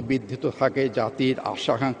 এতে বিধৃত থাকে জাতির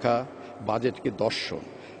আশা আকাঙ্ক্ষা, বাজেটকে দর্শন।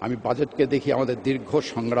 আমি বাজেটকে দেখি আমাদের দীর্ঘ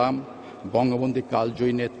সংগ্রাম, বঙ্গবন্ধুর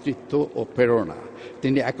কালজয়ী নেতৃত্ব ও প্রেরণা।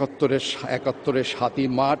 তিনি ৭১-এর ৭ই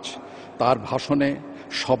মার্চ তার ভাষণে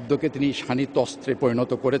শব্দকে তিনি শানিত অস্ত্রে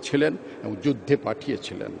পরিণত করেছিলেন এবং যুদ্ধে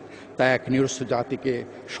পাঠিয়েছিলেন। তা এক নিরস্ত্র জাতিকে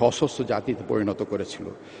সশস্ত্র জাতিতে পরিণত করেছিল।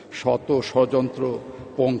 শত ষড়যন্ত্র,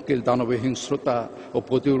 পঙ্কিল দানবে হিংস্রতা ও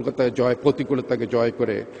প্রতিকূলতাকে জয়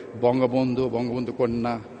করে বঙ্গবন্ধু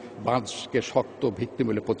কন্যা বাঁশকে শক্ত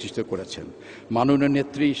ভিত্তিমূলে প্রতিষ্ঠিত করেছেন। মাননীয়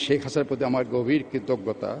নেত্রী শেখ হাসিনার প্রতি আমার গভীর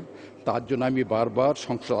কৃতজ্ঞতা, তার জন্য আমি বারবার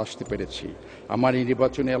সংসদ আসতে পেরেছি। আমার এই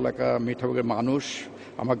নির্বাচনী এলাকা মিঠাপুকুরের মানুষ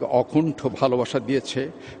আমাকে অকুণ্ঠ ভালোবাসা দিয়েছে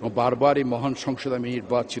এবং বারবার এই মহান সংসদে আমি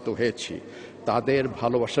নির্বাচিত হয়েছি। তাদের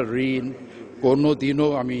ভালোবাসার ঋণ কোনো দিনও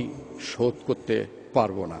আমি শোধ করতে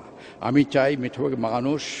পারবো না। আমি চাই মিঠাপুকুরের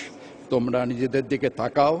মানুষ, তোমরা নিজেদের দিকে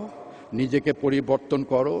তাকাও, নিজেকে পরিবর্তন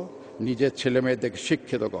করো, নিজের ছেলেমেয়েদেরকে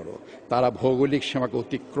শিক্ষিত করো। তারা ভৌগোলিক সীমাকে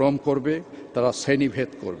অতিক্রম করবে, তারা শ্রেণীভেদ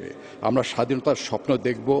করবে। আমরা স্বাধীনতার স্বপ্ন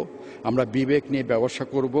দেখব, আমরা বিবেক নিয়ে ব্যবসা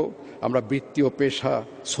করব, আমরা বৃত্তি ও পেশা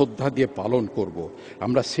শ্রদ্ধা দিয়ে পালন করব,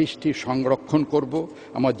 আমরা সৃষ্টি সংরক্ষণ করব,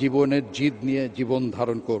 আমার জীবনের জিদ নিয়ে জীবন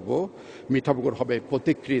ধারণ করব। মিঠাপুকুর হবে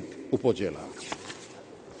পথিকৃৎ উপজেলা।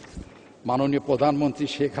 মাননীয় প্রধানমন্ত্রী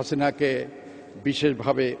শেখ হাসিনাকে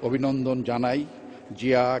বিশেষভাবে অভিনন্দন জানাই।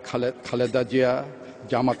 খালেদা জিয়া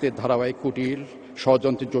জামাতের ধারাবাহিক কুটিল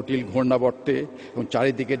ষড়যন্ত্রের জটিল ঘূর্ণাবর্তে এবং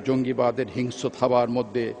চারিদিকের জঙ্গিবাদের হিংস্র থাবার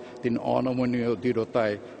মধ্যে তিনি অনমনীয়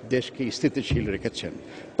দৃঢ়তায় দেশকে স্থিতিশীল রেখেছেন।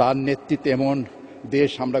 তার নেতৃত্বে এমন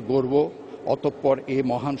দেশ আমরা গড়ব। অতঃপর এই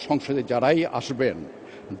মহান সংসদে যারাই আসবেন,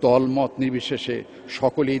 দলমত নির্বিশেষে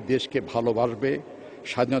সকলেই দেশকে ভালোবাসবে,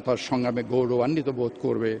 স্বাধীনতার সংগ্রামে গৌরবান্বিত বোধ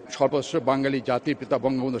করবে। সর্বশ্রেষ্ঠ বাঙালি জাতির পিতা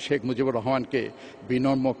বঙ্গবন্ধু শেখ মুজিবুর রহমানকে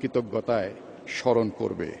বিনম্র কৃতজ্ঞতায় স্মরণ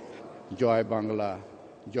করবে। জয় বাংলা,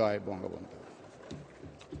 জয় বঙ্গবন্ধু।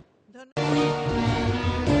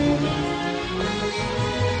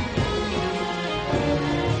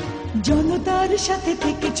 জনতার সাথে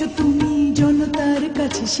থেকেছো তুমি, জনতার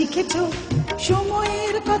কাছে শিখেছো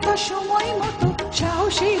সময়ের কথা সময় মতো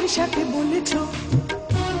সাহসের সাথে বলেছো।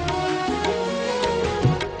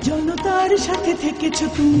 জনতার জনতার সাথে থেকেছো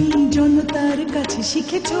তুমি, জনতার কাছে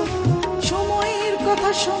শিখেছো সময়ের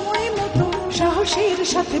কথা সময় মতো সাহসের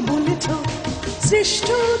সাথে বলেছো। শ্রেষ্ঠ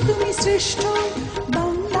তুমি শ্রেষ্ঠ,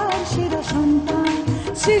 বাংলার সেরা সন্তান।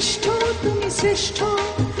 শ্রেষ্ঠ তুমি শ্রেষ্ঠ,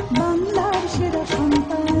 বাংলার সেরা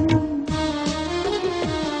সন্তান।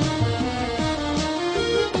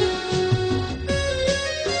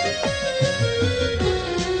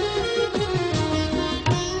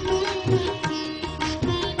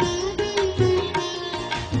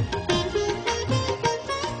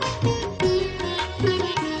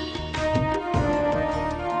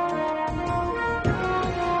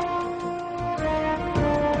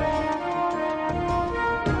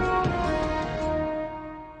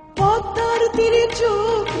 পদ্মার তীরে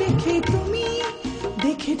চোখ রেখে তুমি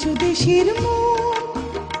দেখেছো দেশের মুখ।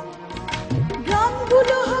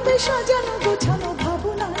 গ্রামগুলো হবে সাজানো গোছানো,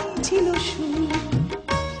 ভাবনায় ছিল সুখ।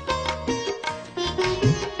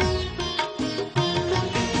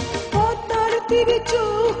 পদ্মার তীরে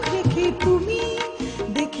চোখ রেখে তুমি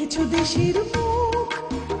দেখেছো দেশের মুখ।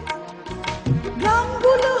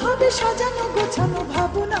 গ্রামগুলো হবে সাজানো গোছানো,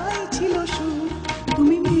 ভাবনায় ছিল সুখ।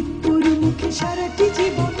 তুমি মৃত্যুর মুখে সারাটি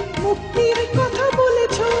জীবন মুক্তির কথা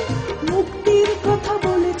বলেছো, মুক্তির কথা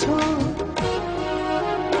বলেছো।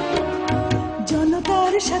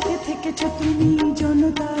 জনতার সাথে থেকেছো তুমি,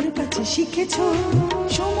 জনতার কাছে শিখেছো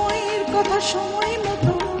সময়ের কথা সময়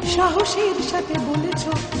মতো সাহসের সাথে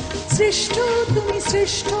বলেছো। শ্রেষ্ঠ তুমি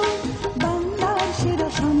শ্রেষ্ঠ, বাংলার সেরা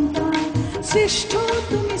সন্তান। শ্রেষ্ঠ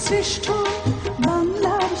তুমি শ্রেষ্ঠ,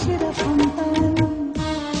 বাংলার সেরা সন্তান।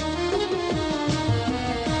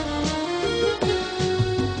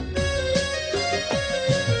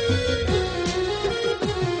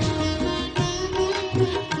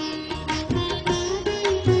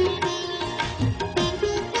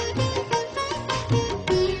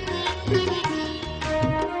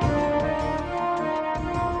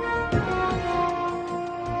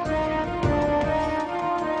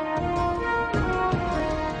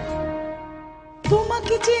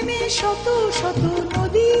 তোমাকে চেনে শত শত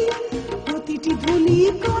নদী, প্রতিটি ধূলি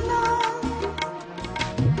কণা।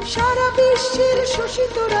 সারা বিশ্বের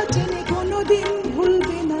শোষিতরা চেনে, কোনোদিন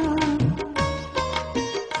ভুলবে না।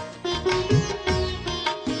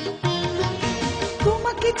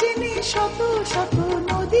 তোমাকে চেনে শত শত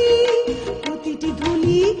নদী, প্রতিটি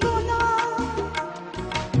ধূলি কণা।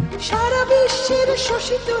 সারা বিশ্বের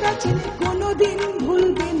শোষিতরা চেনে, কোনোদিন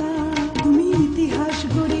ভুলবে না। তুমি ইতিহাস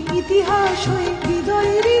গড়ে ইতিহাস হয়ে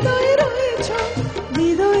হৃদয়ে হৃদয়ে রয়েছ,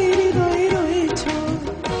 হৃদয়ে হৃদয়ে রয়েছ।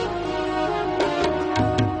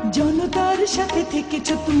 জনতার সাথে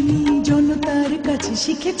থেকেছো তুমি, জনতার কাছে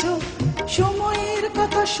শিখেছো সময়ের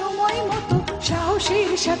কথা সময় মতো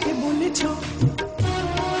সাহসের সাথে বলেছো।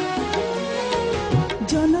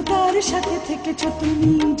 জনতার সাথে থেকেছো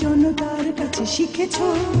তুমি, জনতার কাছে শিখেছো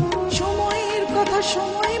সময়ের কথা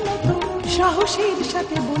সময় মতো সাহসের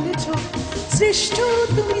সাথে বলেছো। শ্রেষ্ঠ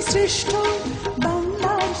তুমি শ্রেষ্ঠ,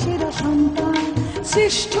 বাংলার সেরা সন্তান।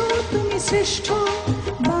 শ্রেষ্ঠ তুমি শ্রেষ্ঠ,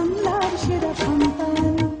 বাংলার সেরা সন্তান।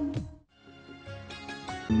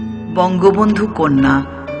 বঙ্গবন্ধু কন্যা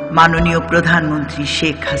মাননীয় প্রধানমন্ত্রী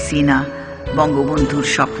শেখ হাসিনা বঙ্গবন্ধুর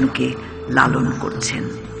স্বপ্নকে লালন করছেন।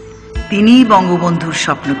 তিনিই বঙ্গবন্ধুর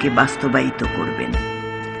স্বপ্নকে বাস্তবায়িত করবেন।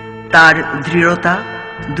 তার দৃঢ়তা,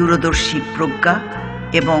 দূরদর্শী প্রজ্ঞা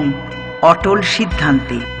এবং অটল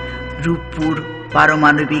সিদ্ধান্তে রূপপুর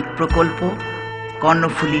পারমাণবিক প্রকল্প,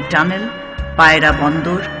 কর্ণফুলী টানেল, পায়রা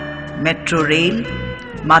বন্দর, metro rail,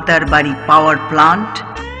 Matarbari power plant,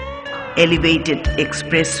 elevated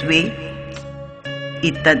expressway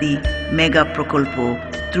ইত্যাদি মেগা প্রকল্প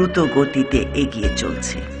দ্রুত গতিতে এগিয়ে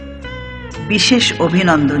চলছে। বিশেষ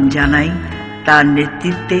অভিনন্দন জানাই তার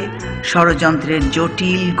নেতৃত্বে ষড়যন্ত্রের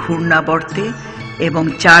জটিল ঘূর্ণাবর্তে এবং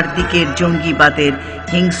চারদিকের জঙ্গিবাদের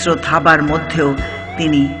হিংস্র থাবার মধ্যেও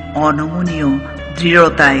তিনি অনমনীয়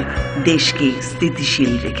দৃঢ়তায় দেশকে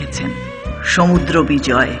স্থিতিশীল রেখেছেন। সমুদ্র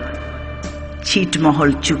বিজয়,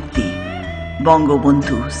 ছিটমহল চুক্তি,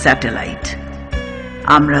 বঙ্গবন্ধু স্যাটেলাইট।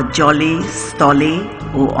 আমরা জলে, স্থলে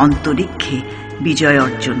ও অন্তরিক্ষে বিজয়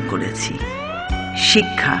অর্জন করেছি।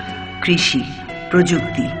 শিক্ষা, কৃষি,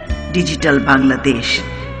 প্রযুক্তি, ডিজিটাল বাংলাদেশ,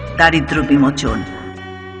 দারিদ্র বিমোচন,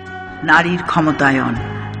 নারীর ক্ষমতায়ন,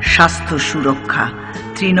 স্বাস্থ্য সুরক্ষা,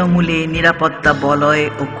 তৃণমূলে নিরাপত্তা বলয়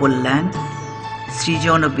ও কল্যাণ,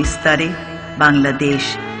 সৃজন বিস্তারে বাংলাদেশ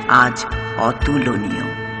আজ অতুলনীয়।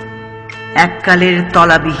 এককালের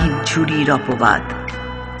তলাবিহীন ঝুরির অপবাদ,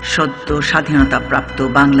 সদ্য স্বাধীনতাপ্রাপ্ত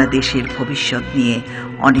বাংলাদেশের ভবিষ্যৎ নিয়ে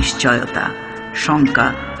অনিশ্চয়তা, শঙ্কা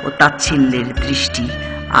ও তাচ্ছিল্যের দৃষ্টি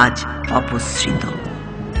আজ অপসৃত।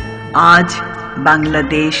 আজ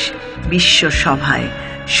বাংলাদেশ বিশ্বসভায়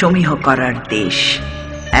সমীহ করার দেশ,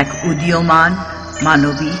 এক উদীয়মান,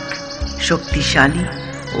 মানবিক, শক্তিশালী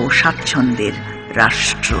ও স্বাচ্ছন্দ্যের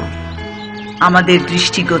রাষ্ট্র। আমাদের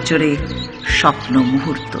দৃষ্টিগোচরে স্বপ্ন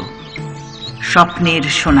মুহূর্ত, স্বপ্নের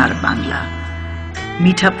সোনার বাংলা।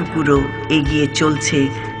 মিঠাপুকুরও এগিয়ে চলছে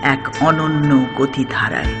এক অনন্য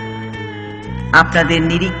গতিধারায়। আপনাদের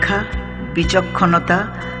নিরীক্ষা, বিচক্ষণতা,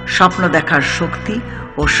 স্বপ্ন দেখার শক্তি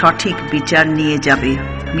ও সঠিক বিচার নিয়ে যাবে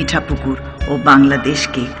মিঠাপুকুর ও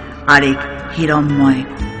বাংলাদেশকে আরেক হিরণ্ময়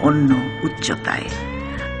অন্য উচ্চতায়।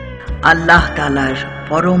 আল্লাহ তাআলার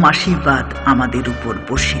পরম আশীর্বাদ আমাদের উপর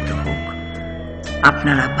বর্ষিত হোক।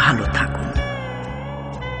 আপনারা ভালো থাকুন।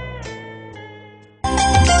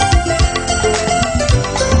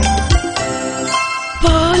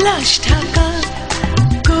 পলাশ ঢাকা,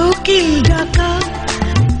 কোকিল ডাকা,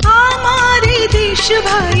 আমার দেশ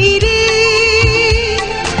ভাই রে।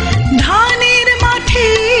 ধানের মাঠে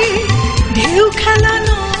ঢেউ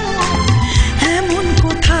খেলানো এমন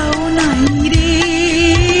কোথাও নাই রে,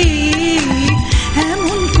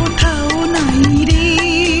 এমন কোথাও নাই রে।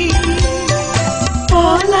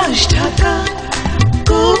 পলাশ ঢাকা,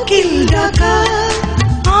 কোকিল ডাকা,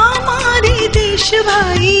 আমার দেশ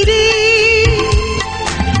ভাই রে।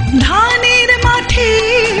 ধানের মাঠে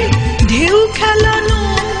ঢেউ খেলানো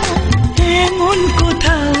এমন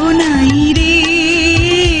কোথাও নাই রে,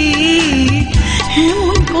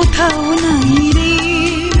 এমন কোথাও নাই রে।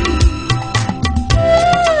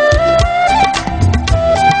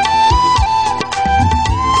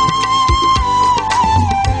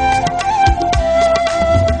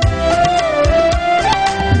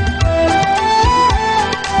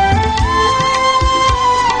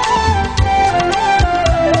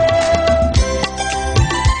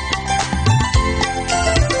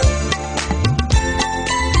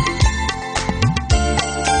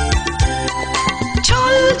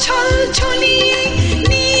 ছল ছলিয়ে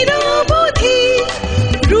নিরবধি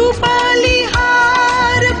রূপালি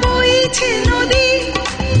হার বইছে নদী।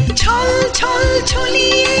 ছল ছল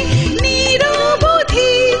ছলিয়ে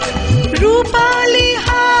নিরবধি রূপালি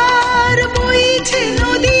হার বইছে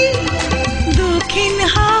নদী। দক্ষিণ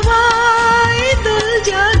হাওয়ায় দোল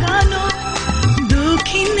জাগানো,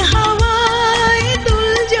 দক্ষিণ হাওয়ায়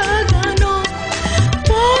দোল জাগানো,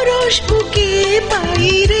 পরশ বুকে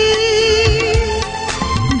পাই রে।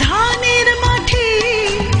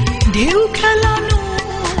 ঢেউ খেলানো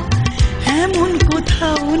এমন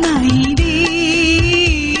কোথাও নাই রে,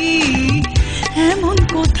 এমন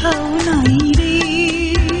কোথাও নাই রে।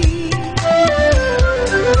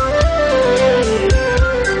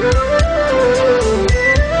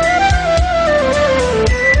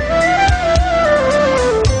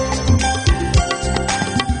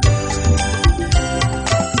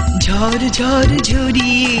 ঝড় ঝড়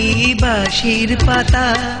ঝরিয়ে বাঁশের পাতা,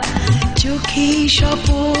 চোখে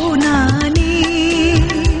স্বপ্ন আনে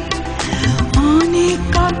অনেক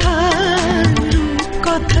কথা, রূপ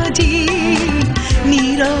কথা যে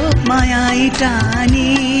নীরব মায়ায়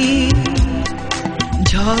টানে।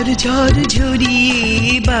 ঝড় ঝড় ঝরিয়ে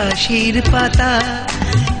বাঁশের পাতা,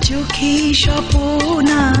 চোখে স্বপ্ন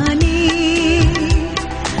আনে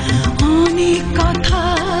অনেক কথা,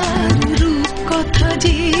 রূপ কথা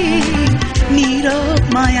যে নীরব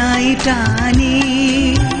মায়ায় টানে।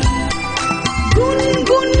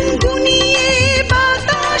 গুনগুন গুনিয়ে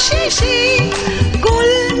বাতাসে সে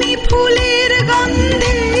কলমি ফুলের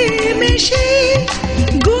গন্ধে মেশে।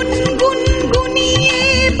 গুনগুন গুনিয়ে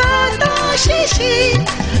বাতাসে সে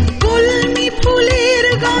কলমি ফুলের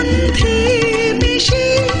গন্ধে মেশে।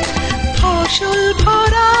 ফসল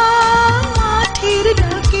ভরা মাঠের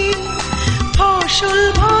ডাকে, ফসল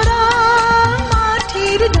ভরা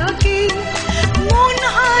মাঠের ডাকে মন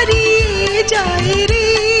হারিয়ে যায় রে।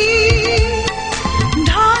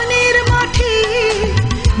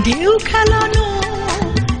 ঢেউ খেলানো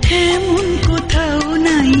এমন কোথাও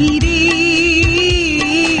নাই রে,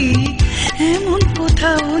 এমন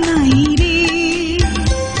কোথাও নাই রে।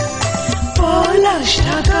 পলাশ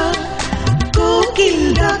ঢাকা, কোকিল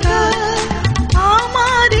ডাকা,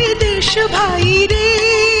 আমার দেশ ভাই রে।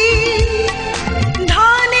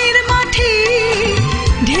 ধানের মাঠে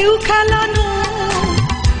ঢেউ খেলানো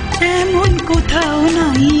এমন কোথাও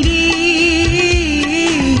নাই রে,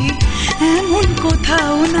 এমন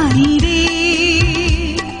কোথাও নাই রে।